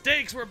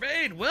 Mistakes were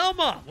made.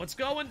 Wilma, what's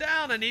going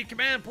down? I need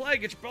command play.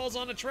 Get your balls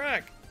on the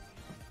track.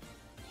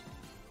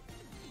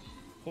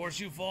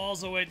 Horseshoe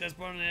Falls. Oh, wait, that's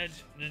part of the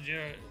edge.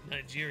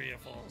 Nigeria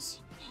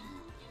Falls.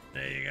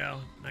 There you go.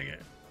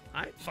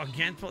 I fucking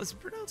can't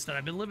pronounce that.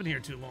 I've been living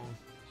here too long.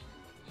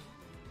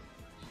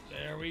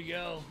 There we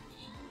go.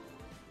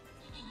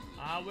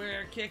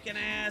 We're kicking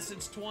ass.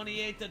 It's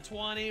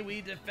 28-20.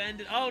 We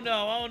defended. Oh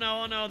no! Oh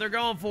no! Oh no! They're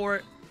going for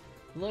it.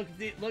 Look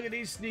at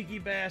these sneaky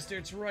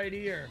bastards right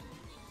here.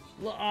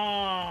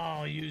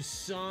 Oh, you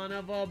son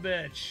of a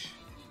bitch!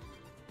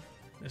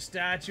 The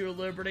Statue of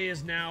Liberty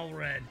is now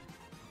red.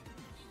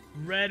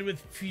 Red with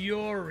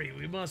fury.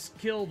 We must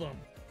kill them.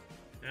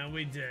 And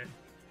we did.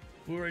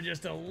 If we were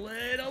just a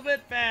little bit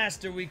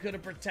faster, we could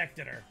have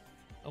protected her.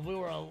 If we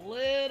were a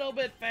little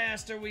bit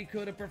faster, we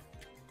could have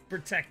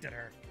protected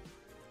her.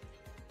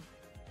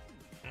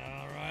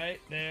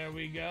 Alright, there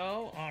we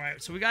go.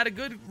 Alright, so we got a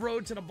good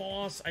road to the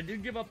boss. I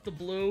did give up the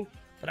blue,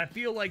 but I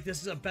feel like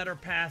this is a better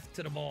path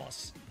to the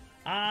boss.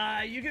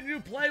 You can do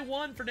play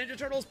 1 for Ninja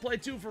Turtles, play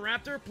 2 for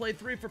Raptor, play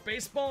 3 for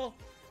Baseball.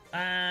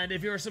 And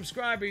if you're a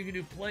subscriber, you can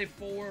do play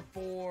 4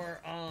 for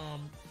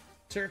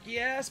Turkey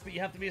Ass, but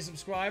you have to be a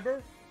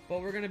subscriber.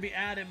 But we're going to be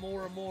adding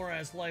more and more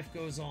as life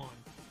goes on.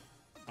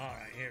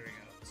 Alright, here we go.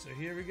 So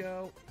here we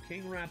go.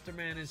 King Raptor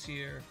Man is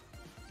here.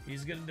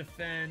 He's going to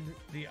defend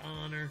the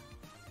honor.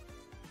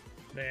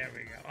 There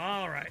we go.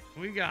 Alright,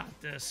 we got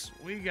this.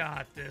 We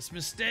got this.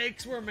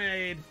 Mistakes were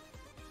made.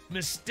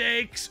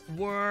 Mistakes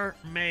were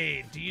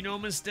made. Do you know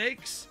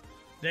mistakes?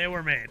 They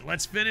were made.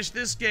 Let's finish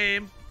this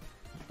game.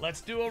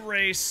 Let's do a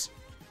race.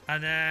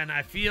 And then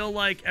I feel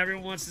like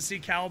everyone wants to see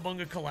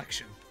Cowabunga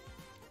Collection.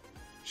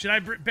 Should I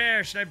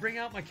bring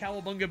out my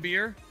Cowabunga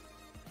beer?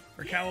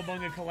 For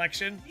Cowabunga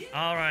Collection?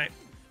 Alright.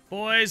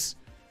 Boys,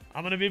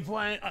 I'm going to be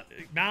playing...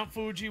 Mount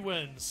Fuji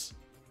wins.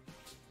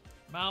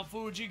 Mount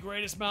Fuji,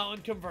 greatest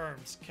mountain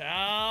confirms.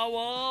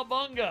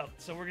 Cowabunga.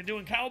 So we're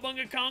doing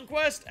Cowabunga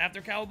Conquest.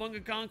 After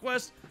Cowabunga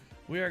Conquest,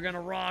 we are going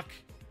to rock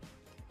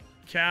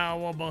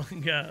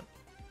Cowabunga.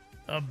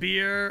 A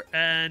beer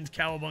and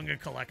Cowabunga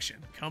Collection.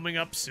 Coming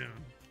up soon.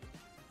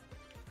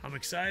 I'm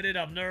excited.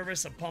 I'm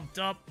nervous. I'm pumped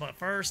up. But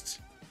first,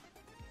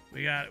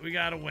 we got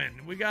to win.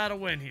 We got to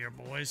win here,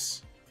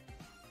 boys.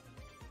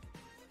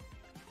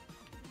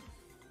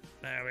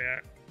 There we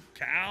are.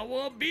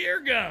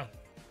 Cowabunga.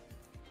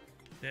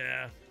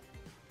 Yeah.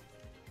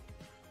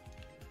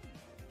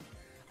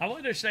 I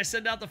wonder, should I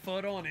send out the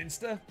photo on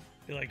Insta?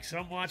 Be like,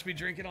 some watch me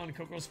drink it on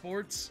Koco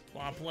Sports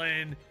while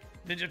playing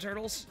Ninja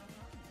Turtles?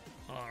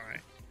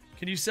 Alright.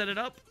 Can you set it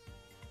up?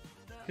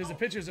 Because the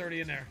picture's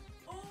already in there.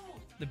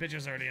 The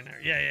picture's already in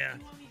there. Yeah.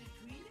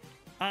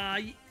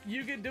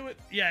 You can do it.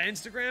 Yeah,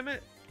 Instagram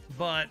it.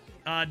 But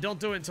don't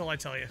do it until I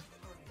tell you.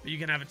 But you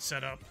can have it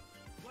set up.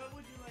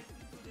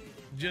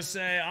 Just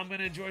say, I'm going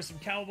to enjoy some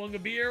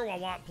Cowabunga beer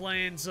while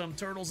playing some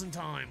Turtles in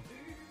Time.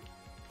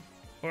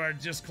 Or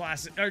just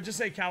classic, or just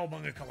say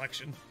Cowabunga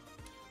Collection.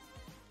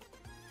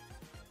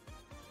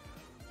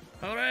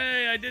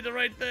 Hooray, I did the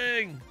right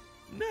thing.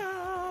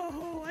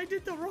 No, I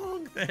did the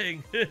wrong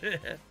thing.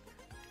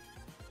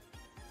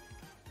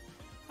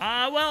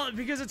 Well,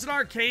 because it's an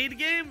arcade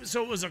game,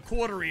 so it was a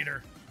quarter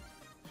eater.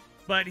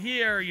 But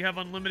here, you have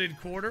unlimited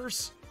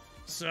quarters.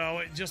 So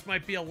it just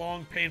might be a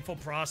long, painful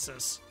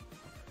process.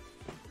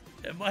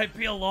 It might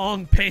be a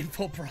long,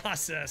 painful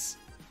process.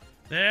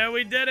 There,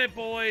 we did it,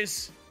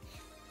 boys.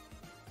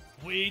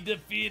 We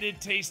defeated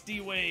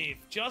Tasty Wave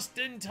just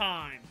in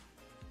time.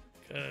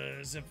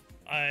 Because if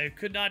I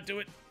could not do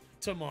it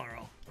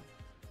tomorrow.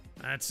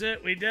 That's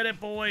it. We did it,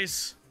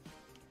 boys.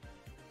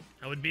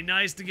 It would be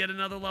nice to get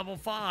another level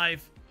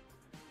 5.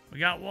 We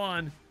got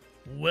one.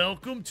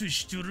 Welcome to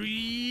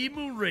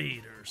Stream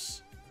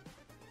Raiders.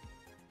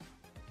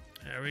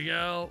 There we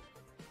go.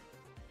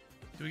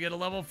 Do we get a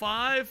level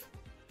 5?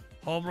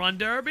 Home Run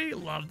Derby,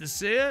 love to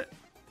see it.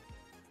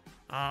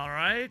 All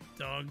right,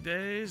 Dog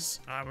Days.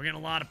 All right, we're getting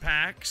a lot of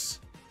packs.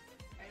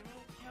 I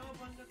wrote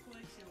Cowabunga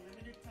Collection,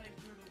 limited time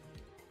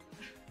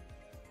turtle.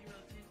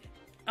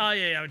 Oh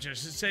yeah, I would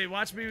just say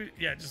watch me.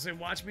 Yeah, just say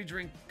watch me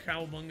drink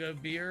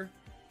Cowabunga beer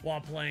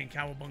while playing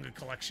Cowabunga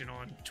Collection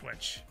on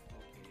Twitch.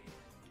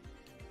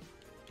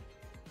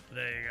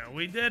 There you go.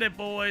 We did it,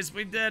 boys.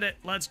 We did it.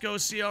 Let's go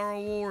see our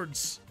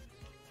awards.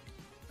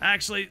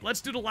 Actually,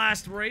 let's do the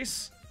last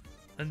race.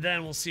 And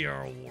then we'll see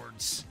our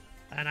awards.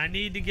 And I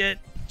need to get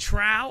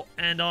Trout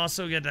and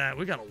also get that.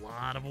 We got a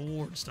lot of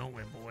awards, don't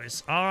we,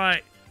 boys? All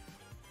right.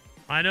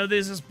 I know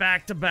this is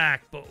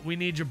back-to-back, but we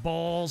need your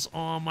balls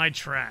on my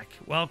track.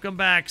 Welcome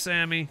back,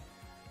 Sammy.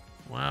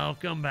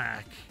 Welcome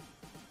back.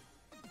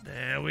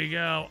 There we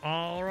go.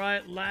 All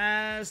right,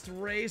 last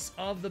race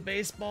of the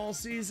baseball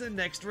season.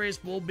 Next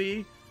race will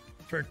be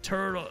for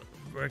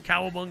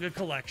Cowabunga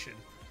collection.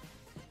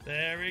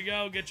 There we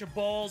go. Get your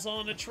balls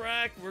on the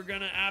track. We're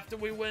gonna, after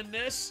we win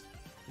this,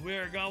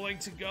 we're going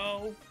to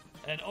go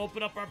and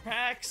open up our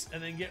packs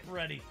and then get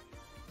ready.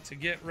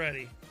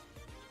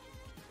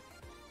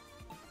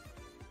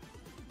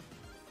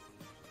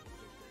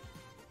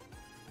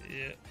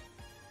 Yeah.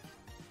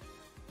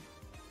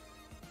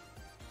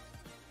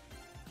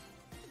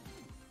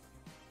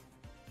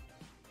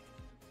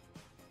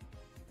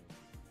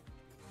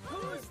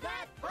 Who's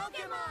that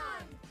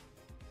Pokemon?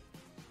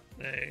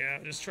 There you go.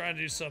 Just trying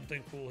to do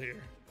something cool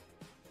here.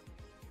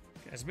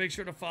 Guys, make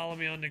sure to follow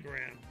me on the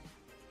gram.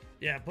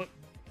 Yeah, put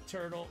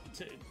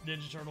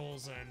Ninja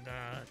Turtles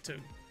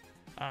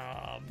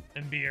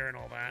and beer and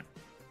all that.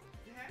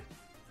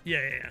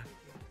 Yeah.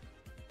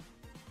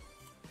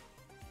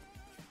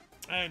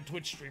 And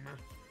Twitch streamer.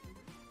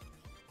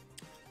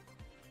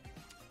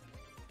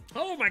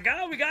 Oh my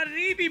god, we got an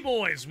Eevee,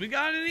 boys! We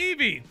got an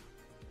Eevee!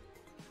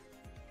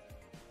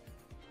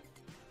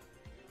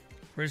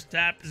 Chris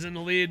Tapp is in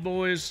the lead,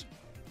 boys.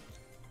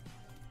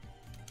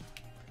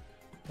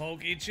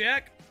 Pokey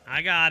check.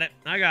 I got it.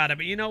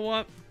 But you know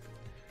what?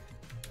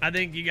 I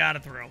think you gotta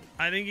throw.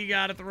 I think you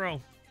gotta throw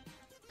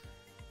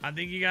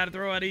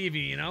at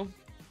Eevee, you know?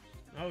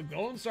 Oh,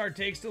 Golden Star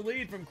takes the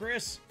lead from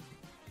Chris.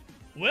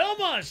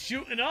 Wilma's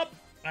shooting up.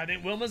 I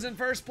think Wilma's in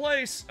first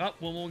place. Oh,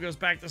 Wilma goes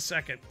back to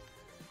second.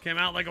 Came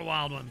out like a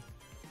wild one.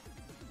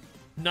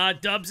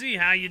 Not Dubsy,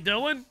 how you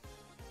doing?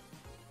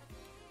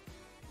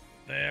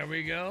 There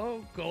we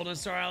go. Golden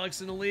Star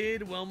Alex in the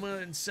lead. Wilma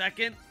in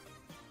second.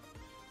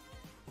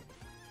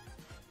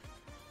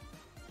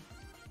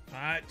 All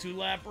right,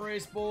 2-lap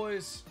race,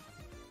 boys.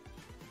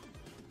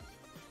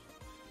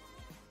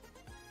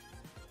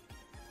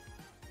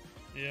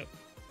 Yep.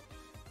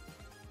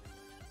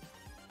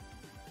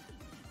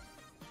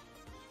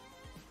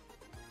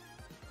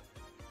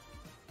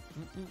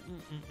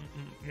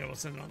 Yeah, we'll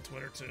send it on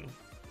Twitter too.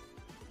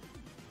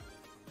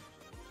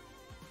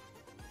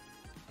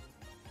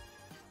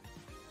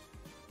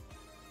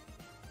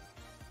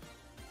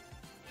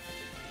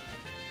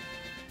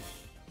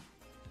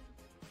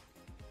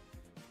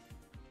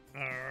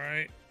 All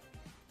right.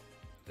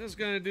 Just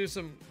gonna do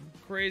some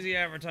crazy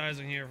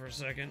advertising here for a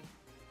second.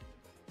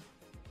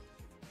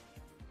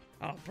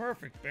 Oh,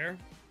 perfect, Bear.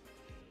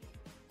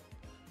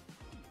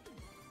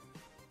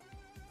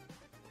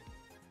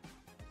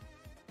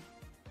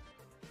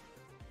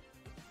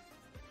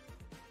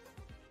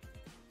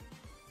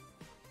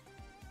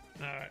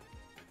 All right.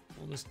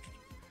 We'll just...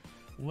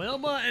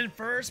 Wilma in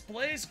first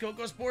place.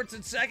 Koco Sports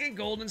in second.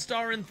 Golden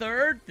Star in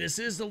third. This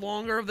is the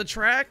longer of the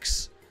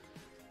tracks.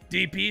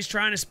 DP's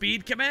trying to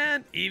speed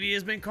command. Eevee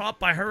has been caught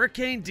by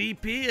Hurricane,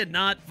 DP, and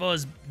not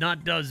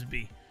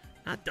Dubsby.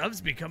 Not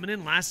Dubsby coming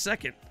in last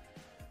second.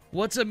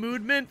 What's a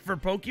movement for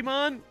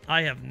Pokemon?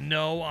 I have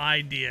no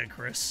idea,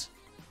 Chris.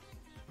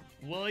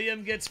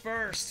 William gets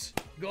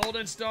first.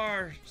 Golden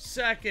Star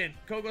second.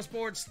 Koco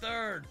Sports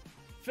third.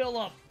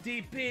 Philip,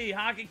 DP,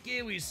 Hockey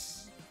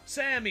Kiwis,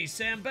 Sammy,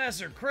 Sam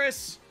Besser,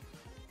 Chris.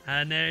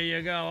 And there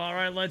you go. All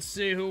right, let's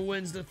see who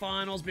wins the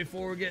finals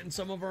before we're getting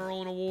some of our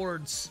own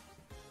awards.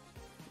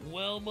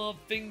 Wilma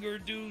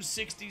Fingerdew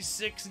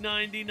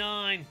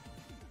 66.99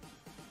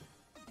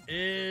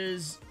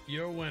 is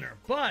your winner.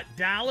 But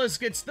Dallas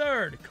gets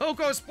third.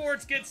 Koco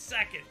Sports gets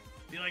second.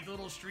 You like the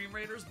little Stream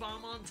Raiders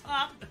bomb on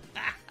top?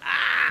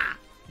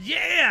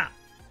 Yeah!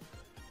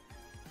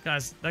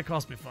 Guys, that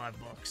cost me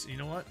 $5. You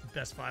know what?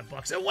 That's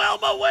 $5. And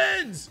Wilma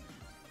wins!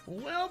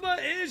 Wilma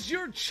is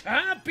your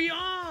champion!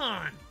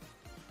 I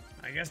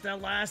guess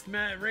that last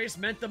race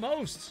meant the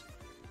most.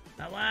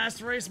 That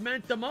last race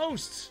meant the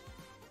most.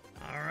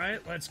 All right,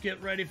 let's get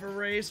ready for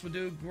race. We'll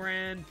do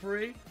Grand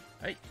Prix.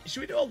 Hey, should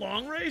we do a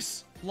long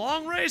race?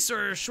 Long race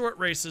or short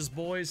races,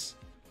 boys?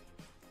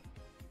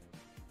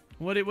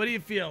 What are you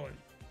feeling?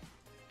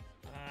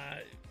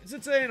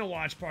 Since it ain't a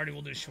watch party,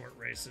 we'll do short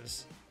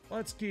races.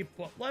 Let's do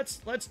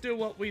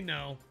what we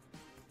know.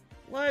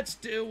 Let's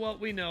do what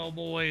we know,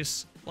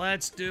 boys.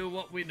 Let's do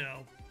what we know.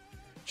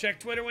 Check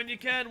Twitter when you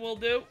can, will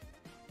do.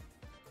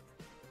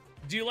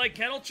 Do you like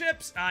kettle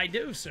chips? I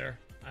do, sir.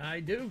 I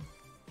do.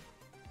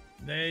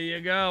 There you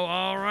go.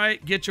 All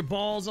right. Get your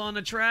balls on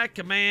the track.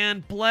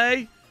 Command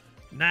play.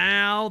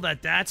 Now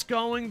that that's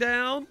going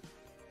down,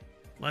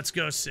 let's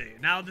go see.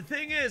 Now, the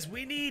thing is,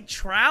 we need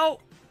Trout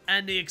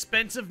and the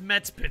expensive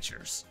Mets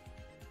pitchers.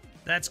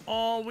 That's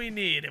all we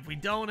need. If we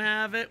don't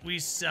have it, we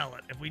sell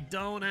it. If we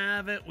don't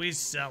have it, we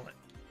sell it.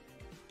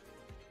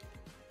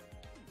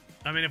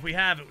 I mean, if we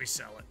have it, we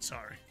sell it.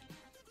 Sorry.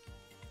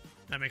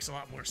 That makes a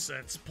lot more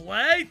sense.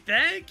 Play.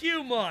 Thank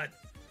you, Mutt.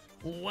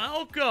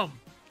 Welcome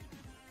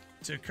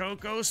to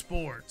Koco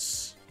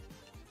Sports.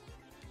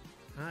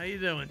 How you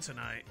doing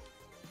tonight?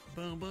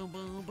 Boom, boom,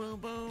 boom, boom,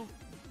 boom.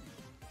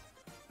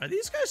 Are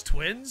these guys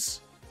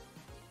twins?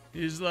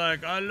 He's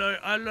like, I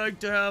like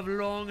to have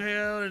long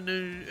hair and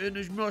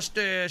a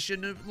mustache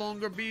and a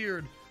longer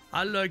beard.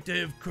 I like to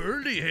have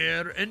curly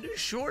hair and a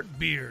short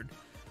beard.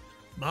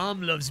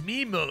 Mom loves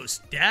me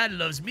most. Dad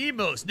loves me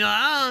most.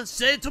 Nah,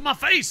 say it to my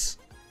face.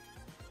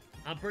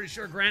 I'm pretty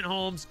sure Grant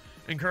Holmes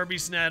and Kirby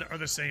Sned are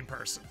the same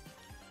person.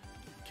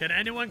 Can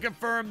anyone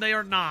confirm they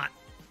are not?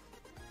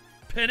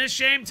 Pin a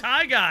shame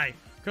tie guy.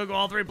 Koco,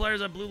 all 3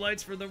 players have blue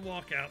lights for their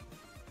walkout.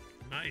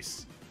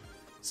 Nice.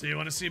 So you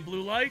want to see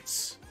blue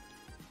lights?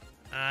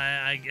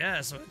 I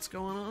guess. What's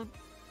going on?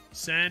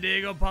 San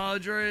Diego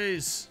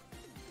Padres.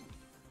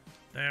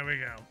 There we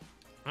go.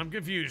 I'm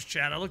confused,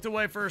 Chad. I looked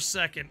away for a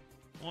second.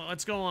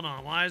 What's going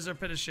on? Why is there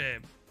pin of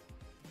shame?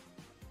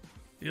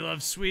 You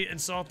love sweet and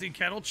salty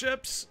kettle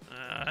chips?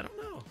 I don't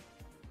know.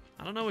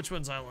 I don't know which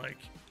ones I like.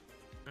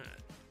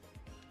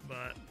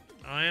 But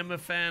I am a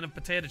fan of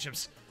potato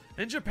chips.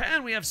 In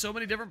Japan, we have so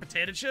many different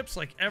potato chips.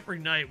 Like, every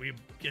night we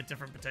get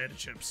different potato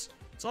chips.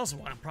 It's also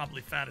why I'm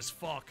probably fat as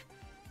fuck.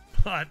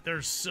 But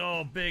they're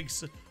so big.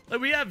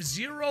 Like, we have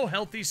 0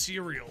 healthy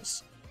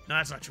cereals. No,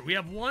 that's not true. We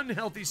have 1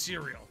 healthy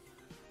cereal.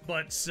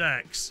 But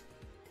sex.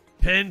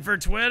 Pin for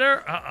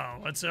Twitter?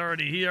 Uh-oh.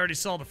 He already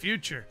saw the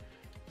future.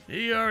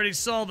 He already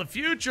saw the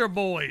future,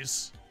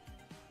 boys.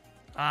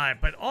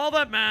 Alright, but all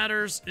that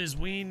matters is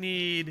we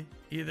need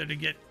either to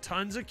get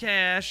tons of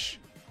cash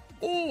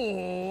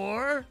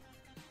or...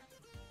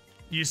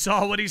 You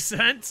saw what he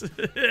sent?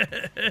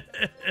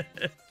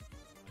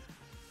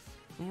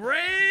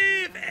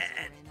 Raven!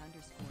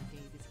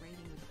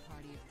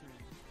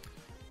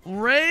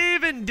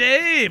 Raven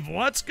Dave,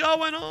 what's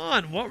going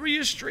on? What were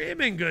you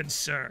streaming, good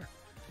sir?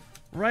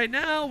 Right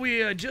now,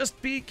 we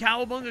just beat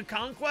Cowabunga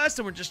Conquest,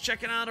 and we're just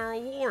checking out our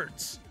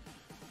awards.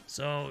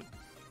 So,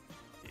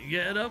 you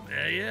get up,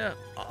 yeah.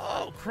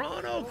 Oh,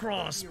 Chrono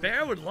Cross,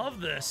 Bear would love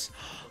this.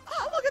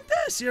 Oh, look at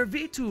this, you're a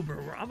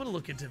VTuber. I'm gonna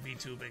look into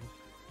VTubing.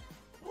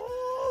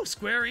 Oh,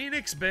 Square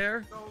Enix,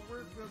 Bear.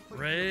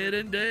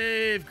 Raiden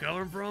Dave,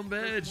 coming from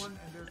Bedge.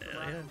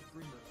 Yeah.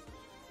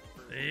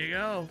 There you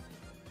go.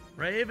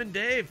 Raven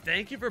Dave,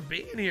 thank you for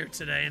being here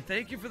today, and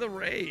thank you for the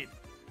raid.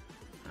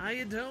 How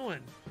you doing?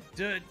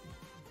 Dude,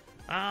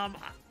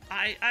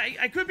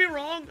 I could be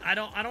wrong. I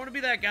don't want to be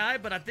that guy,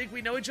 but I think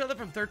we know each other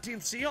from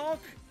 13th Seahawk.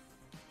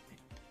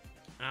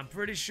 I'm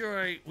pretty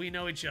sure we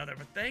know each other,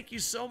 but thank you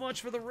so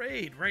much for the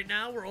raid. Right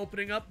now, we're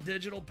opening up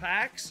digital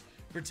packs,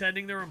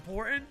 pretending they're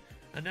important,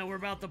 and then we're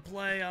about to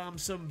play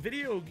some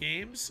video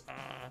games.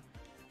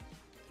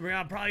 We're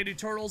gonna probably do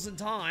Turtles in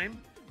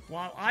Time,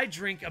 while I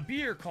drink a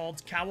beer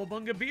called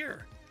Cowabunga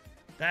beer.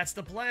 That's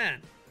the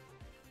plan.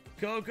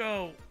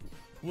 Koco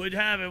would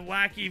have a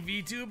wacky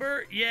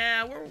VTuber.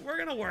 Yeah, we're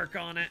gonna work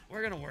on it.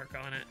 We're gonna work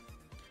on it.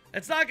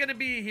 It's not gonna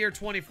be here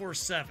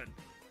 24/7,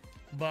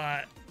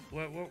 but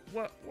we're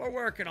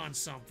working on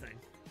something.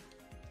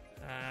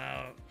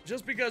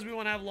 Just because we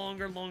want to have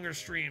longer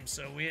streams,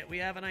 so we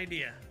have an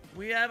idea.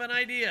 We have an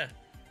idea.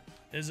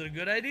 Is it a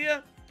good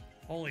idea?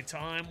 Only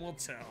time will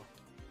tell.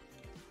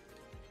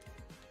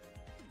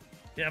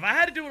 Yeah, if I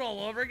had to do it all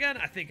over again,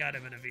 I think I'd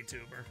have been a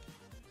VTuber.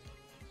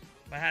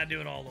 If I had to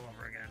do it all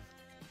over again.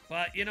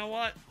 But you know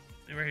what?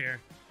 We're here.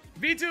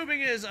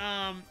 VTubing is,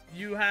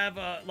 you have,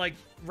 like,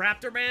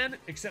 Raptor Man,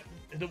 except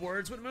the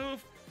words would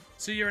move.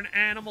 So you're an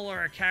animal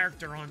or a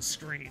character on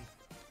screen.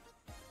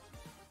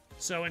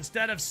 So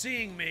instead of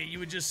seeing me, you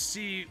would just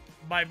see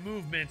my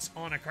movements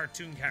on a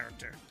cartoon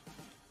character.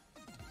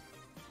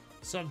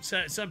 Some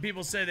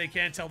people say they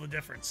can't tell the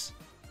difference.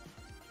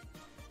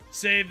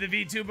 Save the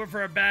VTuber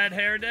for a bad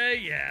hair day?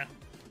 Yeah.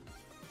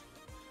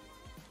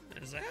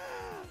 It's like,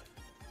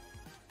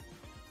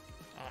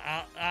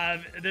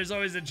 there's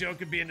always a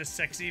joke of being a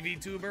sexy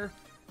VTuber.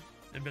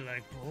 And be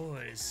like,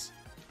 boys,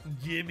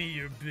 give me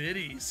your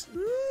biddies.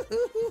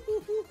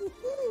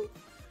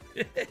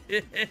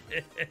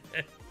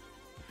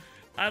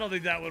 I don't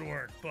think that would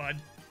work,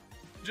 bud.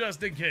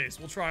 Just in case.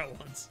 We'll try it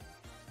once.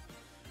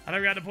 I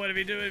don't got the point of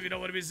VTubing. If you don't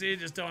want to be seen,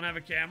 just don't have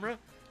a camera.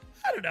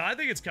 I don't know. I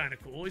think it's kind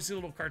of cool. You see a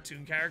little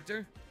cartoon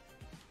character.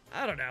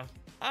 I don't know.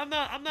 I'm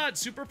not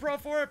super pro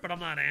for it, but I'm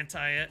not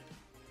anti it.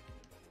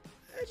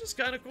 It's just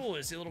kind of cool.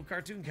 You see a little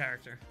cartoon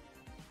character.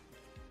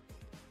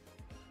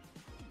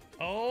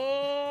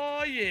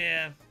 Oh,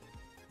 yeah.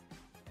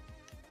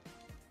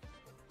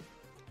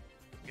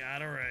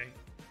 Got a ray.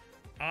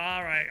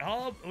 All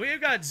right. We've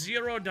got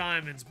 0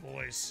 diamonds,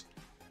 boys.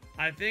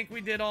 I think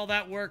we did all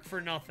that work for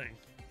nothing.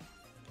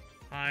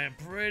 I am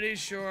pretty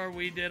sure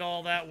we did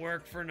all that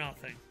work for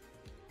nothing.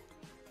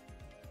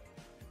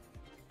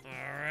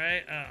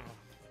 Alright,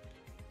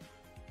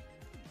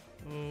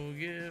 We'll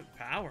get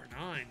power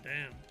 9,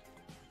 damn.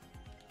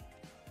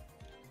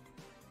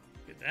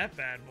 Get that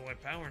bad boy,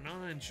 power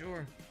 9,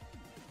 sure.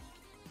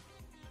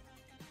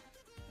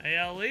 Hey,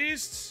 at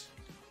least...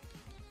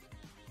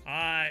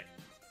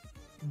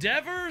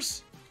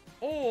 Devers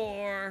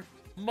or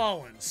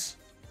Mullins?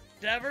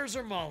 Devers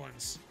or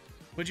Mullins?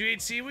 Would you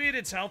eat seaweed?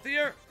 It's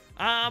healthier?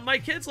 My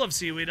kids love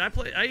seaweed.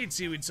 I eat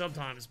seaweed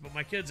sometimes, but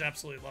my kids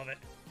absolutely love it.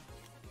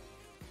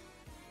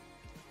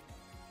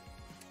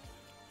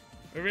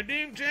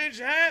 Redeem change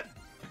hat.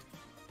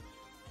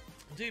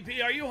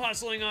 DP, are you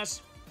hustling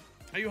us?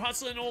 Are you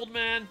hustling, old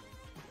man?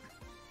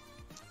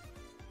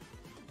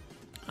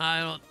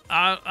 I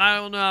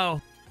don't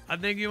know. I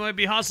think you might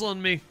be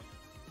hustling me.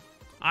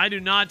 I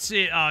do not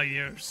see it. Oh,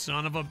 you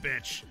son of a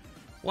bitch.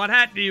 What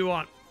hat do you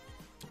want?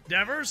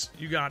 Devers?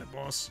 You got it,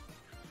 boss.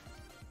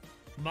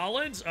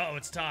 Mullins? Oh,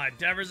 it's tied.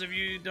 Devers if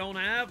you don't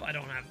have? I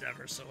don't have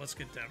Devers, so let's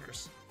get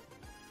Devers.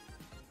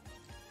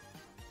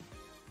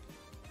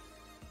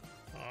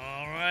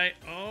 All right.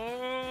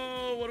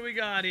 Oh, what do we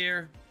got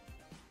here?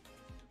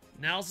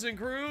 Nelson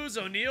Cruz,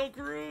 O'Neal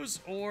Cruz,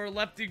 or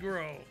Lefty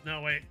Grove?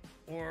 No, wait.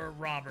 Or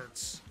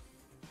Roberts.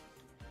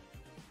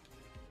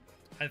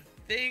 I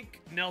think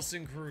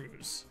Nelson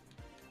Cruz.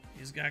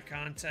 He's got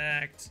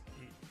contact.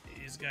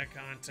 He's got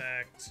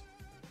contact.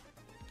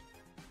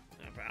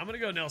 I'm going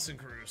to go Nelson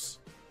Cruz.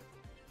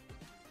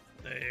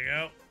 There you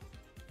go.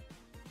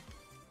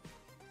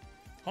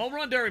 Home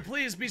run derby,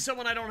 please be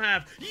someone I don't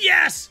have.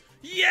 Yes!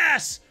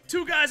 Yes!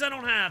 Two guys I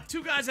don't have.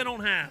 Two guys I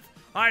don't have.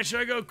 All right,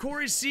 should I go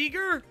Corey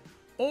Seager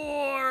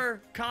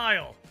or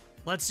Kyle?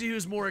 Let's see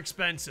who's more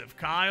expensive.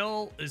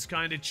 Kyle is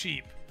kind of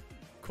cheap.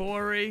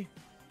 Corey,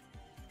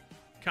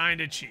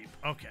 kind of cheap.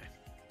 Okay.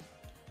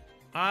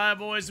 All right,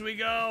 boys, we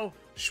go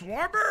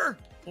Schwarber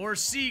or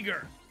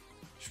Seager?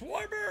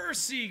 Schwarber or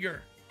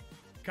Seager?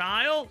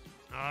 Kyle?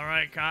 All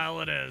right, Kyle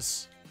it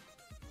is.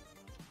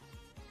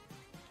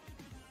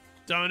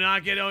 Do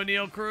not get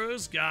O'Neal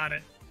Cruz. Got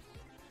it.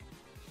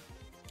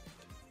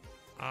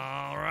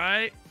 All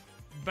right.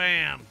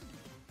 Bam.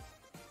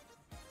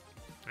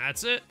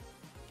 That's it.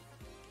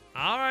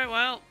 All right,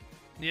 well,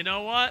 you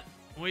know what?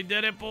 We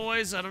did it,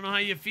 boys. I don't know how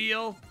you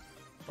feel,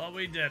 but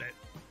we did it.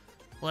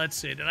 Let's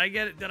see. Did I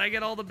get it? Did I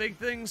get all the big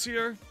things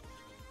here?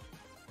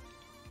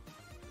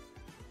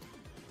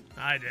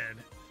 I did.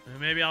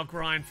 Maybe I'll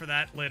grind for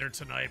that later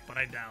tonight, but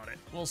I doubt it.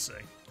 We'll see.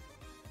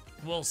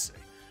 We'll see.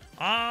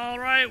 All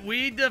right,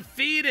 we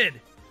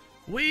defeated.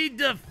 We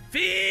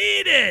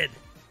defeated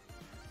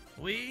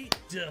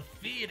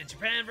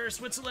Japan versus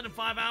Switzerland in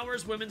 5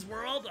 hours, Women's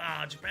World.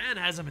 Japan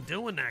hasn't been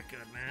doing that good,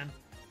 man.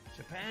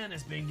 Japan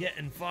has been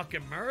getting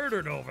fucking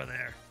murdered over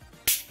there.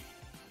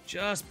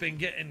 Just been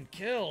getting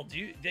killed.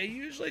 They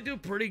usually do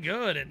pretty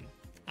good, and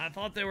I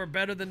thought they were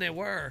better than they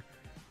were,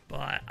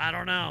 but I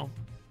don't know.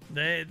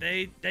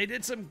 They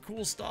did some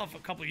cool stuff a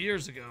couple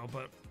years ago,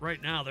 but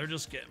right now they're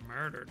just getting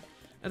murdered.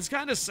 And it's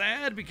kind of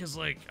sad because,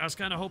 like, I was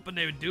kind of hoping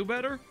they would do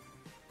better.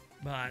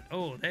 But,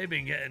 oh, they've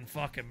been getting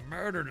fucking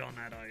murdered on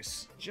that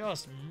ice.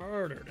 Just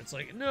murdered. It's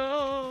like,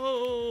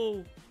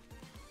 no!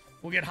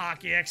 We'll get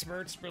hockey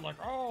experts. Be like,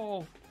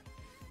 oh,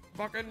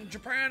 fucking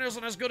Japan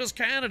isn't as good as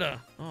Canada.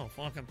 Oh,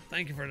 fucking,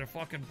 thank you for the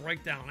fucking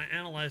breakdown. I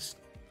analyzed.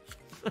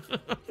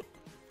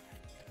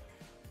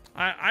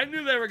 I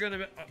knew they were going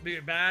to be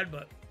bad,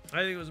 but I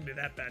think it wasn't going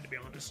to be that bad, to be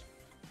honest.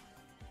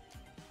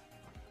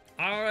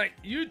 All right,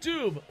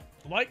 YouTube.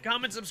 Like,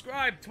 comment,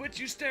 subscribe. Twitch,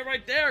 you stay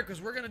right there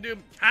because we're going to do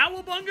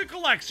Cowabunga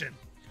Collection.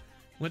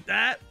 With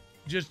that,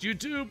 just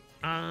YouTube,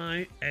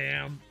 I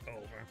am over.